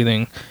stopped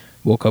breathing,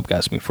 woke up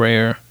gasping for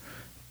air,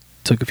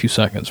 took a few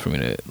seconds for me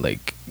to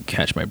like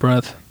catch my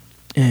breath,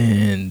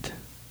 and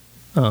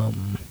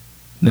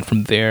then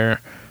from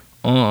there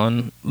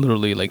on,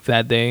 literally like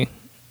that day,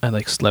 I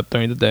like slept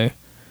during the day,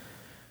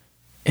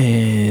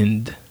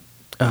 and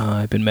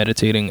I've been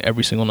meditating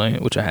every single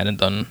night, which I haven't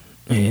done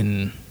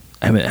I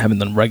haven't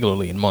done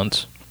regularly in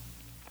months.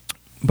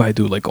 But I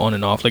do like on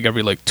and off, like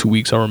every like 2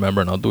 weeks I'll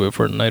remember and I'll do it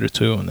for a night or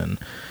two, and then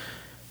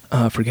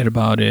forget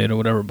about it or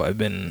whatever. But I've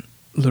been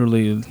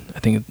literally, I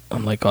think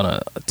I'm like on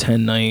a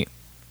 10-night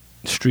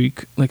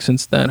streak like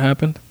since that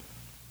happened,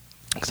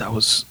 because that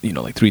was, you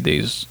know, like 3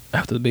 days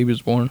after the baby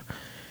was born.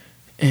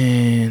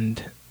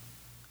 And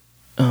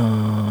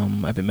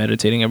I've been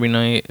meditating every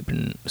night. I've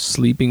been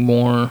sleeping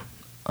more.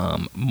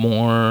 Like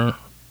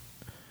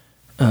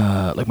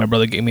my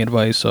brother gave me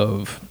advice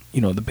of,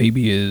 you know, the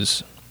baby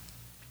is,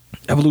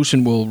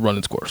 evolution will run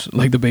its course.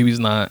 Like the baby's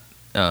not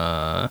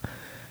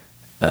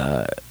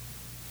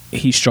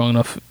he's strong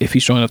enough. If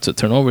he's strong enough to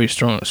turn over, he's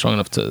strong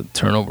enough to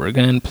turn over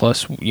again.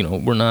 Plus, you know,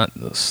 we're not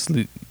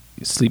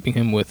sleeping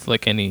him with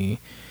like any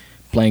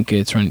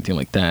blankets or anything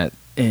like that.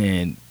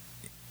 And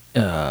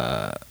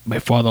my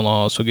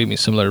father-in-law also gave me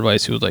similar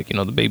advice. He was like, you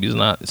know, the baby's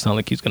not, it's not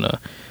like he's gonna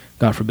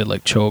God forbid,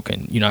 like choke,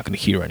 and you're not going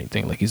to hear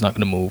anything. Like he's not going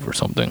to move or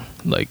something.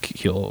 Like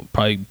he'll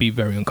probably be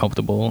very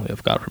uncomfortable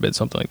if God forbid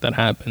something like that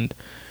happened,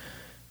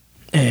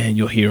 and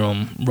you'll hear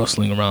him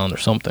rustling around or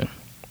something.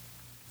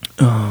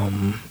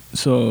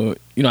 So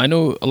I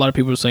know a lot of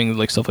people are saying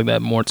like stuff like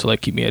that more to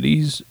like keep me at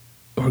ease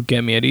or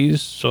get me at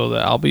ease so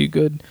that I'll be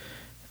good.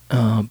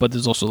 But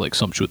there's also like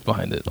some truth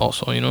behind it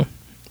also,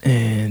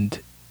 and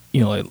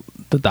like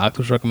the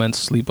doctors recommend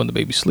sleep when the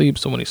baby sleeps.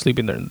 So when he's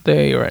sleeping during the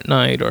day or at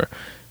night, or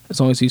as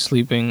long as he's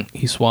sleeping,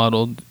 he's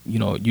swaddled,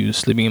 you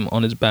sleeping him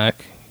on his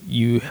back,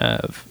 you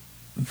have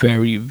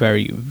very,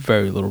 very,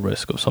 very little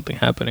risk of something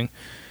happening.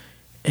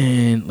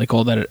 And like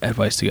all that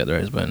advice together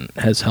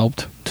has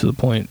helped to the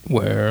point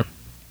where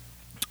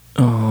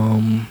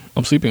I'm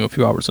sleeping a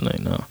few hours a night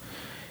now,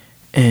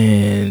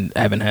 and I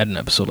haven't had an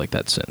episode like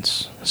that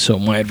since. So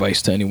my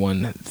advice to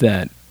anyone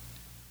that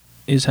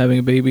is having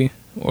a baby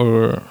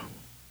or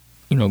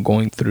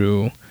going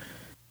through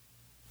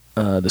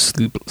the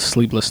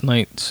sleepless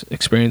nights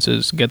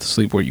experiences, get to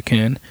sleep where you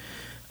can,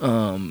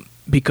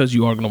 because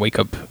you are going to wake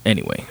up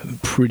anyway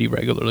pretty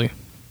regularly.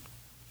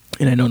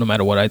 And I know no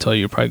matter what I tell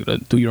you, you're probably going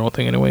to do your own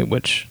thing anyway,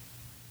 which,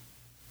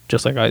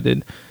 just like I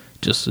did,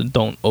 just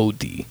don't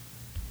OD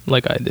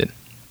like I did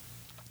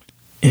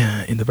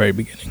in the very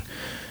beginning.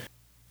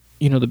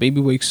 The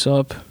baby wakes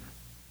up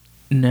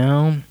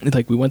now.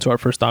 Like, we went to our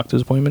first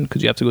doctor's appointment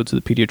because you have to go to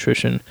the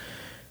pediatrician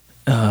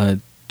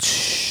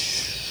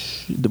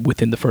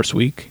within the first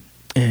week.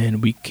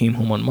 And we came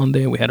home on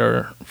Monday. We had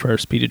our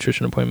first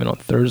pediatrician appointment on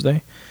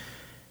Thursday.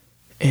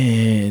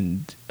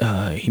 And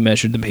he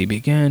measured the baby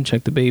again,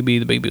 checked the baby.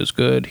 The baby was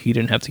good. He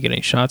didn't have to get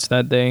any shots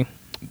that day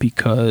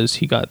because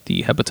he got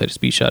the hepatitis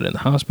B shot in the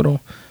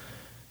hospital,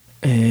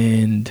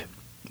 and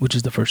which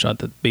is the first shot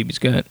that babies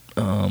get.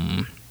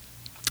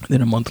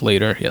 Then a month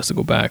later, he has to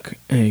go back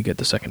and get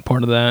the second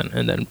part of that.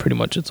 And then pretty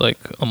much it's like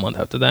a month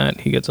after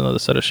that, he gets another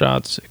set of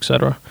shots,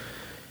 etc.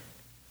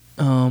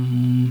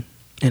 And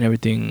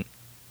everything,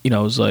 I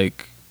was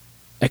like,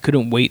 I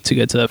couldn't wait to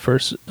get to that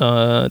first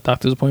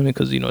doctor's appointment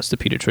because, it's the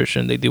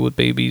pediatrician. They deal with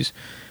babies.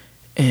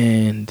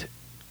 And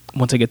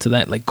once I get to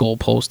that, like,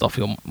 goalpost, I'll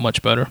feel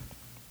much better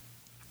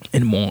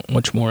and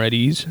much more at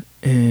ease.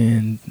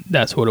 And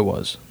that's what it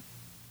was.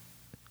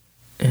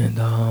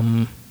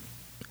 And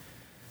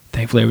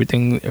thankfully,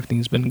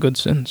 everything's been good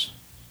since.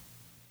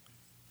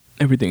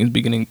 Everything is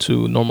beginning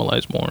to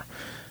normalize more.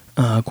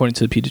 According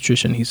to the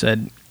pediatrician, he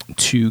said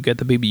to get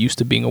the baby used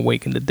to being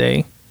awake in the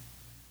day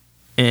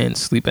and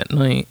sleep at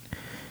night.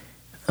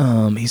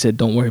 He said,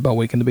 don't worry about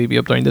waking the baby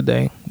up during the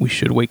day. We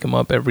should wake him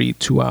up every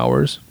 2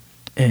 hours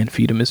and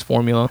feed him his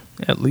formula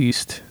at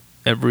least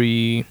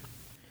every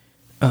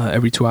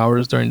 2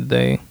 hours during the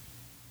day.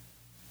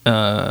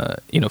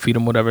 Feed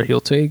him whatever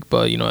he'll take,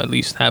 but, at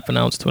least half an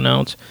ounce to an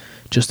ounce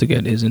just to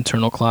get his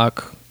internal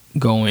clock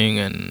going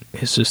and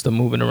his system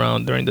moving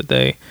around during the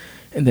day.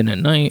 And then at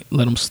night,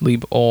 let him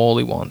sleep all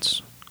he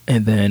wants.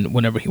 And then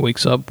whenever he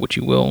wakes up, which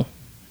he will,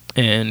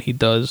 and he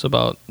does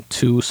about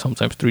 2,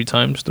 sometimes 3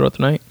 times throughout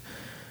the night,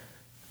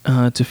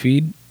 to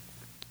feed,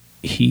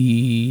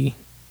 he,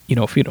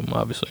 feed him,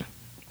 obviously.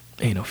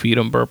 Feed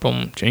him, burp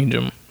him, change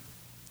him,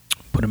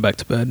 put him back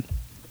to bed.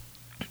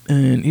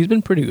 And he's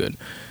been pretty good.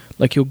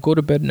 Like, he'll go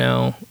to bed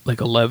now,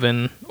 like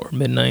 11 or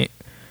midnight,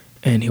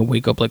 and he'll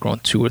wake up like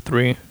around 2 or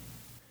 3.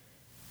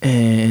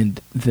 And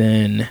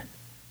then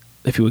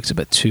if he wakes up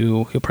at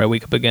 2, he'll probably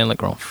wake up again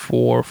like around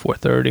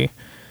 4:30.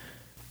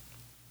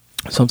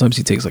 Sometimes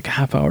he takes like a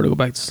half hour to go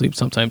back to sleep.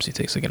 Sometimes he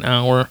takes like an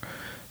hour.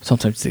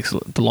 Sometimes it takes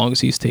the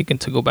longest he's taken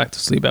to go back to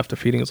sleep after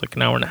feeding is like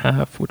an hour and a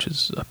half, which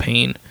is a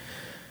pain.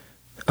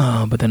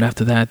 But then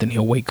after that, then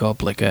he'll wake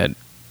up like at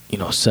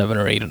 7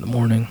 or 8 in the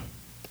morning,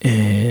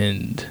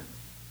 and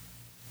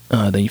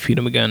then you feed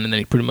him again, and then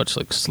he pretty much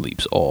like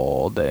sleeps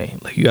all day.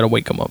 Like, you gotta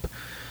wake him up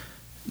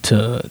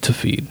to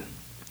feed,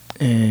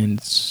 and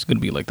it's gonna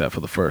be like that for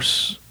the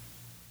first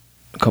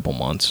couple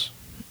months,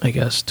 I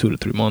guess 2 to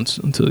 3 months,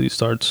 until he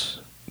starts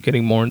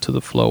getting more into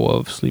the flow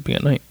of sleeping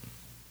at night.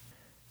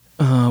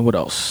 What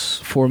else?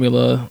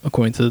 Formula,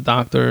 according to the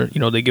doctor,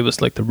 they give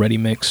us like the Ready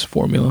Mix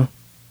formula,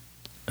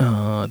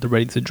 the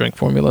ready to drink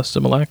formula,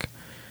 Similac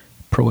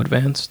Pro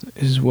Advanced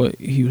is what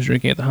he was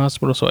drinking at the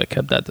hospital. So I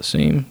kept that the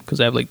same because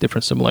I have like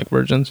different Similac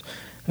versions.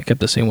 I kept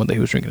the same one that he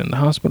was drinking in the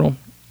hospital,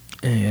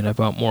 and I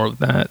bought more of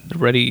that, the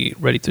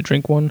ready to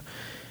drink one.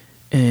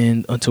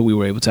 And until we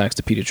were able to ask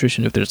the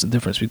pediatrician if there's a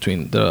difference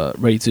between the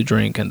ready to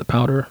drink and the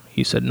powder,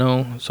 he said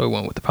no. So I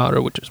went with the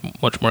powder, which is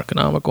much more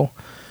economical.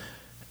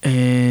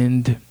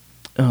 And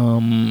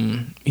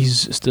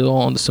he's still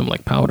on the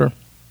Similac powder.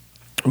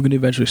 We're going to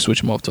eventually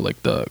switch him off to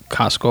like the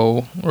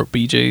Costco or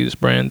BJ's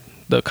brand,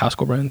 the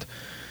Costco brand,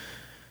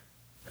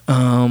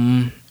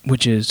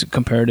 which is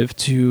comparative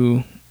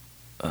to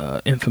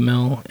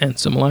Enfamil and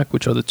Similac,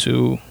 which are the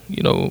two,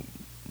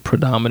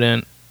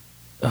 predominant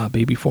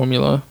baby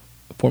formulas.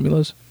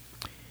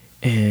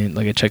 And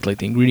like, I checked like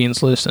the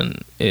ingredients list,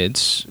 and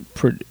it's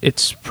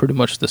pretty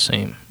much the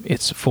same.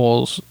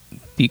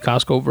 The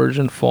Costco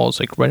version falls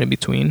like right in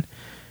between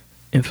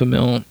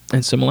Enfamil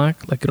and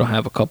Similac. Like it'll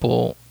have a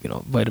couple,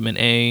 vitamin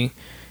A.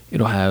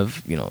 It'll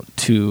have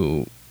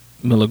 2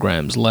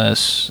 milligrams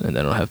less, and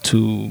then it'll have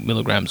 2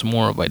 milligrams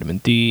more of vitamin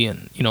D,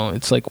 and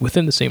it's like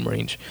within the same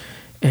range,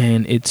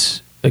 and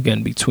it's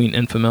again between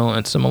Enfamil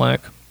and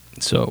Similac,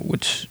 so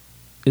which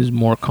is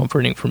more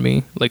comforting for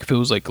me. Like if it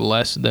was like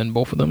less than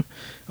both of them,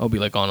 I'll be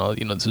like, oh no,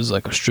 this is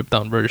like a stripped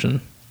down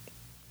version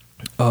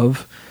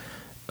of,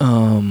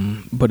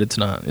 but it's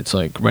not. It's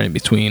like right in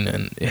between,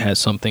 and it has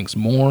some things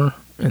more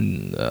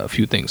and a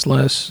few things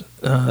less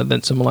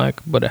than Similac,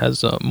 but it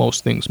has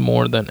most things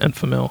more than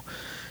Enfamil,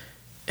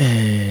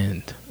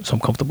 and so I'm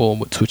comfortable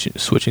with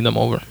switching them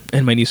over.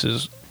 And my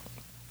nieces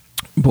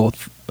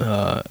both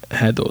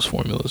had those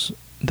formulas,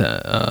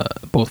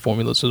 both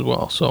formulas as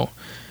well, so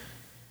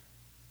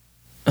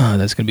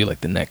that's gonna be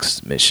like the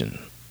next mission.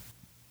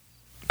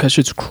 Cause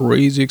shit's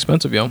crazy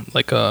expensive, yo.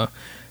 Like a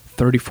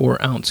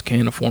 34-ounce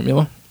can of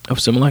formula of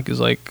Similac is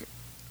like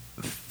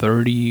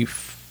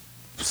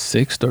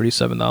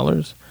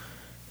 $37,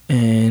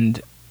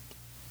 and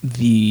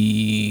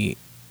the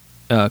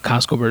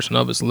Costco version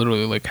of it's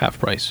literally like half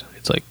price.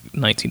 It's like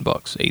 $19,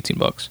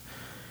 $18,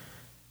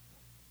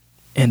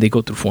 and they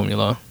go through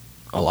formula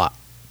a lot.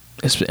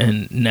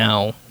 And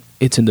now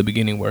it's in the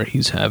beginning where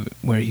he's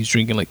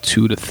drinking like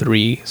 2 to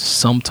 3,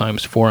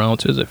 sometimes 4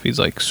 ounces if he's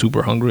like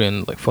super hungry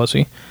and like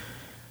fussy.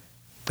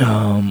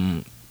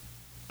 And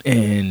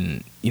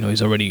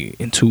he's already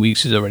in 2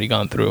 weeks. He's already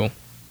gone through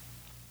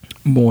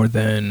more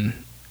than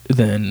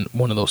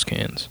one of those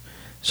cans.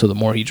 So the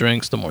more he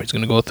drinks, the more he's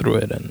gonna go through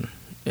it, and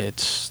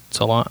it's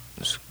a lot.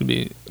 It's gonna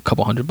be a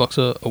couple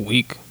 $100 a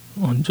week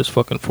on just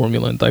fucking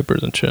formula and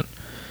diapers and shit.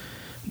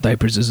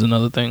 Diapers is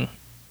another thing.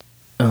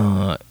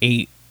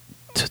 8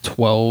 to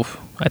 12.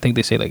 I think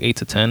they say like 8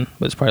 to 10,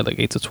 but it's probably like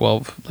 8 to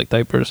 12 like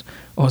diapers.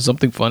 Oh,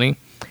 something funny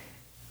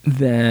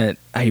that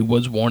I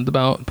was warned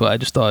about, but I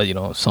just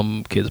thought,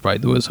 some kids probably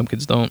do it, some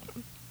kids don't.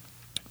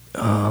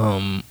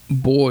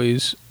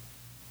 Boys,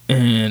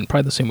 and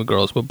probably the same with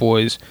girls, but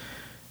boys,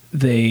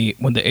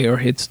 when the air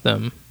hits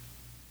them,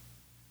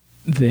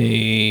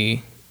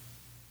 when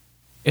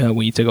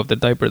you take off the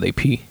diaper, they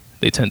pee.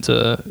 They tend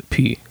to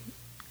pee.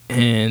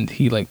 And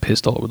he like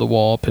pissed all over the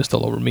wall, pissed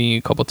all over me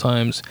a couple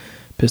times,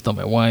 pissed on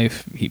my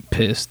wife. He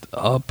pissed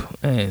up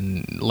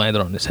and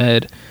landed on his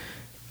head.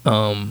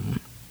 So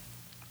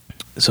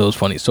it was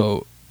funny.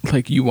 So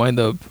like you wind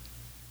up,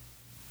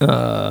 me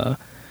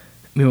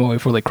and my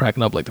wife were like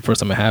cracking up like the first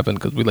time it happened,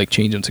 because we like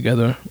change him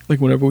together like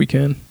whenever we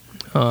can,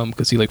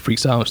 because he like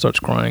freaks out and starts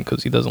crying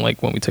because he doesn't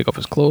like when we take off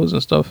his clothes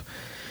and stuff.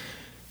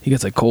 He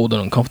gets like cold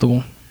and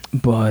uncomfortable.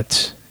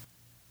 But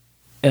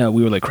yeah,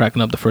 we were like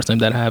cracking up the first time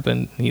that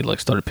happened. He like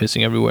started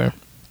pissing everywhere,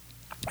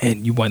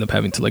 and you wind up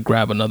having to like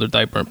grab another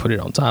diaper and put it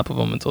on top of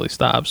him until he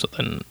stops. So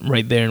then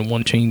right there in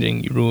one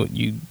changing, you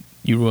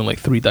ruin like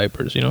 3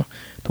 diapers, the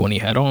one he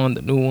had on,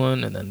 the new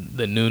one, and then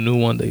the new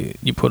one that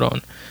you put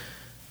on.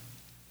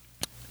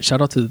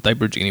 Shout out to the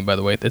Diaper Genie, by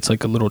the way. It's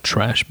like a little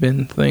trash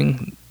bin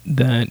thing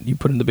that you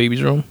put in the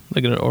baby's room,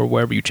 like, or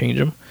wherever you change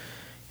them,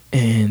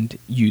 and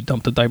you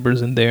dump the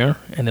diapers in there,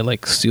 and it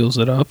like seals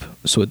it up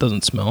so it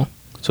doesn't smell.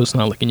 So it's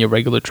not like in your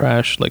regular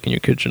trash, like in your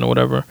kitchen or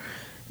whatever,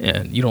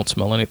 and you don't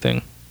smell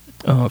anything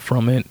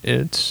from it.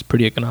 It's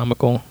pretty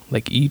economical.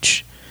 Like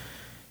it's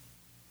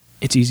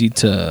easy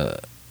to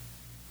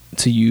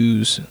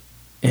use,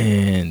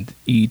 and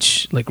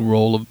each like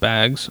roll of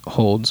bags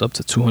holds up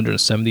to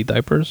 270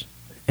 diapers.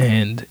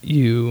 And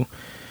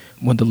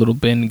when the little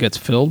bin gets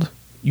filled,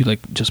 you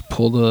like just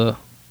pull the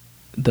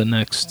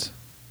next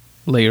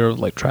layer of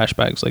like trash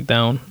bags like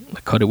down,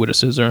 like cut it with a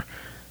scissor,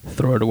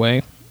 throw it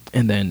away,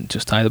 and then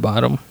just tie the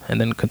bottom,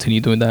 and then continue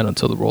doing that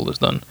until the roll is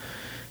done.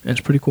 And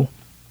it's pretty cool.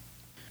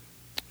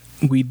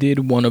 We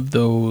did one of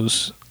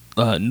those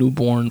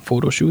newborn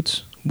photo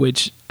shoots,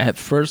 which at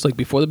first, like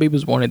before the baby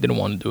was born, I didn't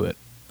want to do it.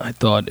 I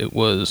thought it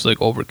was like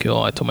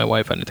overkill. I told my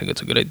wife I didn't think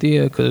it's a good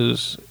idea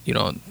because,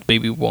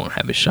 baby won't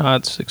have his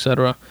shots,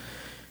 etc.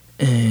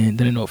 And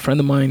then I know a friend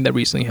of mine that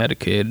recently had a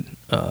kid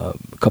a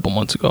couple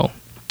months ago,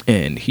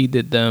 and he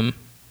did them,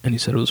 and he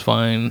said it was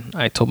fine.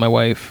 I told my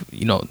wife,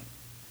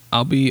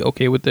 I'll be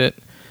okay with it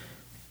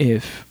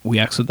if we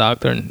ask the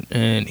doctor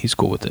and he's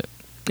cool with it.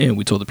 And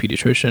we told the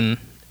pediatrician,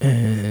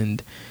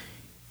 and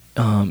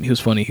he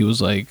was funny. He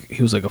was like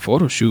a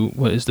photo shoot.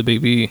 What is the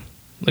baby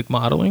like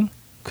modeling?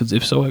 Because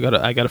if so, I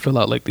gotta fill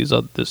out like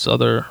this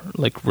other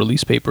like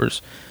release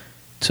papers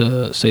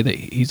to say that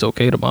he's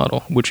okay to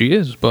model, which he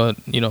is. But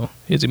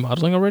is he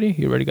modeling already?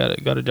 He already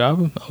got a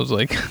job. I was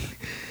like,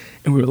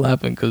 and we were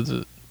laughing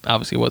because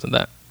obviously it wasn't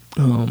that.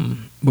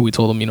 But we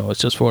told him, it's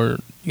just for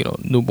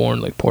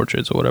newborn like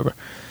portraits or whatever,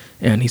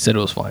 and he said it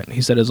was fine.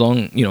 He said as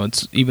long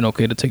it's even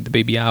okay to take the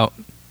baby out,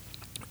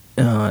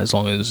 as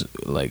long as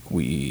like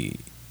he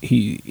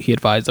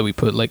advised that we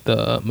put like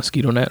the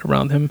mosquito net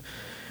around him,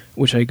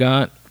 which I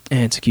got.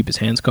 And to keep his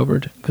hands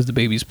covered, because the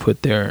babies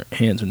put their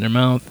hands in their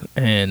mouth,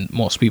 and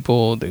most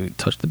people, they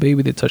touch the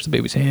baby, they touch the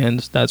baby's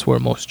hands. That's where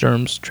most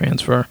germs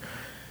transfer.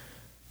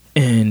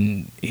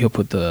 And he'll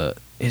put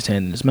his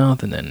hand in his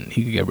mouth, and then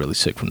he could get really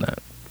sick from that.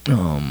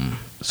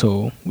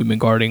 So we've been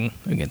guarding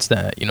against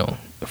that,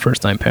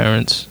 first-time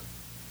parents,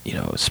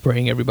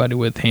 spraying everybody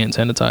with hand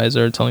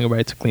sanitizer, telling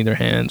everybody to clean their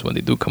hands when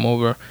they do come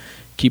over,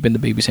 keeping the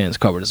baby's hands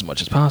covered as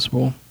much as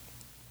possible.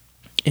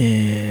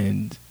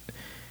 And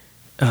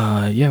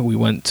we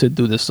went to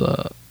do this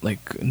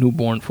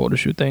newborn photo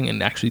shoot thing,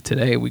 and actually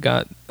today we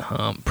got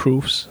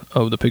proofs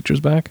of the pictures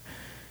back,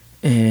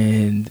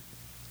 and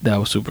that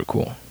was super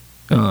cool.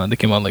 They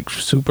came out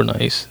super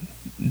nice.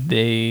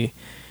 It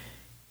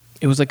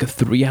was like a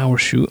 3-hour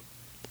shoot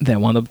that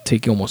wound up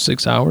taking almost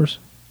 6 hours,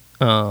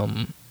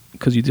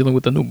 because you're dealing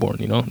with a newborn,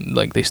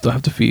 they still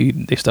have to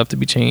feed, they still have to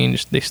be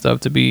changed, they still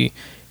have to be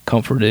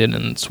comforted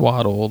and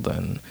swaddled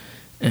and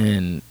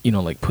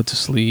put to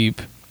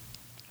sleep.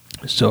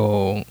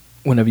 So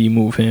whenever you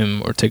move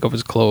him or take off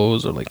his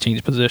clothes or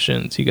change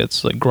positions, he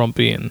gets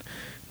grumpy and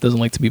doesn't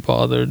like to be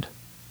bothered.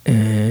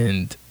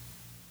 And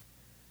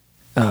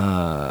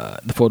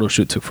the photo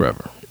shoot took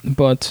forever,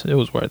 but it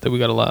was worth it. We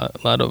got a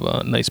lot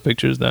of nice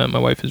pictures that my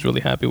wife is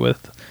really happy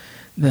with,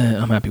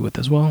 that I'm happy with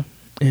as well,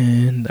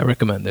 and I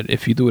recommend it.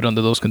 If you do it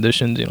under those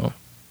conditions,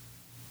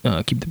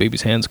 keep the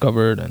baby's hands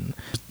covered and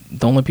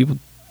don't let people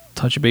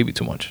touch your baby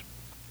too much,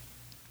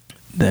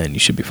 then you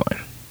should be fine.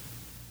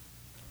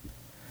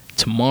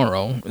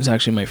 Tomorrow is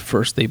actually my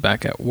first day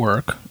back at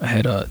work. I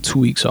had 2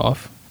 weeks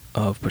off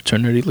of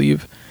paternity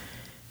leave,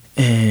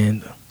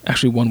 and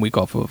actually 1 week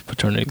off of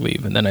paternity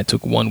leave, and then I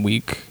took 1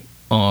 week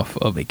off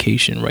of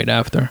vacation right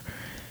after,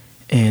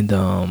 and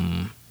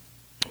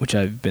which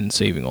I've been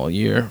saving all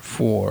year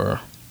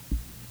for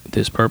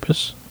this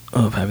purpose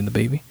of having the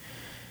baby.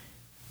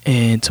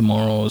 And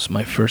tomorrow is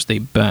my first day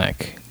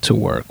back to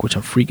work, which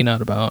I'm freaking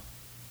out about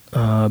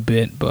a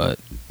bit, but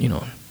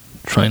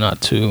try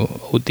not to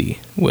OD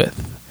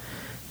with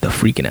the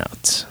freaking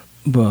out.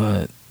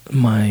 But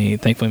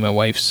thankfully my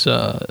wife's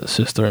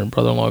sister and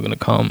brother-in-law are going to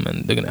come,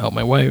 and they're going to help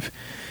my wife,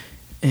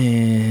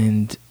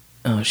 and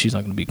she's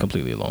not going to be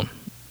completely alone.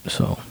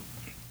 So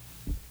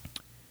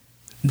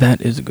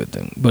that is a good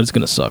thing, but it's going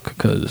to suck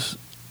because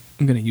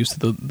I'm getting used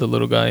to the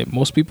little guy.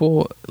 Most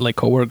people,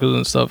 coworkers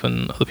and stuff,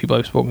 and other people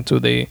I've spoken to,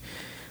 they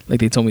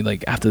told me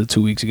after the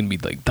 2 weeks you're going to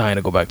be dying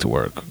to go back to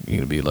work.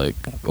 You're going to be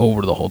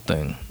over the whole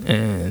thing.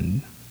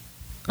 And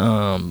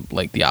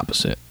the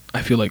opposite.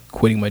 I feel like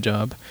quitting my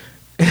job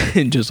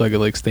and just so I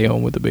could stay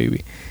home with the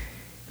baby.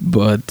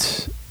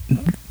 But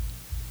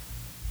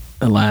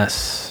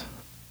alas,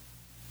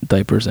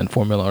 diapers and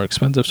formula are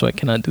expensive, so I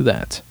cannot do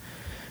that.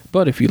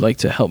 But if you'd like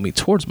to help me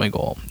towards my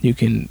goal, you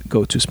can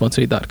go to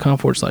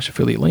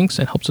spuntoday.com/affiliate links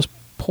and help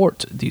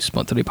support the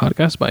Spun Today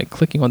podcast by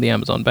clicking on the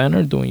Amazon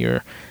banner, doing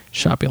your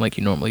shopping like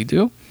you normally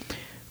do,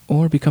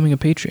 or becoming a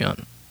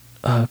patron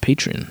of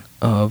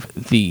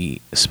the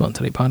Spun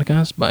Today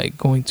podcast by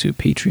going to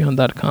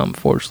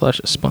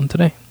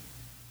patreon.com/spuntoday.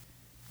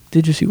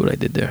 Did you see what I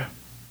did there?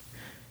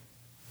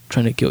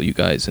 Trying to guilt you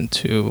guys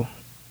into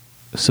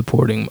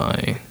supporting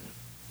my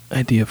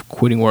idea of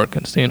quitting work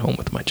and staying home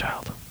with my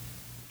child.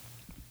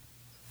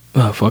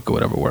 Fuck it,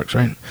 whatever works,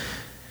 right?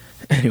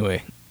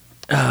 Anyway,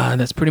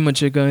 that's pretty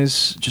much it,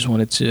 guys. Just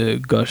wanted to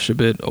gush a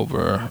bit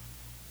over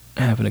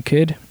having a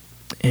kid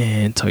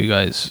and tell you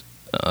guys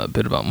a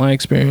bit about my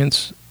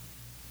experience,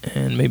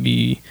 and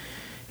maybe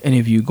any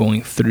of you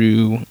going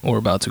through or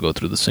about to go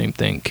through the same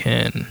thing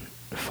can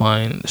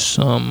find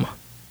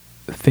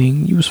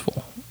something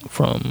useful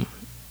from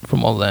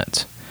all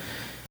that.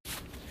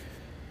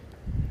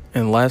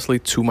 And lastly,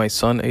 to my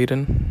son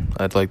Aiden,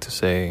 I'd like to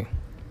say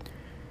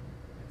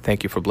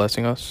thank you for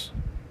blessing us.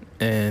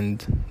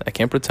 And I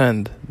can't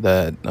pretend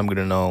that I'm going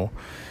to know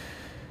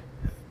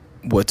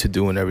what to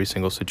do in every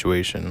single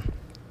situation,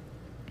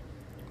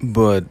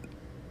 but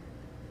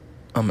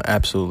I'm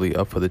absolutely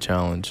up for the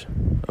challenge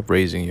of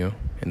raising you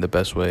in the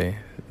best way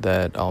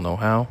that I'll know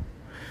how.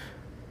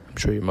 I'm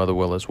sure your mother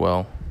will as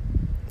well.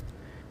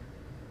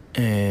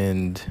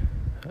 And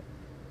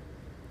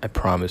I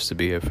promise to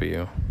be here for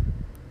you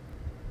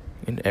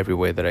in every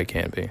way that I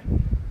can be.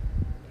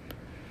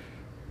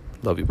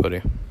 Love you,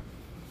 buddy.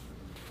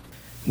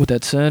 With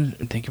that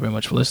said, thank you very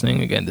much for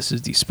listening. Again, this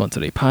is the Spun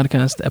Today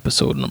podcast,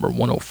 episode number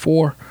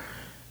 104.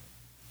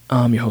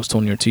 I'm your host,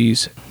 Tony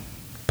Ortiz.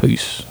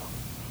 Peace.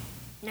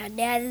 Now,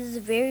 Dad, this is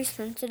a very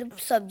sensitive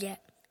subject.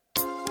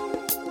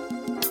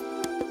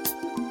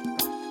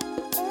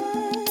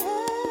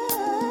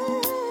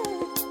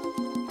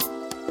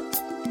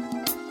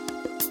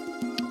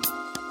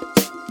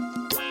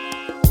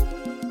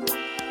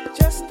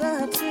 Just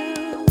the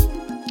two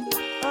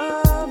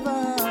of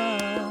us.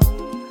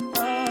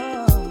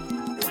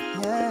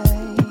 Yeah.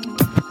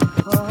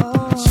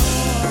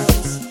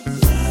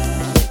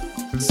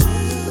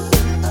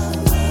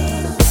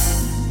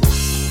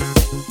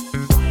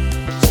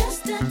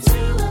 Just the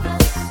two of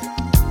us.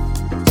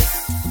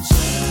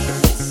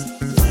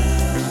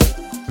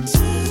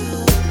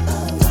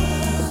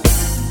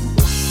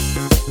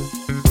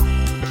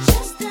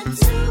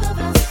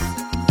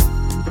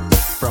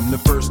 The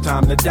first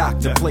time the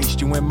doctor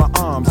placed you in my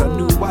arms, I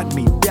knew I'd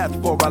meet death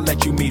before I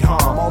let you meet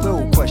harm.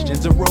 Although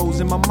questions arose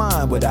in my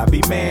mind, would I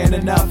be man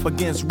enough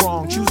against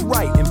wrong? Choose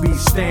right and be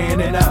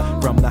standing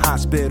up. From the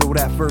hospital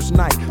that first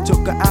night,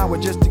 took an hour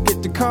just to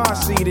get the car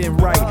seat in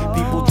right.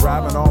 People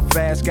driving off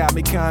fast got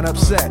me kinda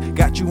upset.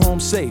 Got you home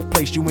safe,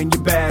 placed you in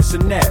your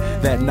bassinet.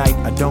 That night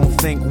I don't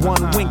think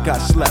one wink I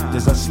slept.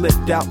 As I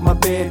slipped out my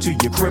bed to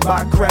your crib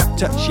I crept.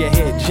 Touched your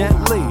head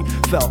gently,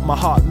 felt my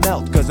heart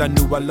melt, cause I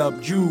knew I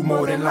loved you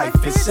more than life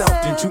itself.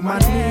 Into my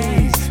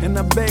knees, and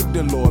I begged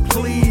the Lord,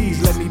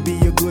 please let me be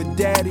a good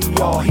daddy.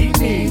 All he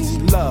needs,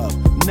 love,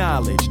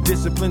 knowledge,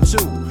 discipline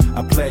too.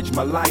 I pledge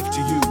my life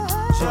to you.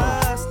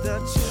 Just the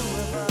two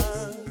of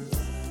us.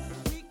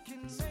 We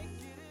can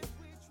take it if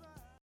we try.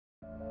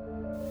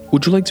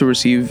 Would you like to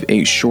receive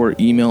a short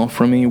email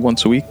from me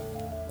once a week?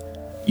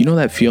 You know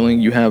that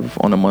feeling you have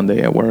on a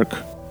Monday at work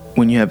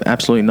when you have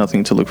absolutely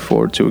nothing to look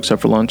forward to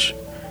except for lunch?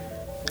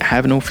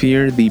 Have no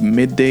fear, the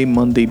Midday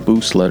Monday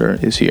Boost letter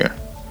is here.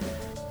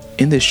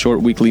 In this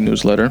short weekly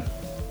newsletter,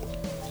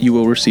 you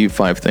will receive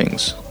 5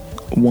 things.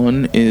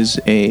 1 is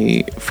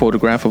a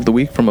photograph of the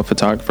week from a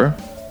photographer.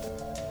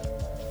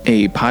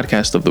 A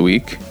podcast of the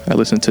week. I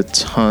listen to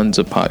tons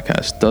of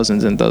podcasts,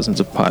 dozens and dozens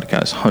of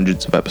podcasts,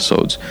 hundreds of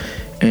episodes,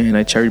 and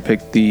I cherry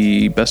pick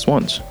the best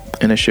ones,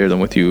 and I share them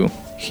with you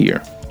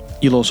here.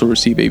 You'll also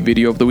receive a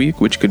video of the week,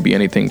 which could be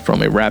anything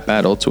from a rap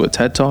battle to a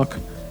TED Talk.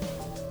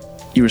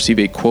 You receive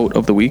a quote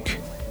of the week,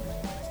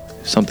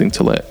 something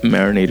to let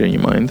marinate in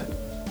your mind,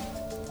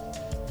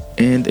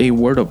 and a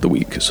word of the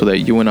week so that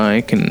you and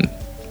I can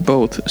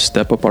both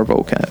step up our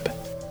vocab.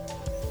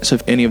 So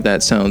if any of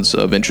that sounds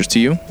of interest to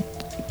you,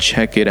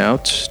 check it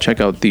out. Check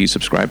out the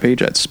subscribe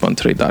page at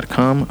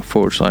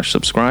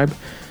spuntoday.com/subscribe.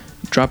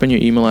 Drop in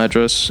your email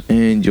address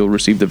and you'll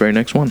receive the very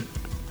next one.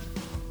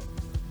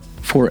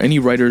 For any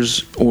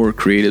writers or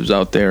creatives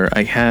out there,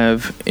 I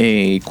have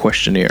a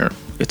questionnaire.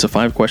 It's a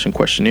 5-question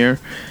questionnaire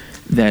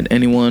that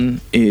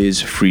anyone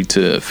is free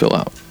to fill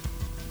out.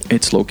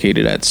 It's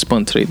located at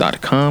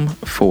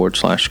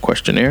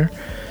spuntoday.com/questionnaire.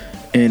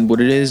 And what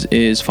it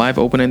is 5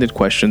 open-ended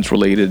questions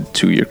related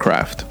to your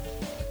craft.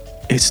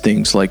 It's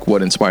things like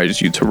what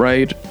inspires you to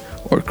write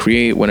or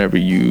create whenever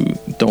you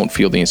don't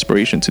feel the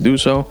inspiration to do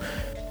so.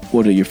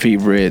 What are your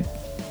favorite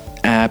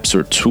apps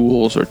or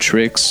tools or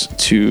tricks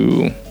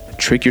to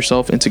trick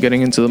yourself into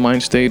getting into the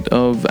mind state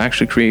of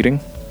actually creating?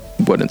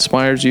 What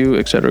inspires you,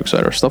 etc.,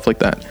 stuff like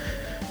that.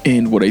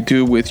 And what I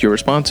do with your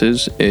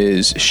responses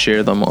is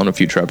share them on a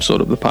future episode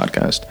of the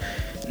podcast.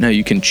 Now,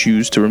 you can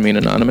choose to remain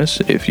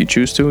anonymous. If you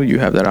choose to, you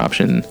have that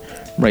option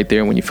right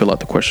there when you fill out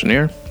the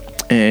questionnaire.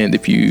 And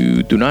if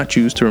you do not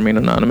choose to remain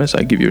anonymous,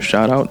 I give you a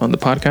shout out on the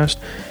podcast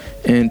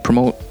and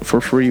promote for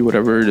free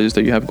whatever it is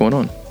that you have going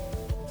on.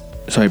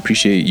 So I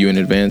appreciate you in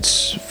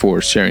advance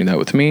for sharing that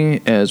with me,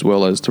 as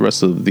well as the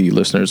rest of the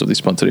listeners of the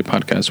Spun Today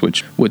podcast,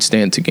 which would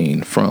stand to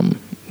gain from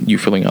you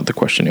filling out the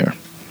questionnaire.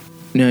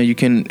 Now, you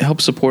can help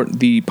support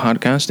the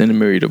podcast in a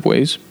myriad of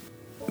ways.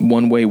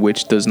 One way,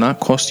 which does not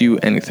cost you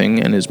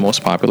anything and is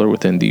most popular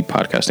within the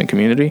podcasting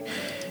community,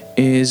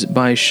 is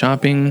by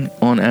shopping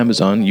on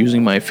Amazon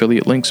using my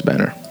affiliate links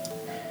banner.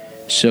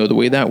 So the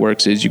way that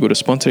works is you go to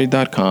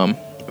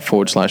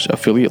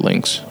spuntoday.com/affiliate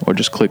links, or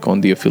just click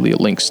on the affiliate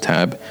links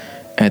tab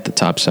at the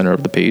top center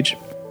of the page.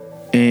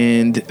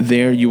 And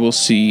there you will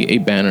see a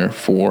banner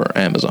for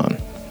Amazon.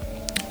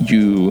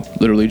 You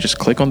literally just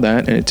click on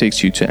that and it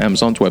takes you to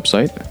Amazon's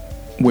website,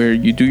 where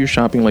you do your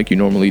shopping like you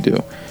normally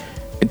do.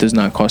 It does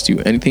not cost you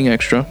anything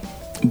extra,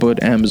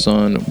 but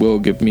Amazon will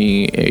give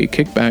me a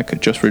kickback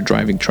just for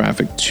driving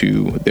traffic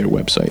to their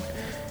website.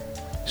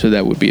 So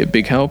that would be a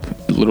big help.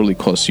 It literally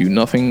costs you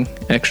nothing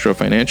extra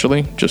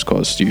financially, just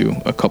costs you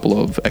a couple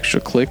of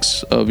extra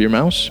clicks of your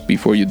mouse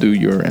before you do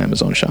your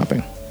Amazon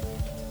shopping.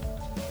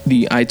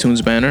 The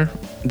iTunes banner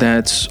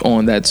that's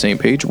on that same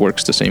page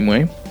works the same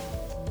way.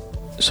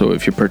 So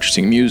if you're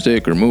purchasing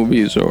music or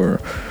movies or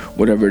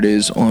whatever it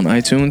is on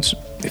iTunes,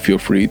 feel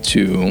free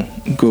to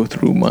go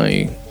through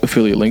my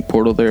affiliate link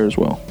portal there as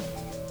well.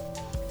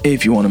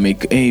 If you want to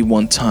make a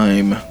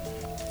one-time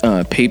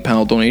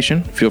PayPal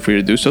donation, feel free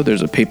to do so.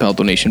 There's a PayPal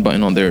donation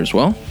button on there as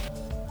well.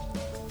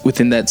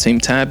 Within that same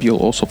tab, you'll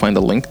also find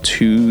a link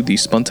to the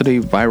Spun Today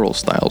Viral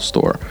Style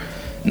store.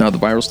 Now, the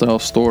Viral Style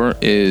store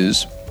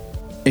is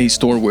a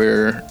store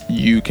where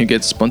you can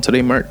get Spun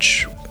Today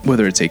merch,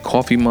 whether it's a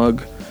coffee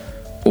mug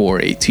or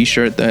a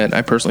t-shirt that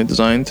I personally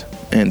designed.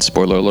 And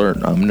spoiler alert,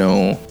 I'm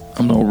no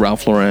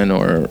Ralph Lauren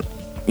or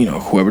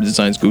whoever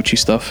designs Gucci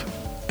stuff.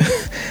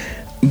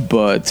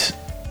 But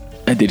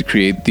I did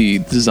create the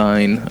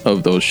design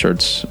of those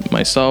shirts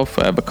myself.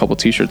 I have a couple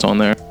t-shirts on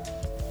there.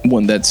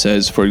 One that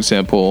says, for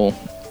example,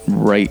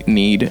 "Right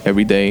Need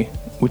Every Day,"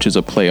 which is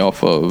a play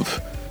off of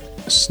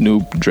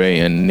Snoop, Dre,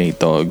 and Nate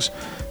Dogg's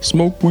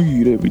 "Smoke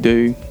Weed Every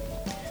Day."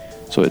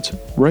 So it's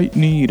 "Right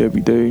Need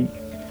Every Day"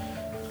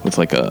 with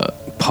like a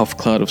puff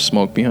cloud of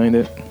smoke behind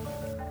it.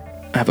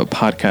 I have a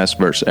Podcast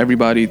versus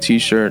Everybody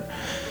t-shirt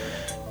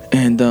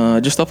and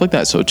just stuff like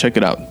that. So check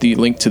it out. The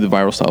link to the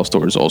Viral Style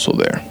store is also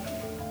there.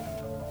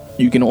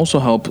 You can also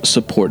help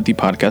support the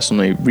podcast on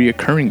a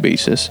reoccurring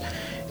basis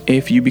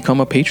if you become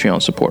a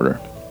Patreon supporter.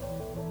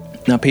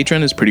 Now,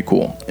 Patreon is pretty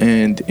cool,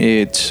 and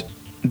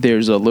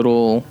there's a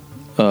little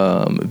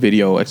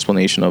video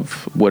explanation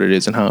of what it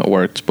is and how it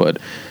works, but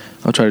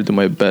I'll try to do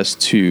my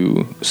best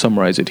to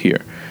summarize it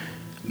here.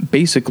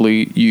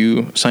 Basically,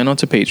 you sign on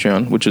to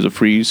Patreon, which is a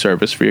free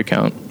service, free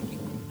account,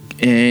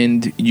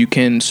 and you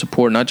can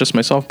support not just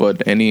myself,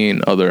 but any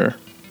and other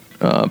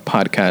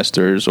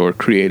podcasters or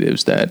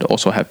creatives that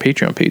also have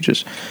Patreon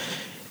pages.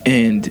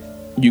 And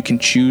you can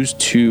choose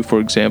to, for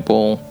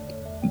example,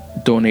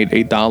 donate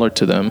 $1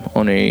 to them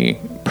on a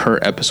per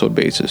episode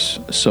basis.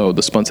 So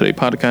the Spun Today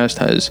podcast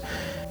has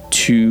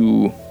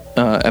 2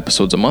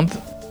 episodes a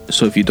month.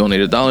 So if you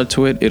donate $1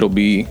 to it, it'll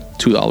be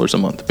 $2 a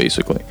month,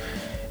 basically.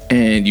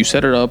 And you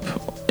set it up,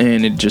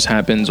 and it just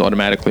happens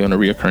automatically on a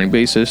reoccurring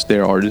basis.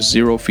 There are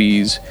 0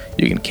 fees.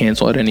 You can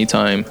cancel at any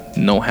time.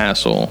 No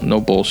hassle, no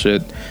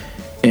bullshit.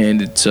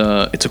 And it's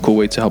a cool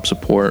way to help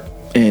support,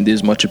 and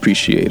is much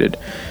appreciated.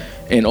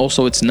 And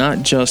also, it's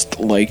not just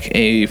like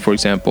for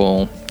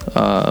example,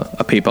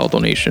 a PayPal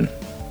donation,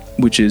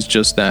 which is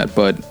just that,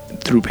 but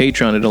through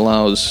Patreon, it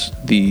allows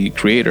the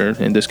creator,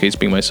 in this case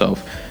being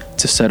myself,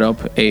 to set up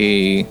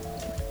a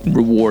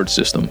reward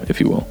system,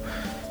 if you will.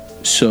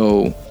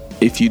 So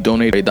if you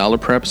donate $1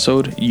 per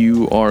episode,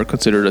 you are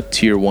considered a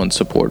tier 1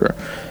 supporter.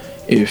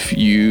 If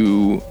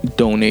you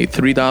donate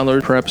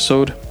 $3 per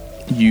episode,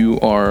 you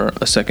are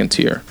a 2nd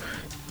tier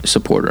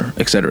supporter,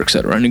 etc.,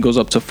 etc. And it goes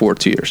up to 4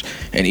 tiers,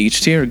 and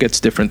each tier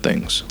gets different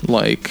things.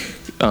 Like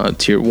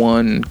tier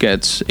 1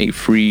 gets a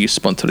free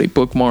Spun Today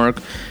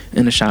bookmark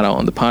and a shout out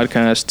on the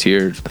podcast.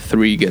 Tier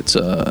 3 gets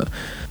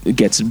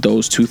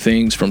those 2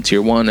 things from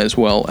tier 1, as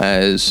well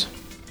as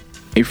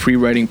a free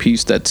writing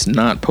piece that's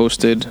not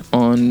posted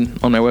on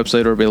my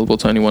website or available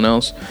to anyone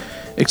else,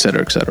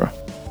 etc., etc.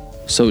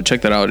 So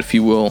check that out if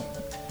you will.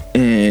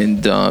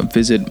 And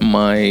visit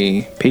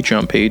my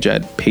Patreon page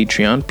at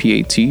Patreon,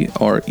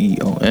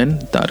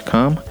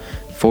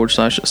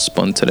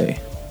 patreon.com/Spun Today.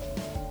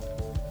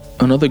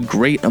 Another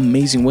great,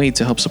 amazing way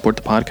to help support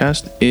the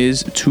podcast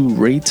is to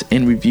rate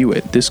and review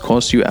it. This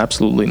costs you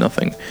absolutely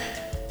nothing.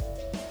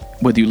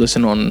 Whether you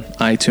listen on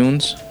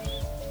iTunes,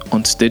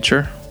 on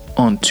Stitcher,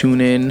 on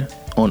TuneIn,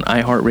 on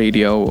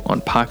iHeartRadio,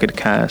 on Pocket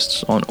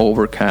Casts, on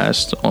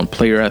Overcast, on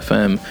Player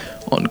FM,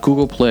 on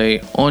Google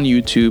Play, on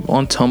YouTube,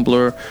 on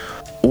Tumblr,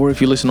 or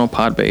if you listen on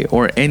Podbay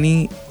or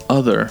any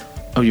other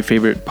of your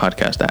favorite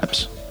podcast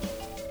apps.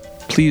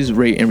 Please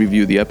rate and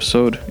review the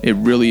episode. It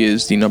really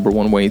is the number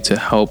one way to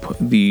help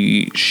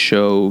the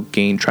show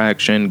gain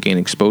traction, gain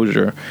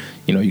exposure.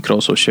 You know, you could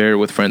also share it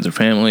with friends and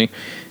family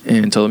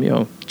and tell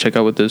them, check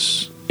out what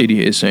this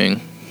idiot is saying.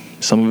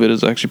 Some of it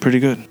is actually pretty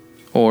good.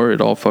 Or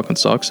it all fucking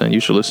sucks and you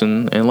should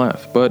listen and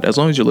laugh. But as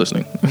long as you're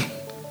listening,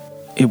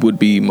 it would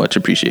be much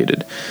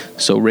appreciated.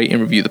 So rate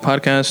and review the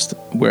podcast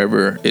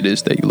wherever it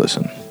is that you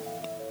listen.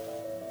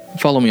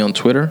 Follow me on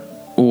Twitter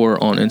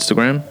or on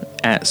Instagram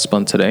at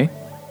Spun Today.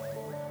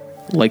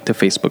 Like the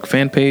Facebook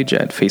fan page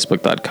at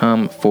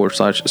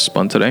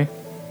facebook.com/Spun Today.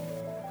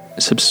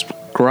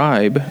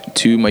 Subscribe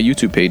to my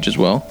YouTube page as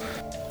well.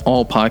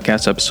 All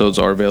podcast episodes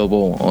are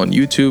available on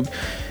YouTube,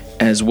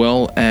 as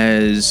well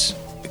as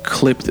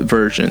clipped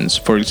versions.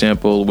 For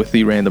example, with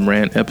the Random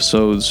Rant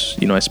episodes,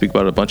 I speak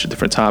about a bunch of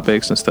different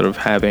topics instead of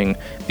having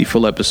the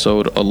full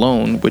episode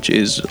alone, which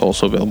is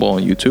also available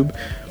on YouTube.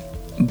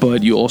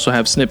 But you also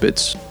have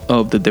snippets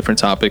of the different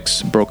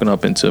topics broken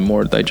up into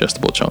more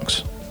digestible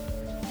chunks.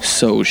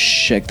 So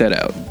check that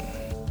out.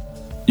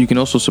 You can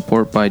also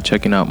support by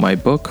checking out my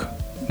book,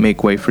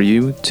 Make Way for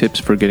You, Tips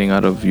for Getting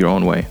Out of Your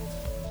Own Way.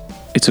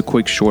 It's a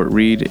quick, short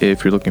read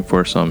if you're looking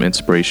for some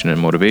inspiration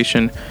and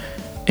motivation,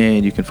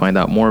 and you can find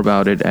out more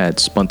about it at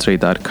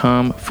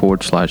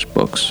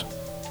spuntoday.com/books.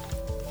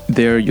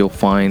 There you'll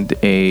find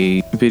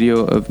a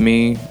video of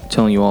me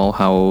telling you all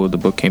how the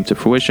book came to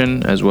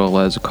fruition, as well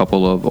as a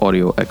couple of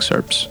audio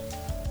excerpts.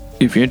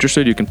 If you're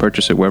interested, you can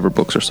purchase it wherever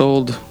books are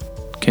sold: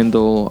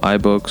 Kindle,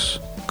 iBooks,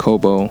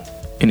 Kobo,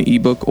 in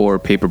ebook or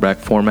paperback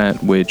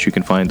format, which you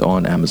can find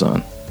on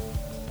Amazon.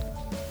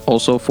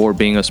 Also, for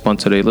being a Spun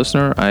Today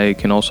listener, I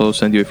can also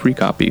send you a free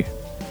copy.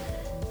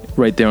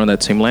 Right there on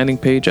that same landing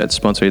page at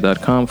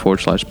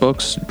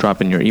spuntoday.com/books.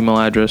 Drop in your email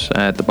address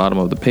at the bottom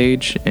of the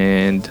page,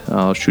 and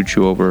I'll shoot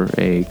you over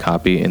a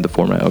copy in the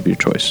format of your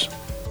choice.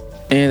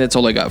 And that's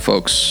all I got,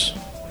 folks.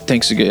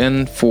 Thanks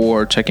again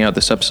for checking out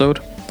this episode.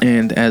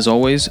 And as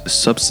always,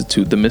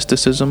 substitute the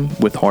mysticism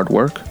with hard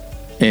work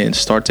and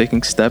start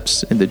taking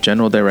steps in the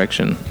general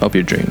direction of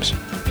your dreams.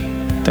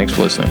 Thanks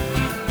for listening.